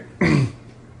married,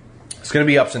 it's going to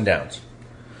be ups and downs,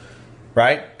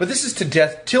 right? But this is to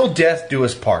death, till death do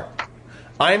us part.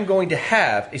 I am going to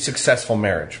have a successful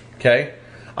marriage. Okay,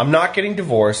 I'm not getting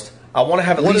divorced. I want to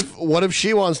have at least... What if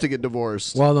she wants to get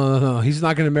divorced? Well, no. He's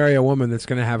not going to marry a woman that's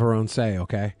going to have her own say,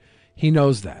 okay? He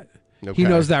knows that. Okay. He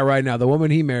knows that right now. The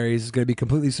woman he marries is going to be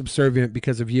completely subservient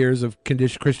because of years of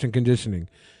Christian conditioning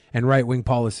and right-wing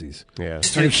policies. Yeah.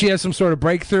 And if she has some sort of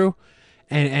breakthrough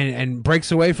and breaks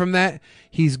away from that,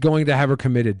 he's going to have her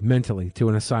committed mentally to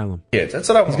an asylum. Kids. That's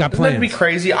what I want. He's got Doesn't that plans. be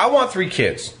crazy? I want 3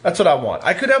 kids. That's what I want.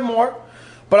 I could have more,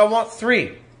 but I want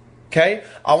 3. Okay?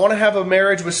 I want to have a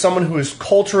marriage with someone who is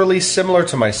culturally similar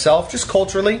to myself, just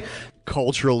culturally.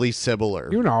 Culturally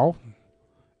similar. You know,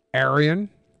 Aryan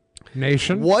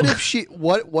nation. What if she?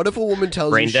 What if a woman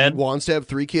tells Brain you dead? she wants to have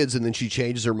 3 kids and then she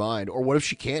changes her mind? Or what if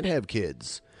she can't have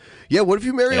kids? Yeah, what if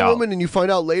you marry Yeah. a woman and you find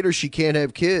out later she can't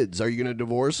have kids? Are you going to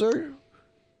divorce her?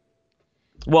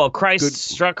 Well, Christ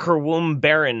struck her womb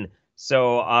barren,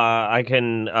 so I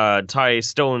can tie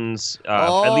stones.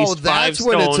 At least 5 that's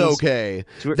stones. when it's okay.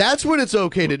 to- That's when it's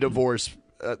okay to divorce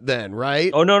then,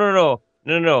 right? Oh no!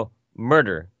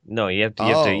 Murder. No, you have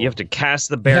to cast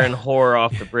the barren whore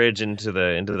off the bridge into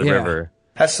the river.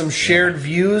 Has some shared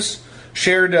views,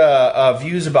 shared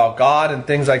views about God and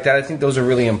things like that. I think those are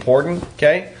really important.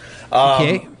 Okay.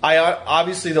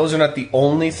 Obviously, those are not the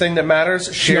only thing that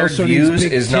matters. Shared also needs views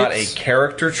big is not a tits.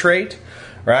 character trait,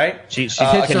 right? She A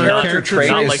cannot- character trait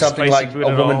not is like something spicy like food a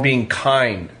at woman all. being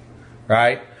kind,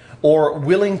 right? Or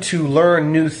willing to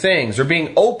learn new things, or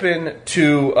being open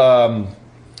to,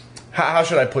 how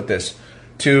should I put this?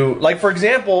 To, like, for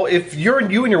example, if you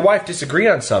and your wife disagree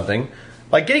on something,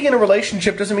 like getting in a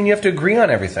relationship doesn't mean you have to agree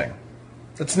on everything.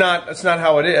 That's not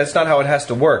how it is. That's not how it has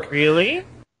to work. Really?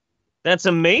 That's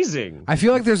amazing. I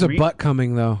feel like there's a butt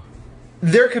coming though.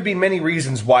 There could be many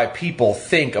reasons why people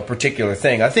think a particular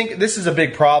thing. I think this is a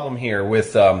big problem here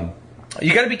with,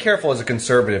 you got to be careful as a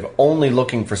conservative, only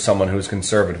looking for someone who's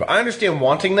conservative. I understand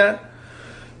wanting that,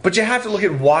 but you have to look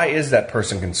at why is that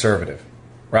person conservative,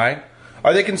 right?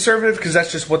 Are they conservative because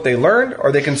that's just what they learned? Or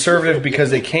are they conservative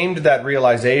because they came to that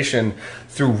realization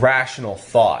through rational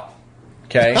thought?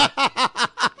 Okay?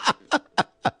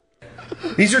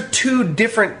 These are two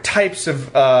different types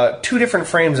of, two different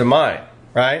frames of mind,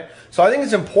 right? So I think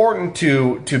it's important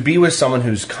to be with someone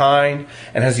who's kind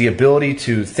and has the ability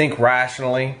to think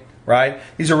rationally, right?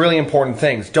 These are really important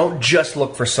things. Don't just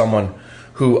look for someone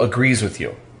who agrees with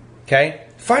you, okay?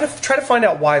 Try to find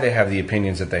out why they have the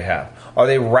opinions that they have. Are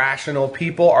they rational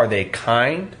people? Are they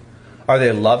kind? Are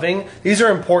they loving? These are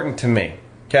important to me,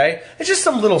 okay? It's just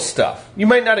some little stuff. You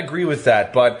might not agree with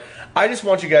that, but I just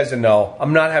want you guys to know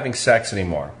I'm not having sex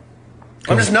anymore.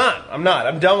 I'm just not. I'm not.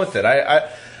 I'm done with it.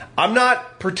 I'm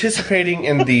not participating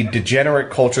in the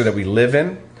degenerate culture that we live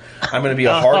in. I'm going to be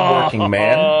a hardworking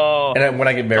man, and when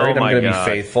I get married, I'm going to be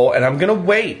faithful, and I'm going to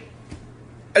wait.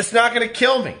 It's not going to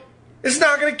kill me. It's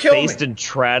not going to kill me. Based in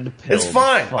trad pills. It's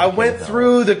fine. I went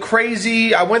through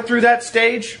that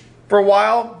stage for a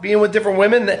while, being with different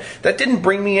women. That didn't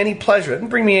bring me any pleasure. It didn't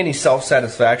bring me any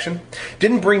self-satisfaction.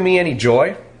 Didn't bring me any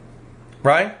joy,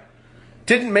 right?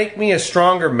 Didn't make me a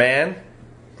stronger man,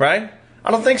 right? I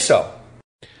don't think so.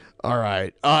 All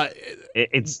right.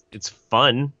 It's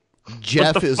fun.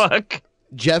 Jeff What the fuck?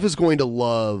 Jeff is going to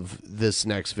love this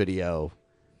next video.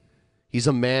 He's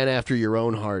a man after your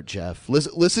own heart, Jeff.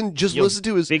 Listen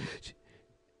to his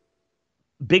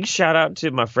big shout out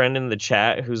to my friend in the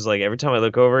chat who's like, every time I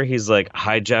look over, he's like,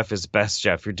 "Hi Jeff is best,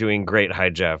 Jeff. You're doing great. Hi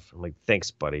Jeff." I'm like, "Thanks,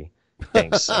 buddy.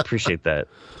 Thanks. I appreciate that."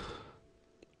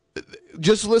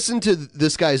 Just listen to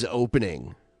this guy's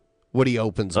opening. What he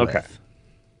opens with.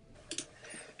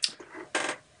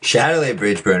 Shadowley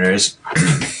Bridge Burners,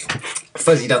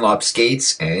 Fuzzy Dunlop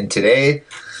Skates, and today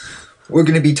we're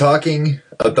going to be talking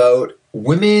about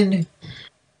women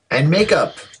and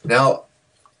makeup. Now,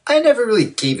 I never really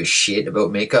gave a shit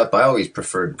about makeup. I always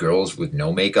preferred girls with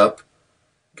no makeup,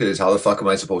 because how the fuck am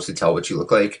I supposed to tell what you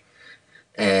look like?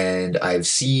 And I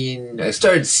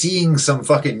started seeing some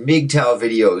fucking MGTOW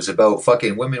videos about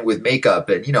fucking women with makeup,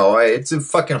 and it's a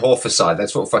fucking whole facade.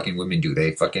 That's what fucking women do.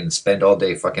 They fucking spend all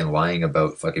day fucking lying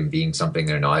about fucking being something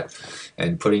they're not,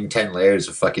 and putting 10 layers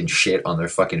of fucking shit on their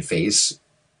fucking face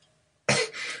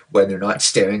when they're not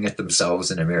staring at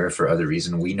themselves in a mirror for other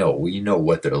reason. We know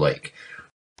what they're like.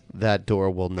 That door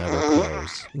will never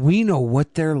close. We know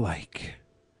what they're like.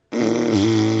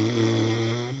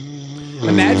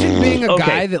 Imagine being a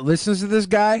guy that listens to this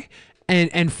guy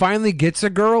and finally gets a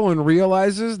girl and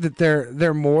realizes that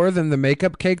they're more than the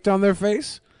makeup caked on their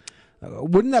face.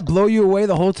 Wouldn't that blow you away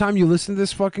the whole time you listened to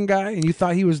this fucking guy and you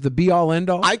thought he was the be all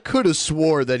end all? I could have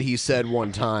swore that he said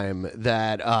one time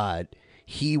that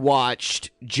he watched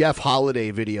Jeff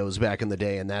Holiday videos back in the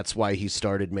day, and that's why he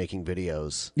started making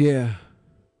videos. Yeah.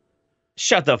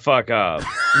 Shut the fuck up.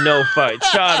 No fight.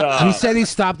 Shut up. He said he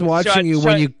stopped watching you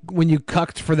when you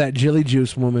cucked for that Jilly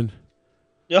Juice woman.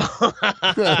 Shut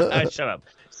up.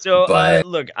 So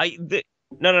look, I've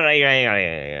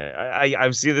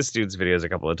seen this dude's videos a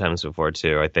couple of times before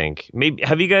too. I think maybe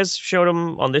have you guys showed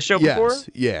him on this show before?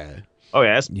 Yeah. Oh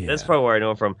yeah, that's probably where I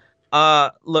know him from.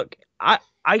 Look,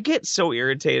 I get so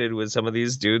irritated with some of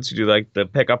these dudes who do like the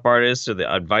pickup artists or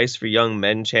the advice for young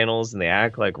men channels, and they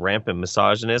act like rampant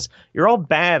misogynists. You're all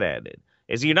bad at it.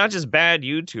 You're not just bad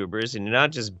YouTubers, and you're not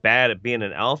just bad at being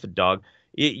an alpha dog.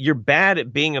 You're bad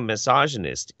at being a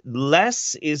misogynist.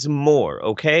 Less is more,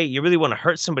 okay? You really want to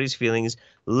hurt somebody's feelings.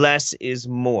 Less is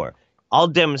more. I'll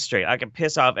demonstrate. I can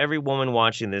piss off every woman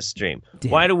watching this stream.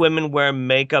 Why do women wear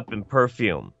makeup and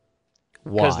perfume?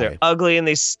 Because they're ugly and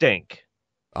they stink.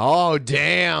 Oh,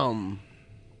 damn.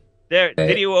 There,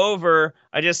 video over.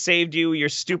 I just saved you your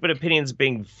stupid opinions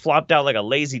being flopped out like a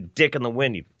lazy dick in the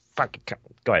wind. You fucking...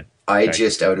 Go ahead. I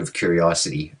just, out of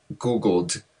curiosity,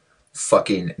 Googled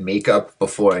fucking makeup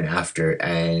before and after,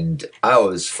 and I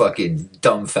was fucking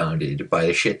dumbfounded by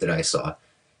the shit that I saw.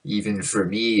 Even for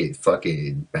me,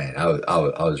 fucking, man, I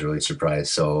was really surprised.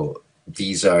 So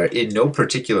these are in no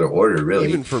particular order, really.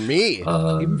 Even for me.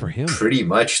 Even for him. Pretty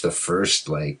much the first,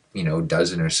 like,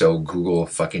 dozen or so Google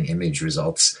fucking image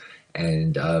results.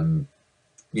 And,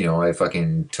 I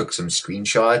fucking took some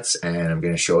screenshots and I'm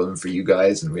going to show them for you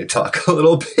guys. And we're going to talk a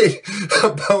little bit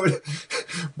about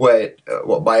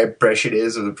what my impression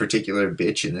is of the particular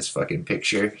bitch in this fucking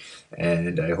picture.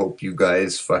 And I hope you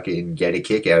guys fucking get a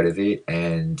kick out of it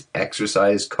and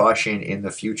exercise caution in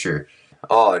the future.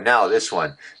 Oh, now this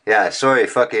one. Yeah, sorry,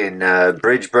 fucking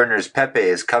Bridge Burner's Pepe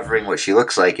is covering what she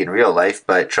looks like in real life,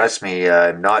 but trust me,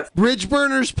 I'm not... Bridge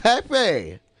Burner's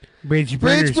Pepe! Bridge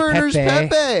Burner's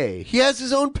Pepe. He has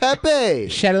his own Pepe.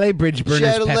 Chatelet Bridge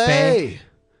Burner's Pepe.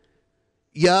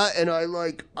 Yeah, and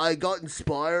I got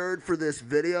inspired for this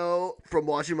video from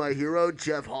watching my hero,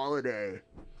 Jeff Holiday.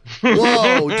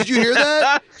 Whoa, did you hear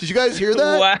that? Did you guys hear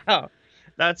that? Wow.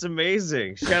 That's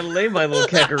amazing. Chatelet, my little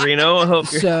Kekarino.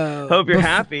 I hope you're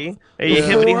happy. Are you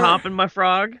hibbity hopping, my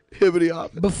frog? Hibbity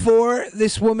hopping. Before,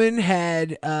 this woman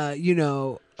had,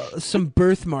 some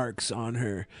birthmarks on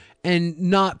her and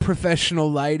not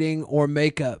professional lighting or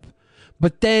makeup.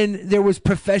 But then there was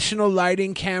professional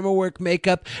lighting, camera work,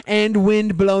 makeup, and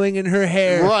wind blowing in her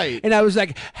hair. Right. And I was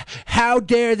like, how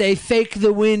dare they fake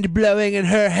the wind blowing in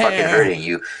her hair? Fucking hurting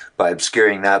you by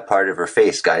obscuring that part of her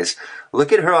face, guys.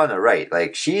 Look at her on the right.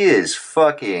 Like, she is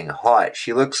fucking hot.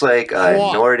 She looks like a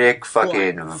Nordic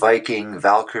fucking Viking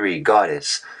Valkyrie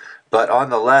goddess. But on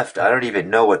the left, I don't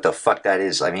even know what the fuck that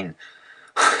is. I mean...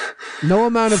 No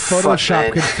amount of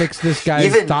Photoshop could fix this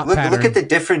guy's dot pattern. Look at the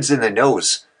difference in the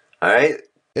nose. All right?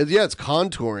 Yeah, it's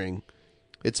contouring.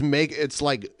 You can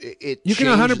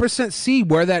 100% see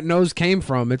where that nose came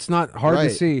from. It's not hard to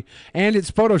see. And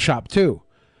it's Photoshop, too.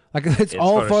 Like, it's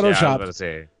all Photoshop. Yeah, I was about to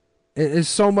say. It is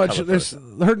so much.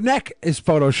 Her neck is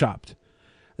Photoshopped.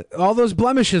 All those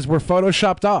blemishes were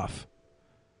Photoshopped off.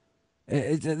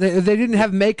 They didn't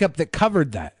have makeup that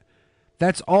covered that.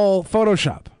 That's all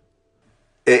Photoshop.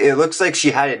 It looks like she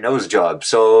had a nose job,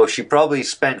 so she probably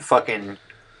spent fucking,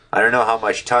 I don't know how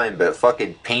much time, but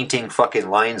fucking painting fucking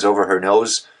lines over her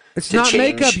nose to not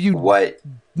change makeup, you what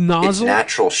nozzle. its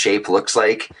natural shape looks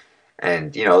like.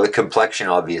 And, the complexion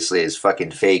obviously is fucking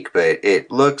fake, but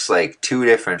it looks like two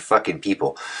different fucking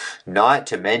people. Not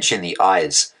to mention the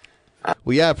eyes.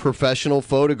 Well, yeah, professional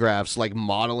photographs, like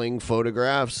modeling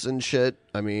photographs and shit.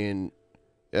 I mean...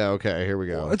 Yeah, okay, here we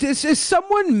go. Is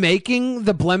someone making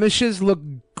the blemishes look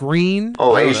green?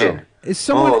 Oh, Asian. Is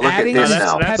someone adding this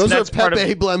now? Those are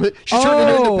Pepe blemishes. She's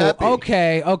turning it into Pepe.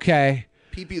 Okay.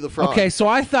 Pee-Pee the Frog. Okay, so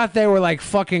I thought they were like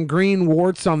fucking green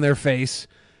warts on their face.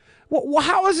 Well,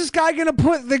 how is this guy going to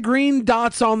put the green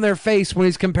dots on their face when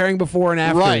he's comparing before and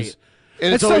afters? Right.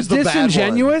 And it's so always the bad one.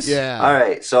 disingenuous. Yeah. All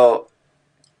right, so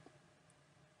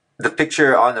the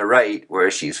picture on the right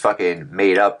where she's fucking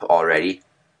made up already,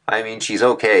 I mean, she's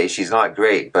okay. She's not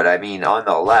great. But, I mean, on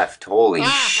the left, holy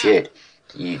shit.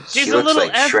 She's a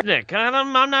little ethnic.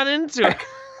 I'm not into it.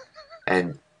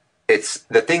 And it's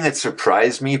the thing that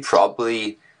surprised me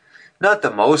probably, not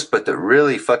the most, but that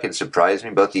really fucking surprised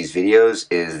me about these videos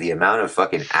is the amount of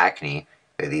fucking acne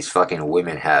that these fucking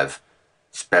women have.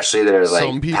 Especially that are like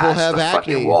Some people past have the acne.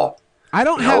 fucking wall. I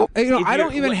don't have, I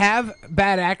don't even have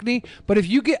bad acne, but if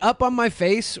you get up on my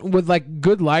face with like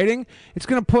good lighting, it's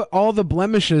going to put all the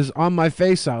blemishes on my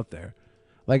face out there.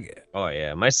 Like, oh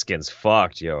yeah, my skin's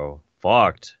fucked, yo.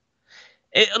 Fucked.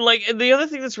 Like, the other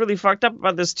thing that's really fucked up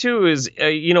about this too is,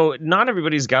 not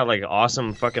everybody's got like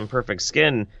awesome fucking perfect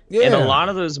skin. Yeah. And a lot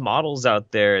of those models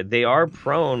out there, they are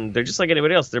prone, they're just like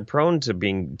anybody else. They're prone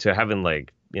to having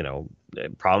like,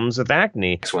 problems with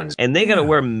acne. And they gotta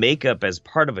wear makeup as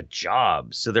part of a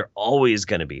job. So they're always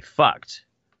gonna be fucked.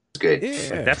 Good.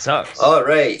 Like, that sucks. All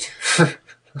right.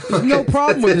 There's no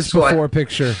problem with this before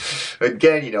picture.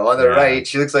 Again, on the right,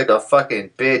 she looks like a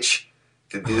fucking bitch.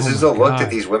 This is the look that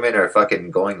these women are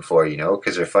fucking going for,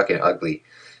 because they're fucking ugly.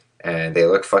 And they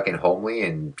look fucking homely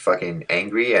and fucking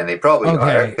angry, and they probably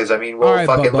are. Because, I mean, well, right,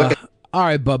 fucking Bubba. look at... All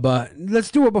right, Bubba.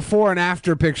 Let's do a before and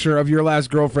after picture of your last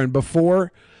girlfriend.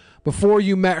 Before, before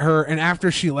you met her and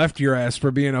after she left your ass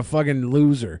for being a fucking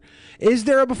loser. Is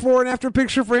there a before and after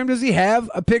picture for him? Does he have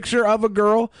a picture of a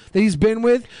girl that he's been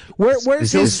with?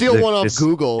 Where's his steal one off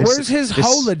Google? Where's his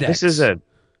Holodex?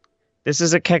 This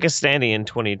is a Kekistani in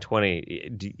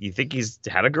 2020. Do you think he's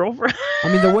had a girlfriend? I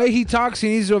mean, the way he talks, he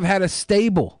needs to have had a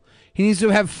stable. He needs to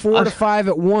have 4 to 5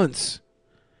 at once.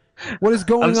 What is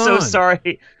going on? I'm so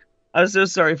sorry. I'm so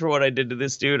sorry for what I did to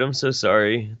this dude. I'm so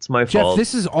sorry. It's my fault. Jeff,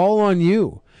 this is all on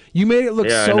you. You made it look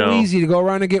so easy to go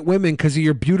around and get women because of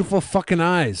your beautiful fucking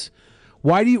eyes.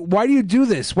 Why do you do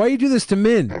this? Why do you do this to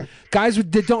men? Guys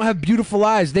that don't have beautiful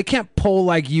eyes, they can't pull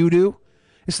like you do.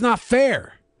 It's not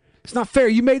fair. It's not fair.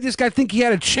 You made this guy think he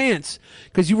had a chance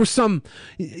because you were some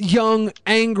young,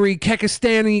 angry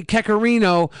Kekistani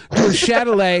Kekarino doing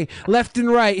Chatelet left and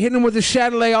right, hitting him with a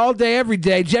Chatelet all day, every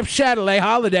day. Jeff Chatelet,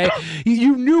 holiday.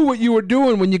 You knew what you were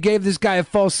doing when you gave this guy a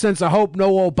false sense of hope.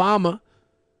 No Obama.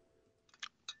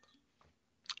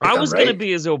 I was going to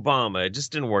be as Obama. It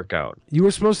just didn't work out. You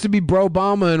were supposed to be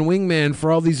bro-Obama and wingman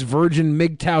for all these virgin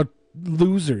MGTOW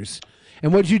losers.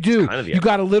 And what'd you do? You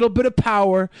got a little bit of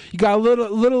power. You got a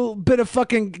little bit of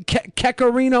fucking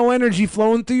Kekarino energy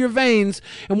flowing through your veins.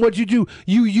 And what'd you do?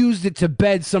 You used it to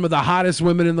bed some of the hottest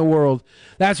women in the world.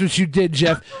 That's what you did,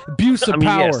 Jeff. Abuse of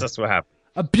power. Yes, that's what happened.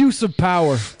 Abuse of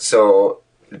power. So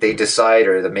they decide,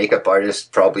 or the makeup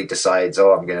artist probably decides,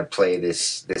 oh, I'm going to play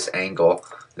this angle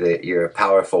that you're a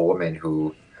powerful woman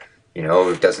who,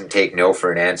 doesn't take no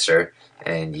for an answer.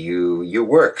 And you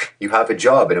work. You have a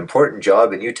job, an important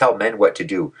job, and you tell men what to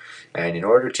do. And in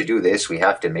order to do this, we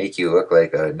have to make you look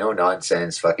like a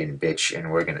no-nonsense fucking bitch,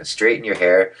 and we're going to straighten your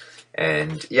hair.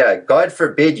 And, yeah, God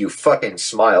forbid you fucking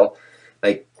smile.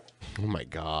 Like, oh, my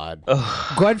God.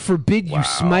 God forbid you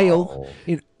smile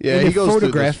in a goes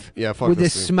photograph with a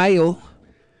smile.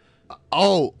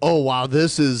 Oh, wow.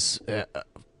 This is...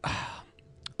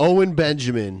 Owen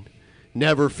Benjamin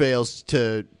never fails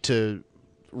to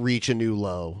reach a new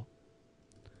low.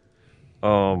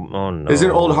 Oh no. Is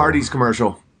an old Hardee's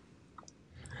commercial.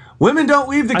 Women don't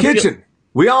leave the kitchen.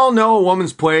 We all know a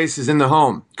woman's place is in the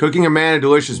home, cooking a man a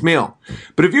delicious meal.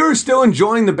 But if you are still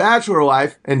enjoying the bachelor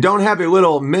life and don't have a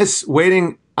little miss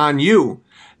waiting on you,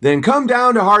 then come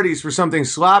down to Hardee's for something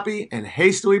sloppy and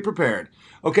hastily prepared.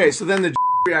 Okay, so then the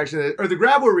reaction, or the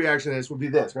grabbler reaction to this would be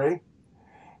this, ready?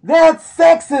 That's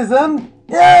sexism.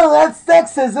 Yeah, that's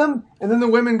sexism. And then the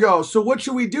women go, so what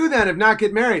should we do then if not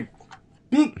get married?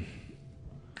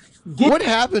 What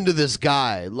happened to this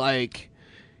guy? Like,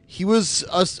 he was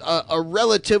a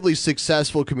relatively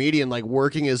successful comedian, like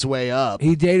working his way up.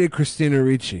 He dated Christina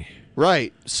Ricci.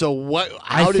 Right. So what?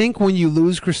 I think when you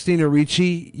lose Christina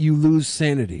Ricci, you lose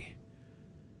sanity.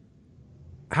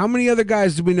 How many other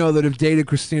guys do we know that have dated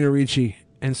Christina Ricci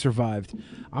and survived?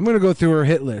 I'm going to go through her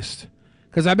hit list.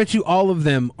 Because I bet you all of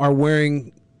them are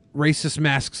wearing racist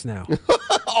masks now.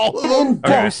 All of them?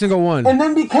 Every single one. And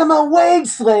then become a wage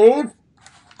slave.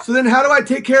 So then how do I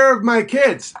take care of my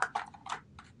kids?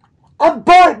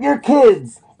 Abort your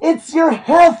kids. It's your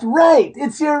health right.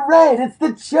 It's your right. It's the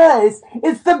choice.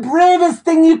 It's the bravest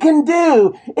thing you can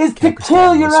do is to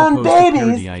kill your own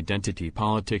babies. The identity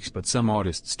politics, but some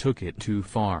artists took it too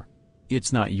far.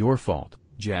 It's not your fault,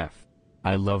 Jeff.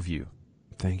 I love you.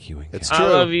 Thank you. It's true. I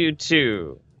love you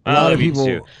too. A lot of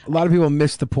people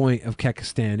missed the point of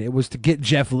Kekistan. It was to get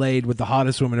Jeff laid with the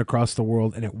hottest woman across the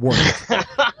world, and it worked.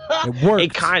 It worked.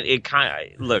 It kind of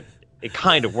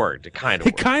worked.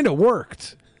 It kind of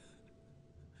worked.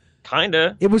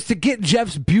 Kinda. It was to get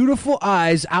Jeff's beautiful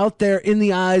eyes out there in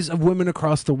the eyes of women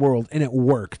across the world, and it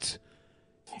worked.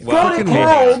 Go to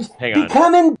college,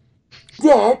 become in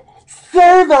debt,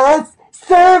 serve us,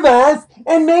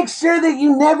 and make sure that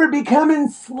you never become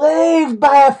enslaved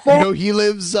by a family. He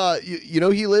lives, like,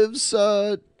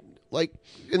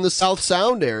 in the South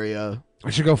Sound area.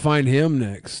 I should go find him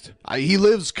next. He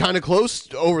lives kind of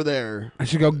close over there. I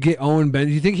should go get Owen Ben.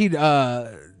 Do you think he'd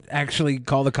actually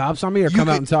call the cops on me or come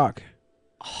out and talk?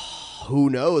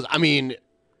 Who knows? I mean,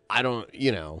 I don't,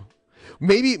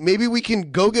 Maybe we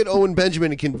can go get Owen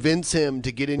Benjamin and convince him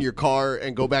to get in your car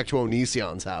and go back to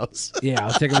Onision's house. Yeah,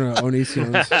 I'll take him to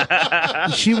Onision's.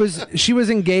 She was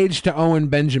engaged to Owen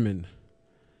Benjamin.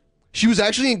 She was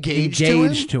actually engaged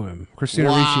to him. Christina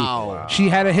Ricci. She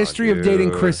had a history of dating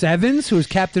Chris Evans, who was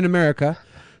Captain America.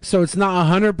 So it's not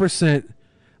 100%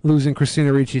 losing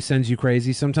Christina Ricci sends you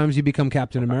crazy. Sometimes you become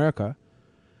Captain America.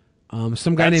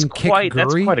 Some guy named Kik Gurry.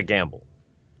 That's quite a gamble.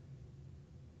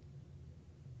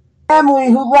 Family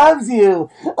who loves you.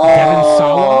 Devin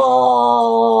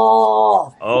Sawa.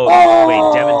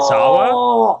 Wait, Devin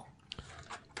Sawa?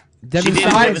 Devin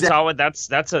Sawa. That's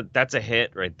a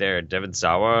hit right there. Devin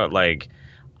Sawa, like,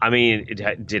 I mean,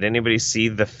 did anybody see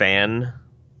The Fan?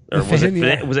 Or The Fan,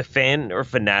 yeah. was it Fan or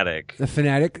Fanatic? The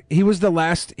Fanatic. He was the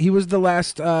last. The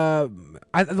last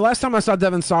time I saw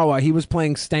Devon Sawa, he was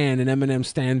playing Stan in Eminem's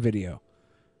Stan video.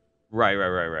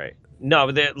 Right. No,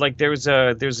 but there was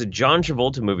a John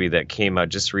Travolta movie that came out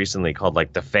just recently called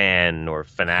like The Fan or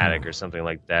Fanatic or something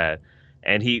like that,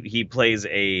 and he plays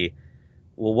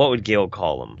what would Gail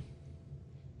call him?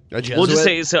 We'll just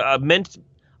say it's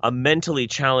a mentally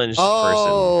challenged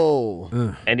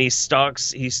person, and he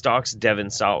stalks Devon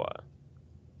Sawa,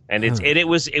 and it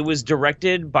was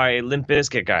directed by Limp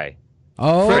Bizkit guy.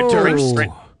 Oh, Fred Durst.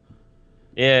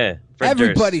 Yeah, Fred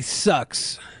everybody Durst.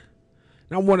 sucks.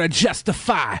 I want to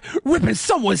justify ripping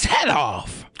someone's head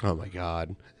off. Oh my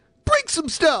God! Break some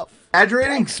stuff.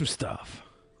 Break some stuff.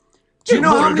 Do you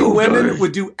know how many women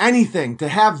would do anything to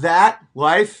have that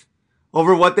life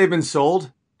over what they've been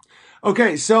sold?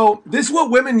 Okay, so this is what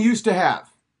women used to have,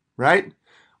 right?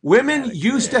 Women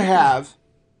used to have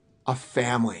a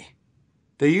family.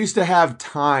 They used to have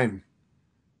time.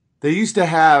 They used to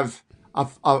have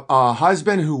a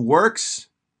husband who works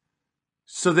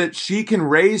so that she can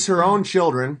raise her own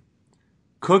children,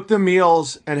 cook the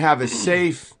meals, and have a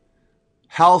safe,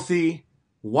 healthy,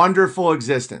 wonderful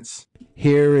existence.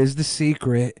 Here is the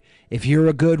secret. If you're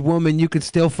a good woman, you can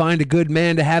still find a good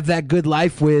man to have that good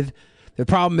life with. The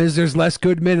problem is there's less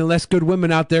good men and less good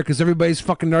women out there because everybody's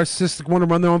fucking narcissistic, want to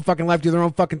run their own fucking life, do their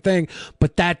own fucking thing.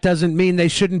 But that doesn't mean they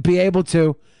shouldn't be able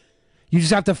to. You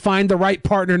just have to find the right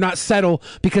partner, not settle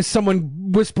because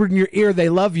someone whispered in your ear they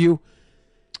love you.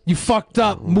 You fucked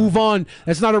up. Move on.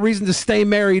 That's not a reason to stay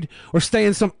married or stay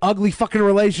in some ugly fucking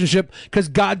relationship because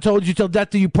God told you till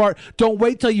death do you part. Don't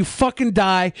wait till you fucking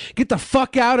die. Get the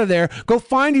fuck out of there. Go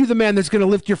find you the man that's going to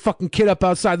lift your fucking kid up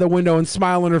outside the window and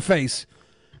smile in her face.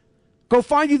 Go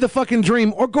find you the fucking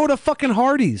dream or go to fucking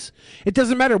Hardee's. It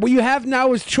doesn't matter. What you have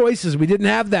now is choices. We didn't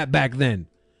have that back then.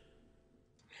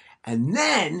 And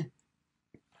then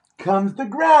comes the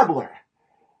grabbler.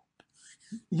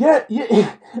 Yeah,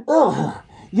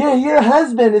 your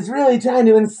husband is really trying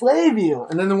to enslave you.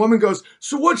 And then the woman goes,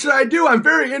 so what should I do? I'm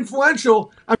very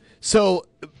influential. So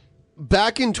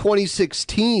back in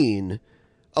 2016,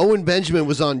 Owen Benjamin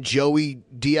was on Joey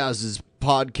Diaz's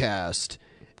podcast,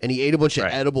 and he ate a bunch of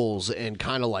edibles and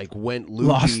kind of like went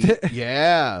loopy. Lost it?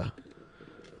 Yeah.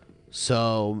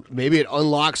 So maybe it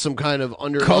unlocks some kind of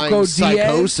underlying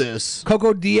psychosis.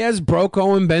 Coco Diaz broke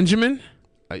Owen Benjamin?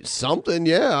 Something,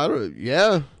 yeah.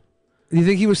 Yeah. Do you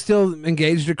think he was still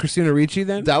engaged to Christina Ricci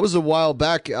then? That was a while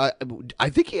back. I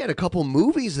think he had a couple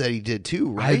movies that he did too,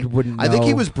 right? I wouldn't know. I think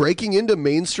he was breaking into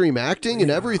mainstream acting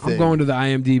and everything. I'm going to the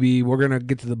IMDb. We're going to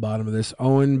get to the bottom of this.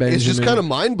 Owen Benjamin. It's just kind of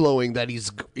mind-blowing that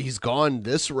he's gone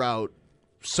this route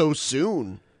so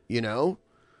soon, you know?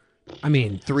 I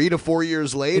mean, 3 to 4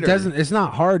 years later. It's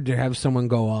not hard to have someone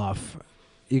go off.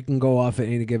 You can go off at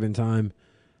any given time.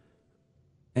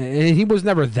 And he was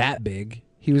never that big.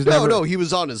 He was no, he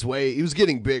was on his way. He was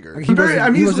getting bigger. He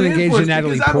wasn't engaged to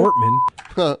Natalie Portman.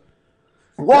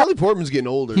 Natalie Portman's getting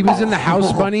older. He was in The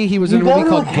House Bunny. He was in a movie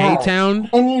called Gay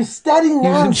Town. And you study He was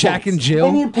in nonsense. Jack and Jill.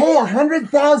 And you pay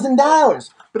 $100,000.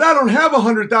 But I don't have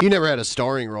 $100,000. He never had a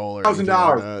starring role or anything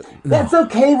like that. That's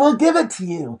okay. We'll give it to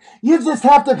you. You just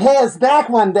have to pay us back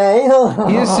one day.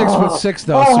 He is 6'6"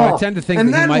 though, so I tend to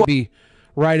think that he might be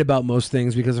right about most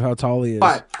things because of how tall he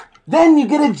is. Then you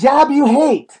get a job you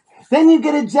hate. Then you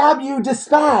get a job you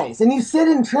despise, and you sit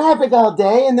in traffic all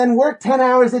day and then work 10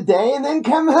 hours a day and then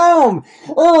come home.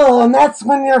 Oh, and that's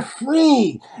when you're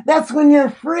free. That's when you're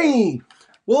free.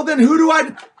 Well, then who do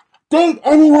I... Date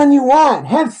anyone you want.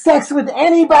 Have sex with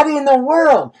anybody in the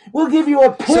world. We'll give you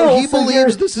a pill. So he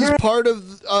believes this is part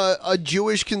of a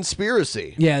Jewish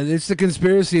conspiracy. Yeah, it's the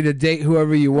conspiracy to date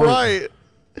whoever you want. Right.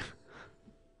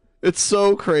 It's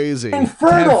so crazy. And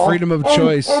fertile. To have freedom of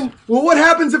choice. Well, what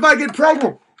happens if I get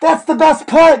pregnant? That's the best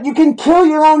part. You can kill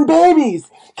your own babies.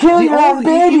 Kill your own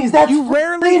babies. That's you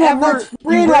rarely freedom. ever. That's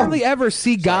freedom. You rarely ever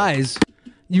see guys.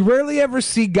 You rarely ever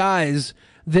see guys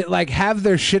that like have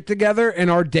their shit together and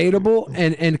are dateable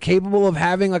and capable of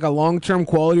having like a long-term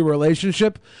quality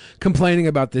relationship complaining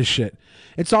about this shit.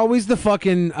 It's always the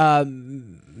fucking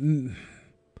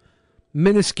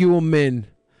minuscule men,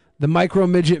 the micro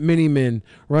midget mini men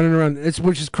running around.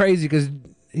 Which is crazy because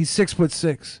he's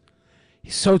 6'6".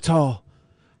 He's so tall.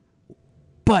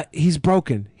 But he's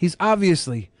broken. He's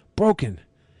obviously broken.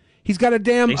 He's got a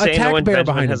damn attack bear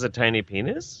behind him. Has a tiny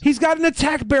penis? He's got an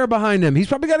attack bear behind him. He's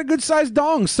probably got a good-sized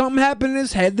dong. Something happened in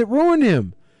his head that ruined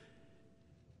him.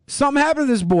 Something happened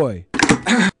to this boy.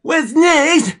 What's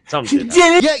next?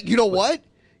 Yeah, you know what?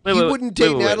 He wouldn't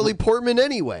date Natalie Portman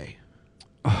anyway.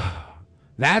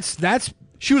 That's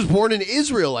She was born in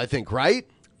Israel, I think, right?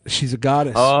 She's a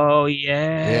goddess. Oh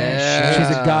yeah,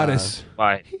 She's a goddess.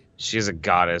 Why? She's a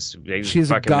goddess. They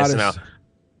She's a fucking missing goddess. out.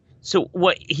 So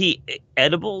what?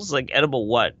 Edibles? Like edible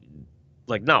what?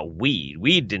 Like not weed.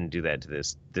 Weed didn't do that to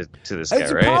this guy,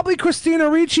 It's right? probably Christina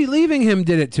Ricci leaving him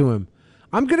did it to him.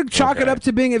 I'm gonna chalk it up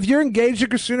to being, if you're engaged to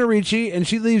Christina Ricci and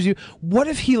she leaves you, what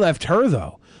if he left her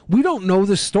though? We don't know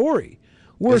the story.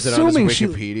 We're Is it on his assuming she.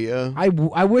 Wikipedia?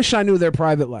 I wish I knew their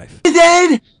private life.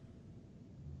 Dead?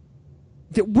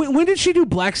 When did she do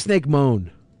Black Snake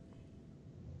Moan?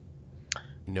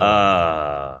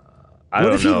 I What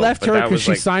don't if he know, left but her that because was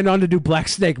she like- signed on to do Black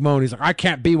Snake Moan? He's like, I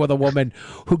can't be with a woman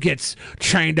who gets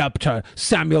trained up to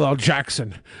Samuel L.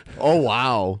 Jackson. Oh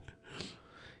wow.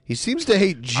 He seems to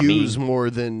hate Jews more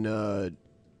than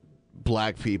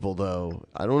black people, though.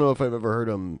 I don't know if I've ever heard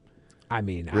him.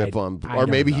 Rip on, I or don't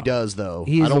maybe know. he does though.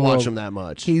 He's I don't a watch little- him that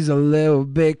much. He's a little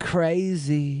bit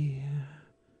crazy.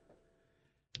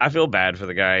 I feel bad for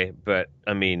the guy, but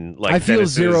I mean, like I feel then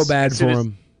as soon zero as- bad as soon for as-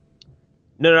 him.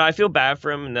 No, I feel bad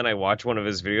for him, and then I watch one of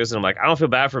his videos, and I'm like, I don't feel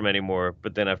bad for him anymore.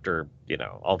 But then after,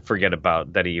 I'll forget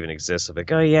about that he even exists. I'm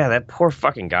like, oh yeah, that poor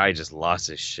fucking guy just lost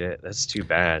his shit. That's too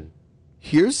bad.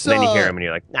 Here's And then you hear him, and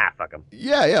you're like, nah, fuck him.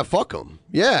 Yeah, fuck him.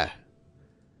 Yeah.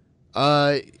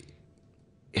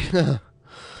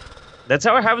 That's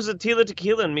how it happens with Tila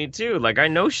Tequila and me too. Like I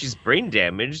know she's brain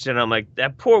damaged, and I'm like,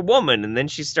 that poor woman. And then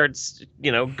she starts,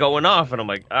 going off, and I'm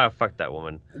like, fuck that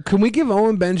woman. Can we give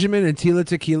Owen Benjamin and Tila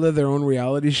Tequila their own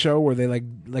reality show where they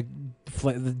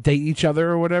date each other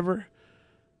or whatever?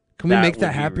 Can we make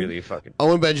that happen? Really fucking.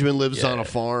 Owen Benjamin lives on a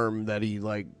farm that he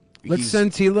like. Let's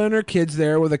send Tila and her kids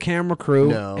there with a camera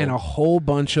crew and a whole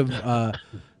bunch of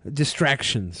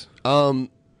distractions.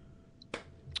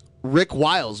 Rick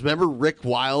Wiles. Remember Rick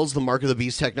Wiles, the Mark of the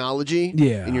Beast technology?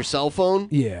 Yeah. In your cell phone?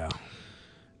 Yeah.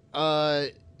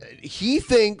 He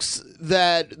thinks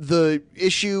that the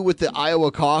issue with the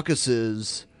Iowa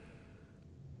caucuses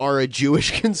are a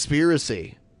Jewish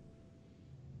conspiracy.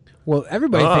 Well,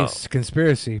 everybody thinks it's a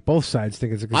conspiracy. Both sides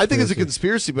think it's a conspiracy. I think it's a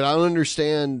conspiracy, but I don't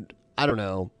understand. I don't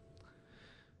know.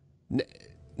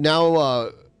 Now,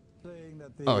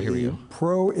 here we go.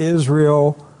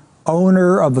 Pro-Israel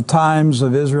owner of the Times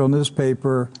of Israel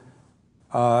newspaper,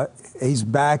 he's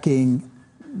backing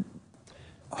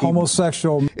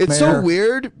homosexual. It's so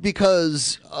weird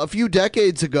because a few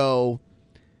decades ago,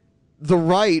 the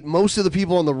right, most of the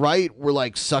people on the right were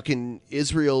like sucking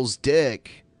Israel's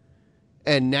dick,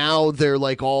 and now they're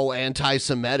like all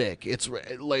anti-Semitic. It's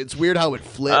weird how it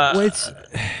flipped.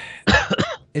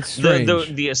 It's strange.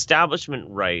 The establishment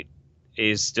right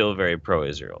is still very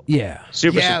pro-Israel. Yeah.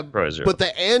 Super pro-Israel. But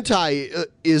the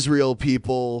anti-Israel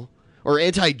people or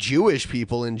anti-Jewish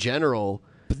people in general.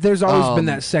 But there's always been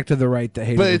that sect of the right that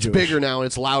hated But the it's Jewish. bigger now.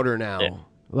 It's louder now.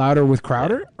 Louder with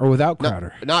Crowder or without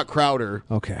Crowder? Not Crowder.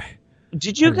 Okay.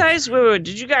 Did you guys did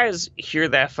you guys hear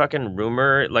that fucking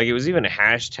rumor? Like it was even a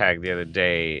hashtag the other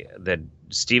day that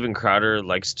Steven Crowder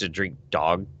likes to drink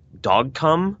dog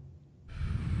cum.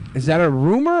 Is that a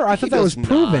rumor? I thought that was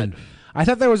proven. I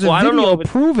thought there was a Well, I don't video know if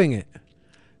it- proving it.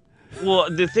 Well,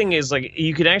 the thing is, like,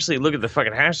 you can actually look at the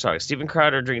fucking hashtag. Steven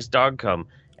Crowder drinks dog cum,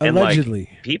 and Allegedly.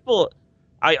 like people,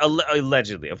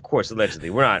 allegedly, of course, allegedly.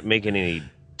 We're not making any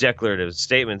declarative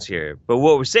statements here, but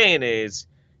what we're saying is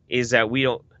that we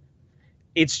don't.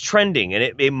 It's trending, and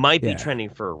it might be trending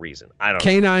for a reason. I don't know.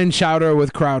 Canine chowder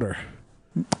with Crowder.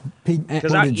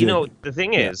 Because the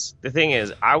thing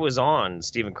is, I was on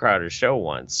Steven Crowder's show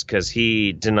once because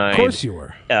he denied, Of course you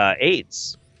were.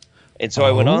 AIDS, and so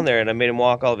I went on there and I made him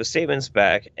walk all of his statements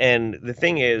back. And the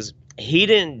thing is, he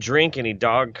didn't drink any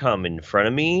dog cum in front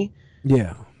of me,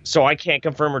 Yeah. so I can't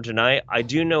confirm or deny. I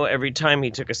do know every time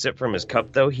he took a sip from his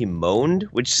cup, though, he moaned,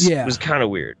 which was kind of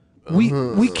weird.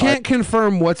 We can't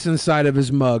confirm what's inside of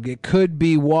his mug. It could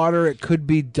be water. It could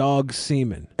be dog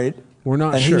semen. We're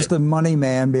not and sure. he's the money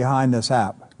man behind this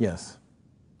app. Yes.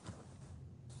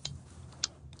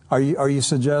 Are you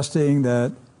suggesting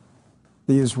that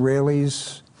the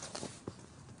Israelis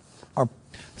are?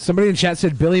 Somebody in chat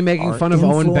said Billy making are fun of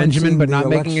Owen Benjamin, but influencing not the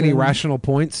making any election rational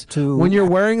points. to- When you're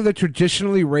wearing the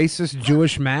traditionally racist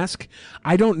Jewish mask,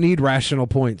 I don't need rational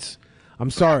points. I'm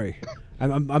sorry.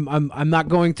 I'm not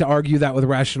going to argue that with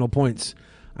rational points.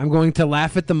 I'm going to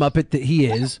laugh at the Muppet that he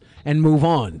is and move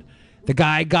on. The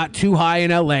guy got too high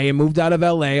in L.A. and moved out of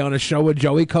L.A. on a show with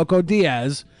Joey Coco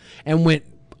Diaz and went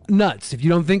nuts. If you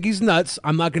don't think he's nuts,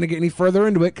 I'm not going to get any further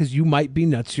into it because you might be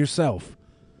nuts yourself.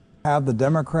 Have the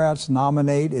Democrats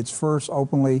nominate its first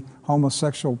openly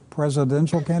homosexual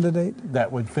presidential candidate?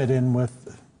 That would fit in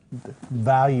with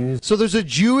values. So there's a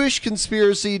Jewish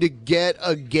conspiracy to get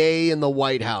a gay in the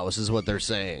White House, is what they're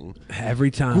saying. Every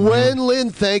time. Gwen Lynn,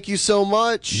 thank you so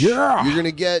much. Yeah. You're going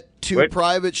to get 2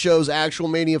 private shows, Actual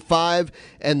Mania 5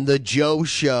 and The Joe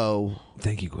Show.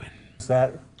 Thank you, Gwen.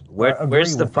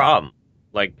 Where's the problem?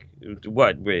 Like,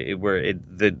 what?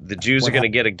 The Jews are going to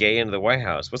get a gay into the White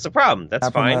House. What's the problem? That's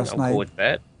Happened fine. last I'm night. cool with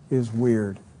that. Is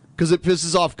weird. Because it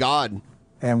pisses off God.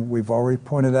 And we've already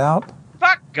pointed out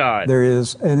Fuck God. there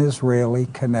is an Israeli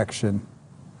connection.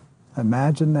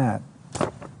 Imagine that.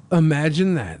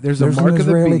 Imagine that. There's an a mark of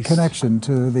the Israeli beast. connection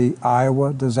to the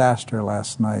Iowa disaster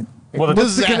last night. Well,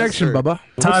 what's the connection, Bubba?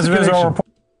 Times of Israel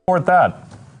report that.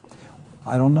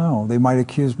 I don't know. They might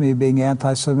accuse me of being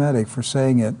anti-Semitic for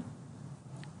saying it.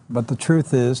 But the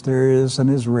truth is, there is an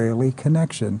Israeli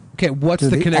connection. Okay, what's to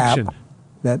the connection? app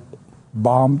that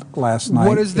bombed last night.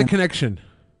 What is the connection?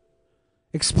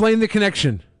 Explain the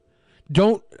connection.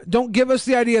 Don't give us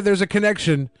the idea there's a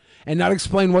connection and not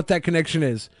explain what that connection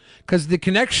is. Because the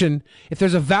connection, if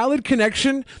there's a valid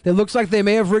connection that looks like they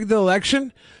may have rigged the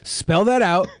election, spell that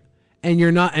out and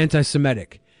you're not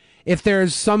anti-Semitic. If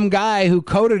there's some guy who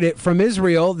coded it from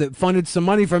Israel that funded some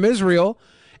money from Israel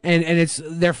and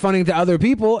they're funding to other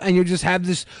people and you just have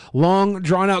this long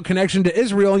drawn out connection to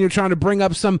Israel and you're trying to bring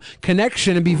up some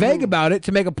connection and be vague about it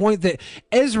to make a point that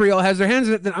Israel has their hands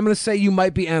in it, then I'm going to say you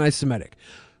might be anti-Semitic.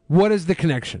 What is the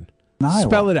connection? Iowa.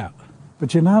 Spell it out.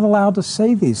 But you're not allowed to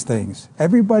say these things.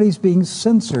 Everybody's being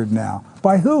censored now.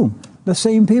 By whom? The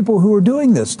same people who are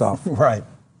doing this stuff. Right.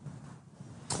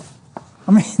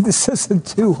 I mean, this isn't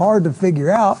too hard to figure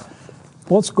out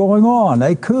what's going on.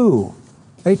 A coup,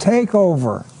 a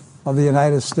takeover of the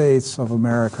United States of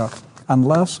America,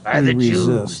 unless By we the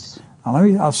resist. Jews. Now,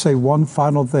 I'll say one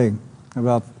final thing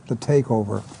about the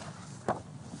takeover.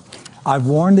 I've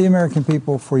warned the American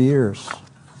people for years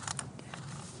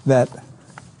that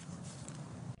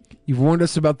You've warned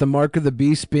us about the mark of the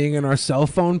beast being in our cell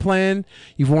phone plan.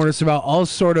 You've warned us about all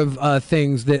sort of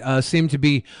things that seem to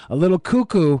be a little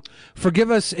cuckoo.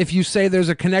 Forgive us if you say there's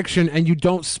a connection and you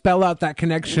don't spell out that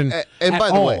connection And at by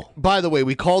the all. way,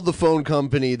 we called the phone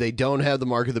company. They don't have the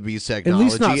Mark of the Beast technology.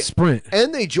 least not Sprint.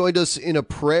 And they joined us in a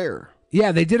prayer.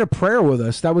 Yeah, they did a prayer with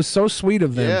us. That was so sweet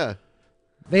of them. Yeah.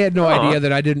 They had no idea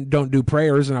that I don't do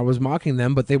prayers and I was mocking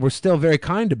them, but they were still very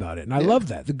kind about it. And I love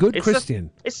that. The good Christian.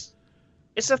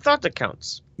 It's a thought that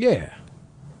counts. Yeah.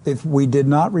 if we did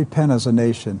not repent as a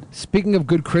nation. Speaking of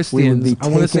good Christians, I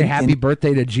want to say happy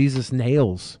birthday to Jesus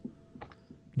Nails.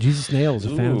 Jesus Nails, a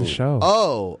fan of the show.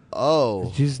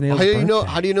 Oh. Jesus Nails' How do you know?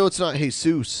 birthday. How do you know it's not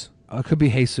Jesus? It could be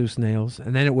Jesus Nails,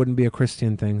 and then it wouldn't be a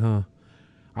Christian thing, huh?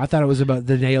 I thought it was about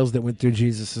the nails that went through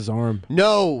Jesus' arm.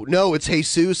 No, it's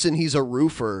Jesus, and he's a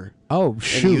roofer. Oh, And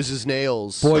shoot. he uses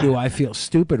nails. Boy, do I feel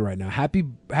stupid right now. Happy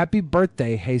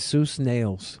birthday, Jesus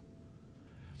Nails.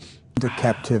 To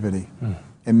captivity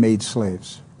and made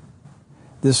slaves.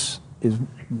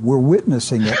 We're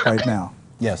witnessing it right now.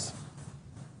 Yes.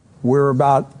 We're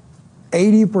about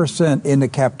 80% into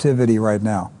captivity right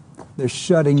now. They're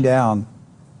shutting down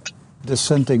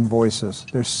dissenting voices.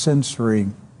 They're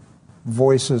censoring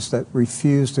voices that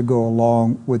refuse to go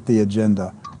along with the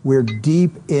agenda. We're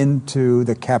deep into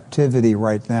the captivity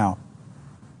right now.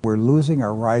 We're losing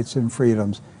our rights and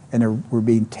freedoms, and we're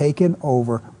being taken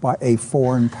over by a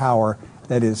foreign power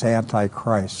that is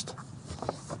Antichrist.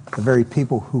 The very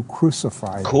people who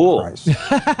crucified Christ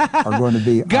are going to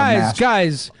be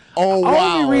Guys. Oh,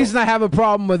 Only reason I have a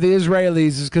problem with the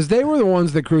Israelis is because they were the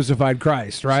ones that crucified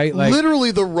Christ, right?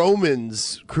 Literally, the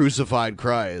Romans crucified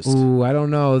Christ. Ooh, I don't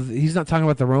know. He's not talking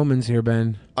about the Romans here,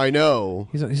 Ben. I know.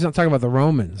 He's not talking about the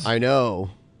Romans. I know.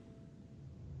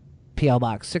 P.L.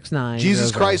 Box 69.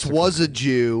 Jesus Christ was a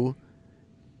Jew.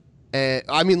 And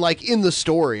I mean, like, in the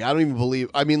story, I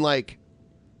don't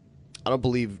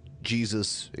believe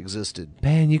Jesus existed.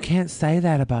 Ben, you can't say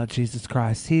that about Jesus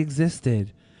Christ. He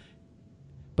existed.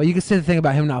 But you can say the thing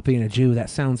about him not being a Jew. That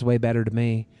sounds way better to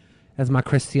me as my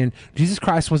Christian. Jesus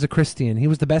Christ was a Christian. He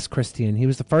was the best Christian. He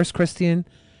was the first Christian.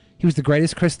 He was the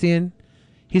greatest Christian.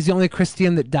 He's the only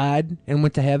Christian that died and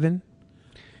went to heaven.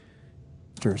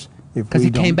 Because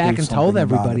he came back and told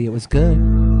everybody it was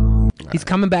good. He's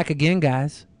coming back again,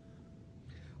 guys.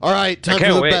 All right, time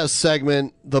for the best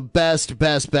segment. The best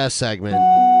segment.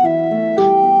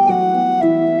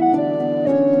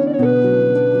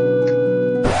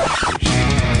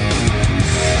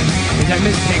 Is that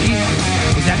Miss Piggy?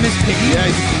 Is that Miss Piggy? Yeah,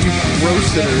 you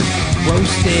roasted her.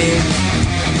 Roasted.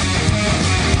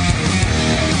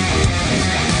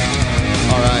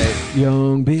 All right.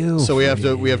 Young Bill. So we have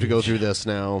to go through this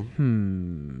now.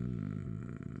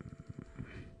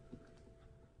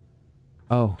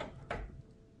 Oh.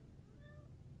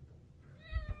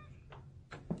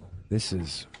 This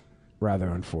is rather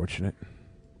unfortunate.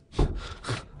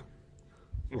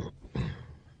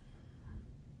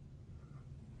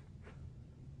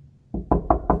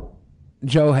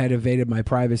 Joe had evaded my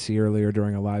privacy earlier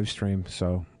during a live stream,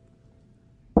 so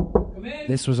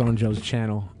this was on Joe's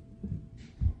channel.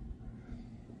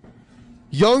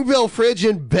 Young Bill Fridge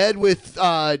in bed with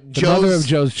The mother of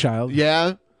Joe's child.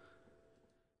 Yeah.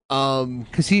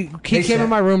 Because he came in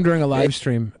my room during a live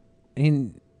stream.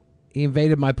 He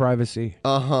invaded my privacy.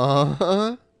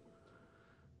 Uh-huh.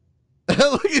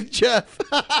 Look at Jeff.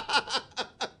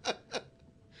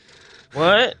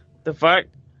 What the fuck?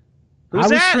 Who's I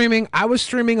that? was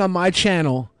streaming on my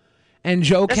channel, and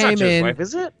Joe That's came not Joe's in. wife,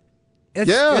 is it?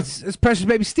 It's Precious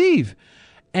Baby Steve,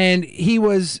 and he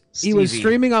was Stevie.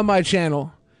 streaming on my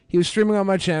channel. He was streaming on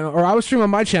my channel, or I was streaming on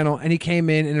my channel, and he came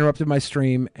in and interrupted my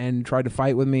stream and tried to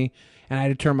fight with me, and I had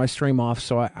to turn my stream off.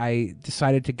 So I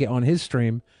decided to get on his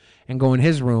stream and go in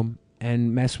his room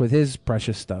and mess with his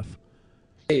precious stuff.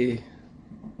 Hey,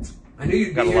 I knew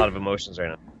you'd Got a lot of emotions right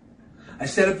now. I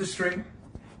set up the stream.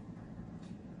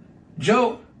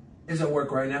 Joe is at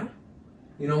work right now.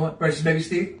 You know what, Precious Baby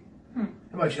Steve? How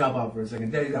about you hop out for a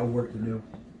second? Daddy's got work to do.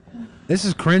 This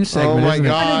is cringe segment. Oh my isn't it?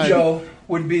 God. I knew Joe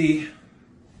would be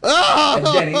at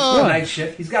Denny's for night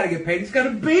shift. He's got to get paid. He's got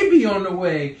a baby on the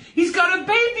way. He's got a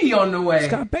baby on the way.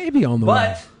 He's got a baby on the way.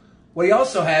 But what he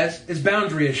also has is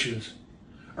boundary issues.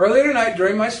 Earlier tonight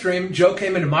during my stream, Joe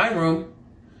came into my room,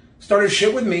 started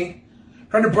shit with me,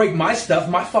 trying to break my stuff,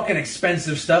 my fucking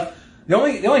expensive stuff. The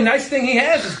only nice thing he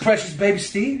has is Precious Baby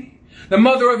Steve, the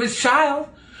mother of his child,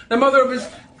 the mother of his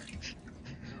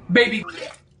baby.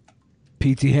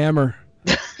 PT Hammer.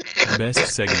 Best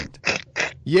segment.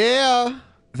 Yeah.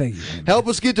 Thank you. Help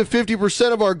us get to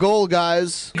 50% of our goal,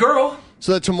 guys. Girl.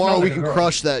 So that tomorrow Smells we like a can girl.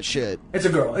 crush that shit. It's a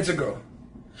girl. It's a girl.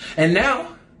 And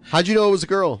now, how'd you know it was a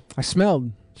girl? I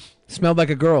smelled like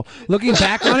a girl. Looking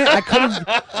back on it, I could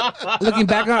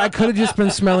have just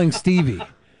been smelling Stevie,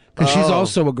 because she's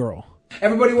also a girl.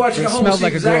 Everybody watching at home smells see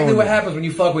like a exactly girl. what happens when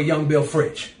you fuck with young Bill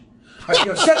Fridge. All right,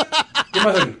 yo, get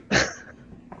my hoodie.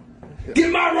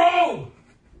 Get my robe.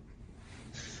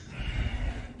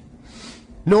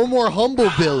 No more humble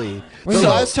Billy. The So,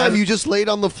 last time you just laid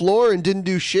on the floor and didn't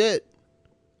do shit.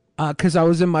 Because I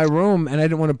was in my room and I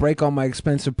didn't want to break all my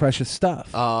expensive, precious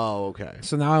stuff. Oh, okay.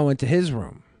 So now I went to his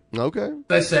room. Okay.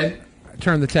 I said, I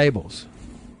turned the tables.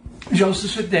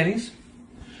 Joseph's at Denny's.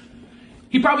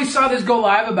 He probably saw this go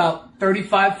live about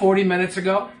 35, 40 minutes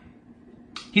ago.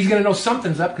 He's going to know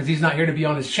something's up because he's not here to be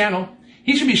on his channel.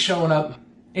 He should be showing up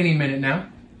any minute now.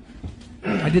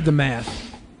 I did the math.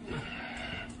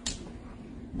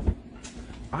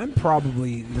 I'm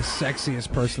probably the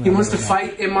sexiest person. He wants to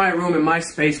fight in my room, in my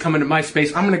space, come into my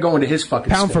space. I'm going to go into his fucking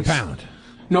Pound space. for pound.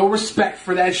 No respect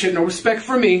for that shit. No respect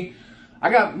for me. I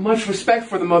got much respect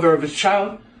for the mother of his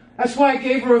child. That's why I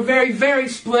gave her a very, very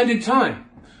splendid time.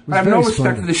 But I have no very respect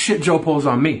splendid. for the shit Joe pulls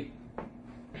on me.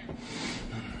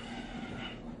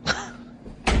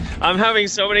 I'm having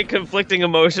so many conflicting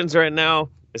emotions right now.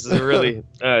 This is really,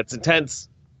 it's intense.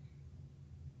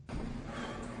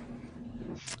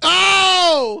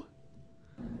 Oh!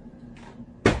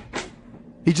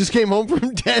 He just came home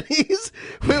from Denny's?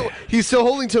 Wait, he's still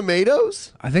holding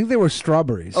tomatoes? I think they were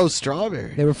strawberries. Oh,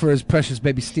 strawberry. They were for his precious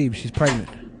baby Steve. She's pregnant.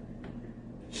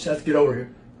 Seth, get over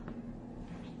here.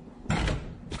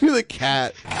 Look at the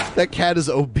cat. That cat is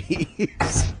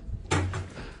obese.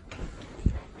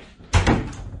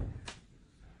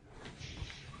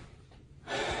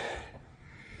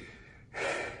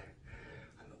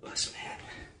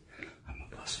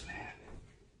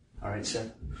 All right,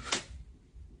 Seth.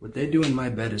 What they do in my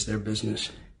bed is their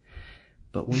business.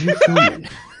 But when you're filming,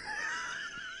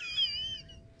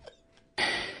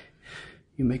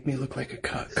 you make me look like a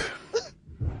cuck.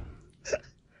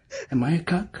 Am I a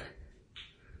cuck?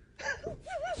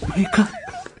 Am I a cuck?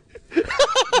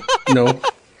 No.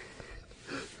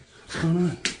 What's going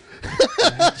on? Do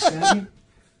I have to stab you?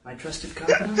 My trusted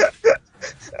confidant? Does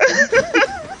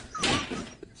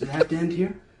it have to end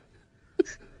here?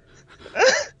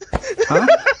 Huh?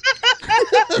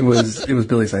 It was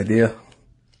Billy's idea.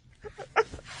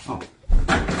 Oh.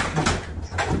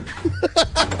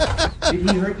 Did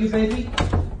he hurt you, baby?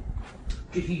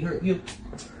 Did he hurt you?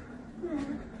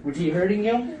 Was he hurting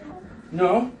you?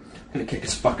 No? I'm gonna kick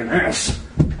his fucking ass.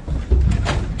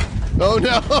 Oh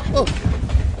no!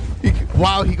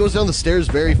 Wow, he goes down the stairs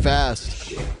very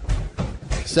fast.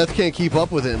 Seth can't keep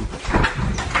up with him.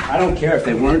 I don't care if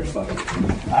they weren't fucking.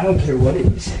 I don't care what it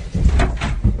is.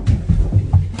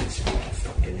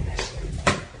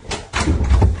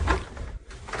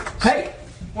 Hey!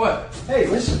 What? Hey,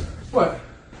 listen. What?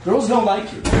 Girls don't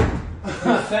like you.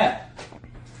 You're fat.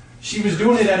 She was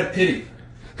doing it out of pity.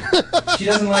 She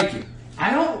doesn't like you. I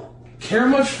don't care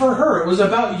much for her. It was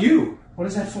about you. What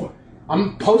is that for?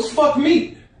 I'm post-fuck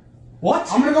meat.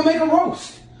 What? I'm gonna go make a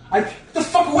roast. Get the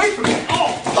fuck away from me.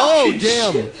 Oh,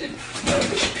 damn.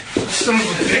 Son of a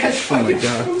bitch. Oh, my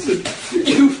God.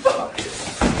 You fuck.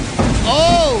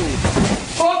 Oh!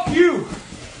 Fuck you.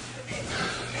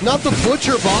 Not the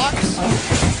butcher box.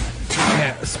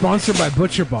 Yeah, sponsored by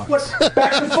Butcher Box. What?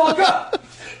 Back the fuck up.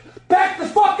 Back the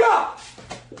fuck up.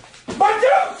 My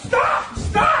dude, stop.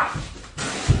 Stop.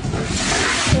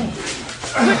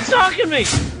 Quit talking to me.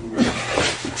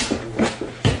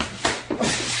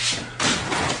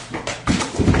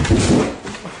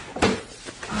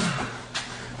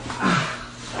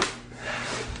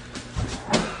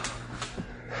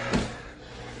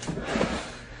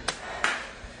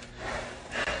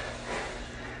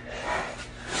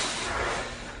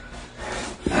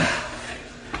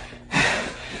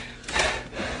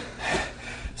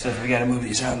 So we gotta move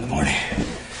these out in the morning.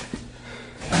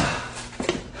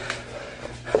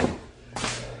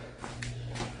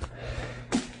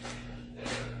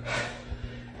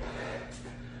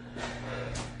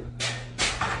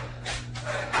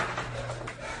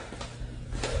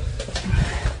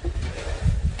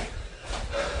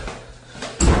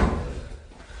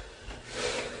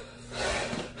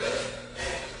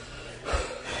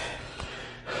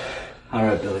 All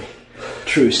right, Billy.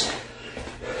 Truce.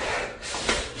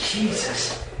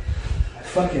 Jesus. My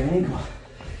fucking ankle.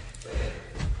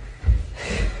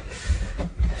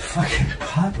 Fucking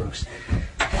pot roast.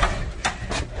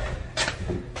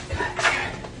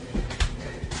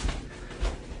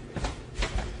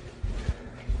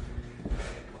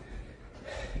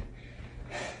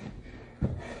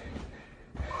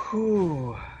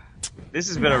 Whew. This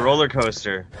has been a roller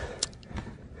coaster.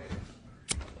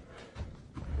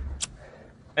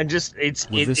 And just it's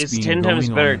 10 times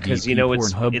better because you know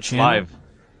it's channel? live.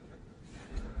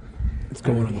 It's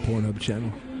going on the Pornhub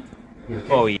channel.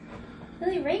 Oh yeah.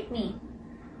 Billy raped me.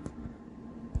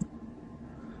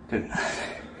 The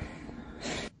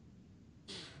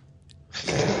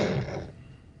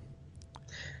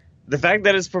fact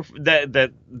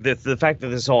that the fact that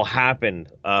this all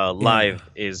happened live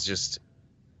is just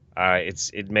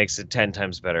it makes it 10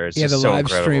 times better. It's Yeah, just the so live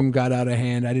incredible. stream got out of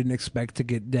hand. I didn't expect to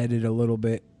get deaded a little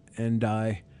bit and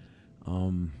die.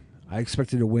 I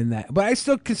expected to win that, but I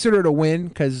still consider it a win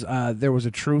because there was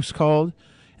a truce called,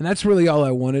 and that's really all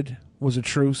I wanted was a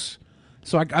truce.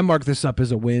 So I mark this up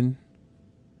as a win.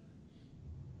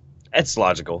 It's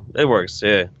logical. It works.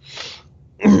 Yeah.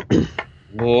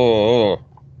 Whoa.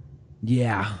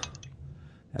 Yeah,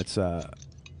 that's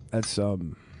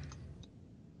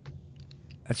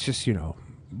just, you know,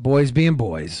 boys being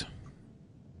boys.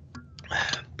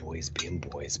 Boys being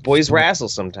boys. Boys wrestle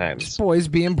sometimes. Boys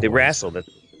being boys. They wrestle.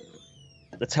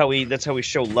 That's how we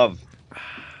show love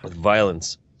with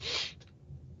violence.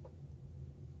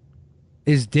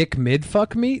 Is dick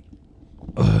mid-fuck meat?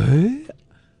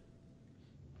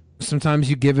 Sometimes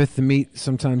you giveth the meat,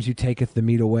 sometimes you taketh the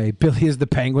meat away. Billy is the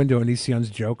Penguin doing Onision's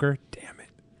Joker. Damn it.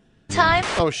 Time.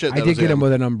 Oh, shit. I that did was get him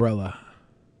with an umbrella.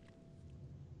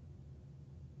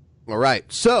 All right.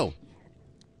 So,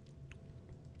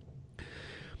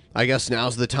 I guess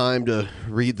now's the time to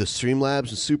read the Streamlabs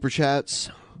and Super Chats.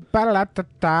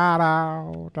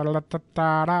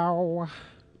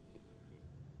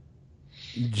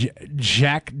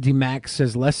 Jack DeMax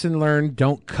says, lesson learned,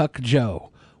 don't cuck Joe.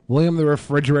 William the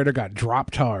refrigerator got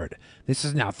dropped hard. This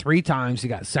is now 3 times he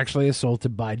got sexually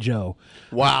assaulted by Joe.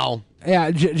 Wow. Yeah,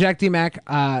 Jack DeMac,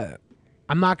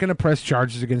 I'm not going to press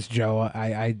charges against Joe.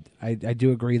 I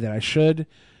do agree that I should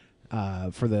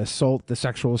for the assault, the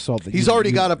sexual assault. That He's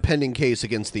already got a pending case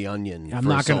against the Onion. I'm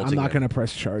not going to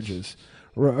press charges.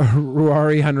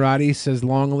 Ruari Hanradi says,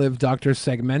 long live Dr.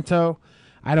 Segmento.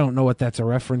 I don't know what that's a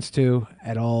reference to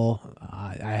at all.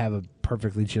 I have a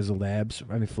perfectly chiseled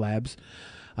flabs.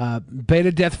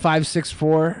 Beta Death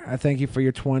 564, I thank you for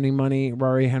your 20 money.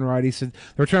 Rory Henrighty said,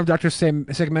 the return of Dr.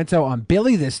 Segmento on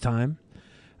Billy this time.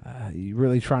 You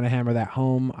really trying to hammer that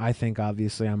home. I think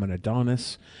obviously I'm an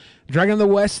Adonis. Dragon of the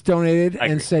West donated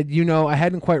and said, you know, I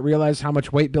hadn't quite realized how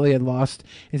much weight Billy had lost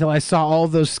until I saw all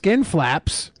those skin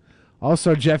flaps.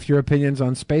 Also, Jeff, your opinions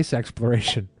on space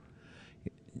exploration.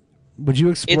 Would you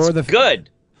explore good.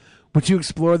 Would you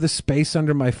explore the space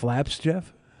under my flaps,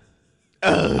 Jeff?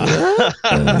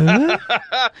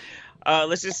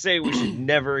 Let's just say we should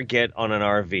never get on an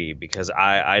RV because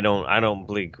I don't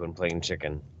blink when playing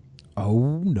chicken.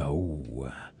 Oh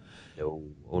no. No.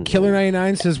 Oh, no. Killer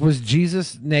 99 says, was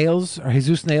Jesus Nails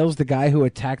the guy who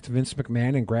attacked Vince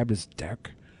McMahon and grabbed his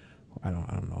dick? I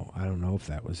don't know if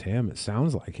that was him. It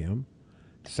sounds like him.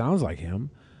 PT Sounds like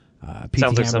something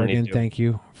Hammergan, you do. thank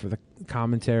you for the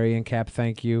commentary. And Cap,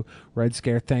 thank you. Red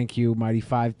Scare, thank you. Mighty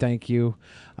Five, thank you.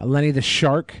 Lenny the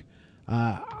Shark,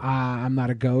 I'm not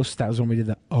a ghost. That was when we did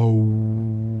the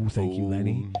thank you,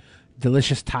 Lenny.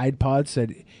 Delicious Tide Pod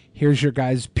said, here's your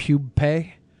guys' pube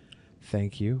pay.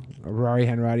 Thank you. Rari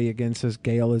Henrati again says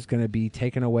Gail is going to be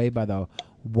taken away by the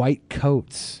white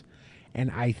coats.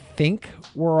 And I think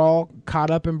we're all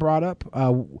caught up and brought up.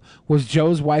 Was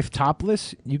Joe's wife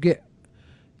topless? You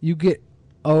get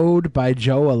owed by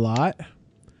Joe a lot.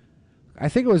 I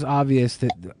think it was obvious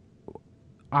that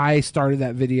I started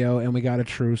that video and we got a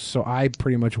truce, so I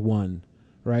pretty much won,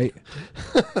 right?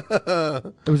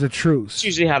 It was a truce. That's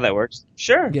usually how that works.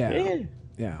 Sure. Yeah.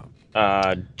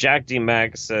 Jack D.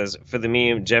 Mac says, for the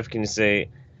meme, Jeff, can you say,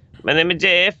 my name is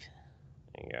Jeff?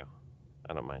 There you go.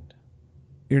 I don't mind.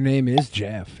 Your name is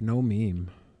Jeff. No meme.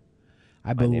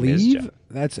 I My name is believe Jeff.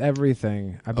 that's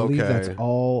everything. I believe that's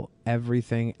all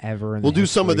everything ever. In We'll the do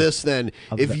some of history this then.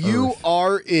 of If the you earth.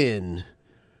 are in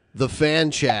the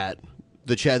fan chat,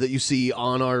 the chat that you see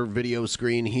on our video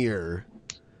screen here,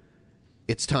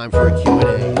 it's time for a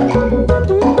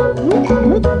Q&A.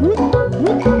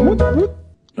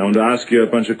 I want to ask you a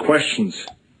bunch of questions,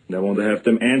 and I want to have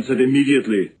them answered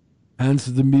immediately.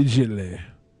 Answered immediately.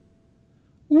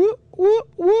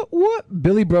 What?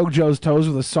 Billy broke Joe's toes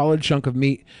with a solid chunk of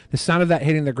meat. The sound of that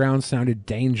hitting the ground sounded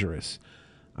dangerous.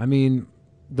 I mean,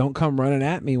 don't come running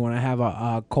at me when I have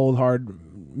a cold,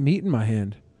 hard meat in my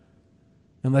hand.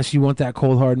 Unless you want that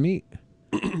cold, hard meat.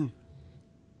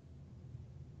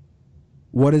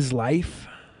 What is life?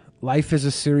 Life is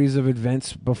a series of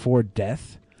events before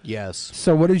death. Yes.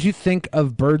 So what did you think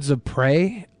of Birds of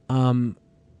Prey? I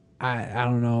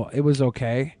don't know. It was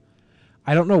okay.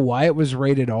 I don't know why it was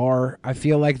rated R. I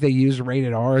feel like they used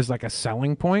rated R as like a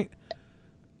selling point.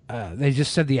 They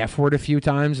just said the F word a few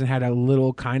times and had a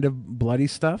little kind of bloody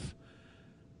stuff.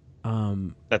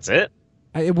 That's it?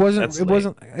 It wasn't. That's it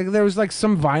wasn't. There was like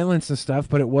some violence and stuff,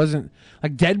 but it wasn't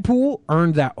like Deadpool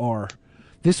earned that R.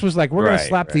 This was like we're gonna Right,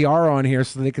 slap right. the R on here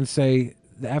so they can say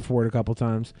the F word a couple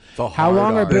times. The How hard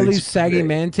long are R. Billy's saggy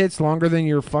man tits? Longer than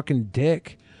your fucking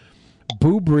dick.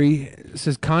 Boobry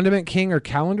says Condiment King or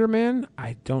Calendar Man.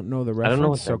 I don't know the I reference. don't know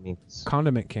what that so means.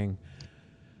 Condiment King.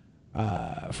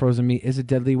 Frozen meat is a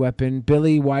deadly weapon.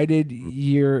 Billy, why did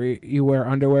you wear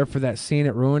underwear for that scene?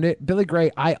 It ruined it. Billy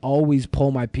Gray, I always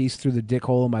pull my piece through the dick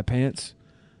hole in my pants.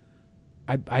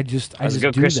 I just That's a just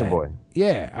good do Christian that. boy.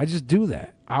 Yeah, I just do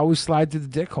that. I always slide through the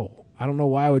dick hole. I don't know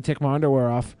why I would take my underwear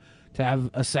off to have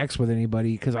a sex with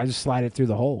anybody because I just slide it through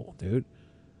the hole, dude.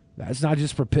 That's not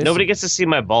just for pissing. Nobody gets to see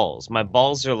my balls. My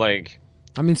balls are like...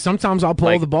 I mean, sometimes I'll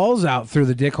pull the balls out through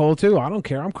the dick hole too. I don't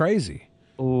care. I'm crazy.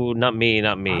 Ooh, not me,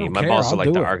 not me. don't My care. balls I'll are like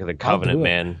do the it. Ark of the I'll Covenant, do it.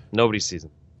 man. Nobody sees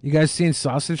them. You guys seen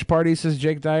Sausage Party, says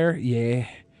Jake Dyer? Yeah.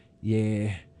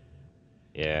 Yeah.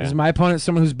 Is my opponent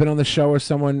someone who's been on the show or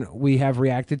someone we have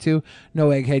reacted to? No,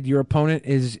 Egghead, your opponent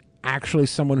is actually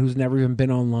someone who's never even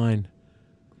been online.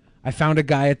 I found a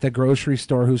guy at the grocery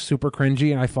store who's super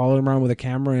cringy, and I followed him around with a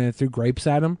camera and I threw grapes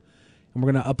at him. And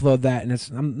we're going to upload that. And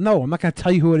I'm not going to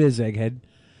tell you who it is, Egghead.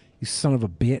 You son of a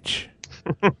bitch.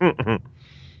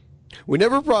 We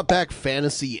never brought back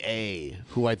Fantasy A,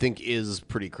 who I think is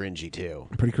pretty cringy too.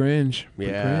 Pretty cringe.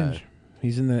 Pretty Yeah. cringe.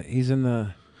 He's in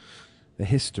the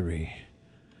history.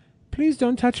 Please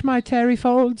don't touch my terry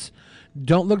folds.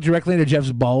 Don't look directly into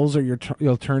Jeff's balls or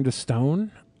you'll turn to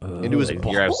stone. Into his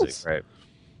balls? You're absolutely right.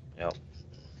 Yep.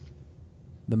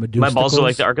 The Medusa. My balls are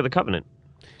like the Ark of the Covenant.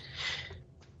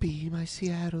 Be my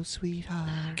Seattle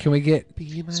sweetheart. Can we get...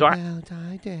 Be my So I-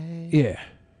 Valentine Day. Yeah.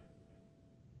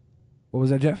 What was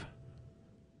that, Jeff?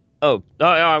 Oh,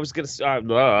 I was going to...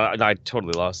 I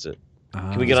totally lost it.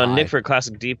 Can we get on Nick for a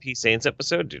classic DP Saints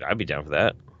episode? Dude, I'd be down for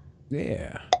that.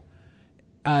 Yeah.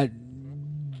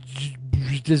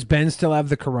 Does Ben still have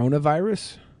the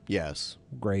coronavirus? Yes.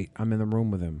 Great. I'm in the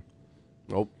room with him.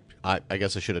 Oh, I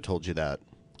guess I should have told you that.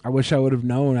 I wish I would have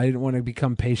known. I didn't want to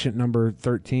become patient number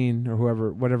 13 or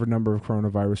whatever number of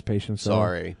coronavirus patients.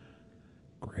 Sorry.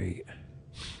 Great.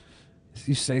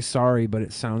 You say sorry, but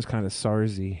it sounds kind of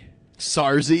Sarsy.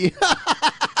 Sarsy?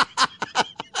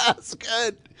 That's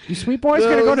good. You sweet boys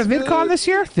gonna go to VidCon this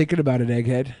year? Thinking about it,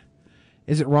 Egghead.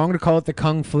 Is it wrong to call it the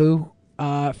Kung Flu?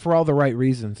 For all the right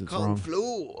reasons, it's Kung wrong.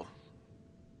 Flu.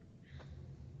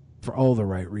 For all the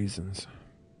right reasons.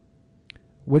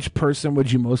 Which person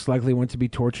would you most likely want to be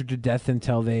tortured to death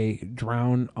until they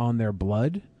drown on their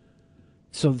blood?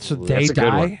 So Ooh, they that's a good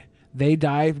one. die. They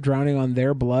die drowning on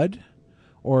their blood,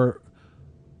 or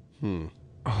hold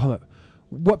up.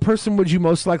 What person would you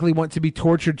most likely want to be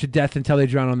tortured to death until they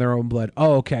drown in their own blood?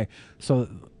 Oh, okay. So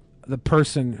the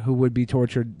person who would be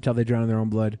tortured until they drown in their own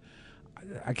blood.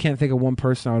 I can't think of one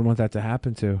person I would want that to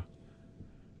happen to.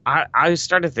 I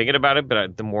started thinking about it,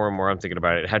 but the more and more I'm thinking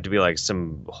about it, it had to be like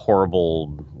some horrible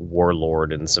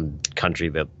warlord in some country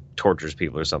that tortures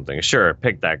people or something. Sure,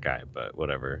 pick that guy, but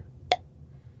whatever.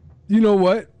 You know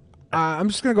what? I'm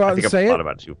just going to go out and say it. I've thought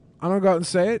about it too. I'm going to go out and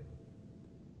say it.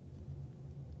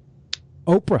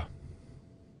 Oprah.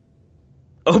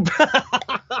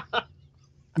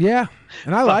 Yeah,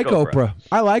 and I like Oprah.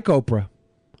 I like Oprah.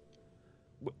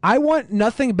 I want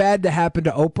nothing bad to happen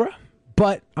to Oprah,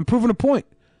 but I'm proving a point.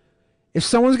 If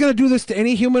someone's going to do this to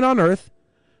any human on Earth,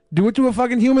 do it to a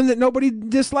fucking human that nobody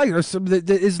dislikes or that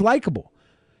is likable.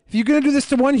 If you're going to do this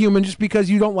to one human just because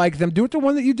you don't like them, do it to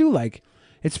one that you do like.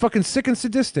 It's fucking sick and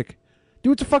sadistic.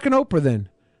 Do it to fucking Oprah then.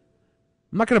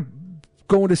 I'm not going to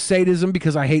go into sadism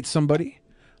because I hate somebody.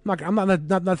 I'm not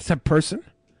the type of person.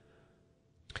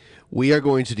 We are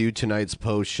going to do tonight's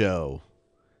post show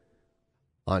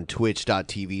on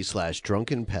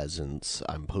twitch.tv/drunkenpeasants.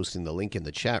 I'm posting the link in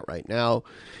the chat right now.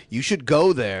 You should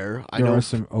go there. There are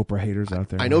some Oprah haters out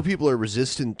there. I know people are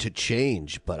resistant to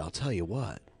change, but I'll tell you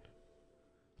what.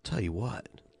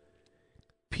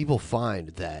 People find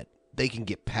that they can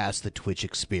get past the Twitch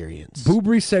experience.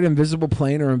 Boobry said invisible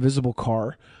plane or invisible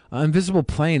car. Invisible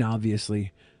plane,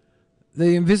 obviously.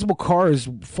 The invisible car is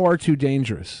far too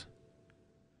dangerous.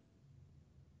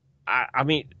 I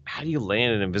mean, how do you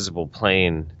land an invisible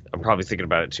plane? I'm probably thinking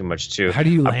about it too much too. How do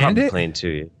you land it? Plane to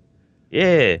you.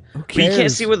 Yeah, but you can't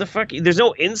see where the fuck. There's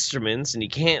no instruments, and you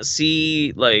can't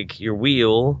see like your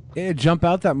wheel. Yeah, jump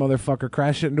out that motherfucker,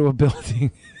 crash it into a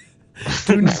building.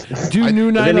 do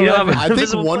new 9/11. I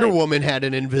think Wonder Woman had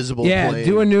an invisible plane. Yeah,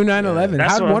 do a new 9/11.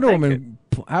 That's How'd what I'm Wonder thinking. Woman?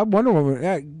 How'd Wonder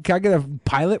Woman? Can I get a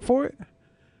pilot for it?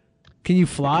 Can you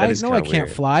fly? That is No, I kinda can't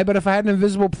weird. fly. But if I had an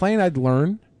invisible plane, I'd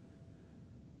learn.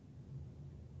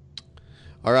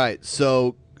 All right,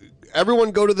 so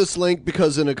everyone go to this link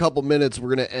because in a couple minutes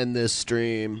we're going to end this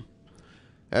stream.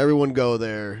 Everyone go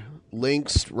there.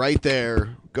 Links right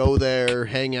there. Go there,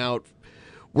 hang out.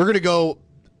 We're going to go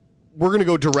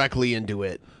directly into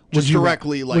it. Just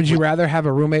directly like Would you rather have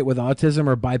a roommate with autism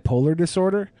or bipolar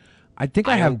disorder? I think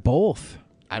I have both.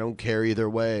 I don't care either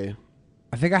way.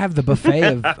 I think I have the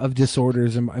buffet of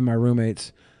disorders in my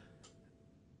roommates.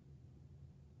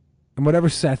 And whatever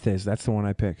Seth is, that's the one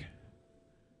I pick.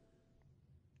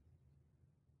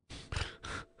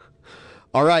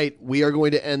 All right, we are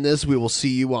going to end this. We will see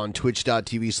you on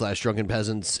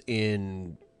twitch.tv/drunkenpeasants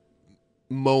in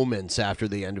moments after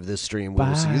the end of this stream. We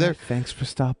will see you there. Thanks for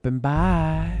stopping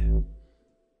by.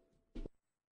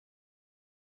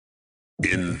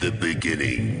 In the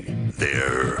beginning,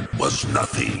 there was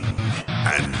nothing.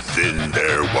 And then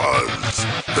there was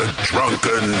the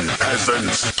Drunken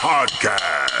Peasants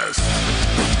Podcast.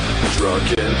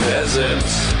 Drunken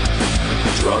Peasants.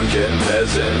 Drunken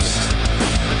Peasants.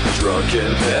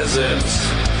 Drunken Peasants.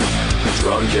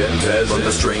 Drunken Peasants. From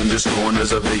the strangest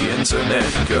corners of the internet,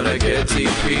 gonna get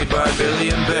TP'd by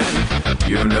Billy and Ben.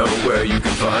 You know where you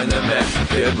can find them at.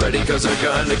 Get ready, cause they're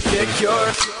gonna kick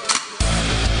your...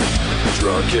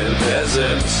 Drunken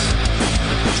Peasants.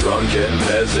 Drunken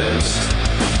Peasants.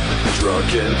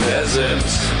 Drunken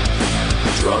Peasants.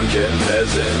 Drunken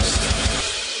Peasants.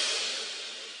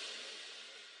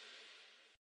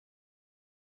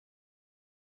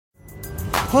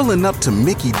 Pulling up to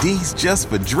Mickey D's just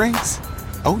for drinks?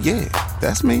 Oh yeah,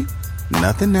 that's me.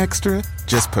 Nothing extra,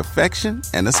 just perfection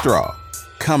and a straw.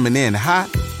 Coming in hot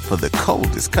for the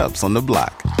coldest cups on the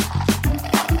block.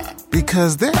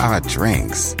 Because there are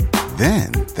drinks.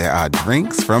 Then there are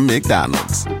drinks from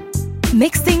McDonald's.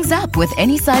 Mix things up with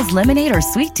any size lemonade or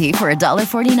sweet tea for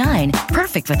 $1.49.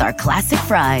 Perfect with our classic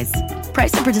fries.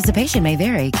 Price and participation may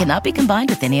vary. Cannot be combined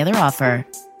with any other offer.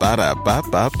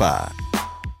 Ba-da-ba-ba-ba.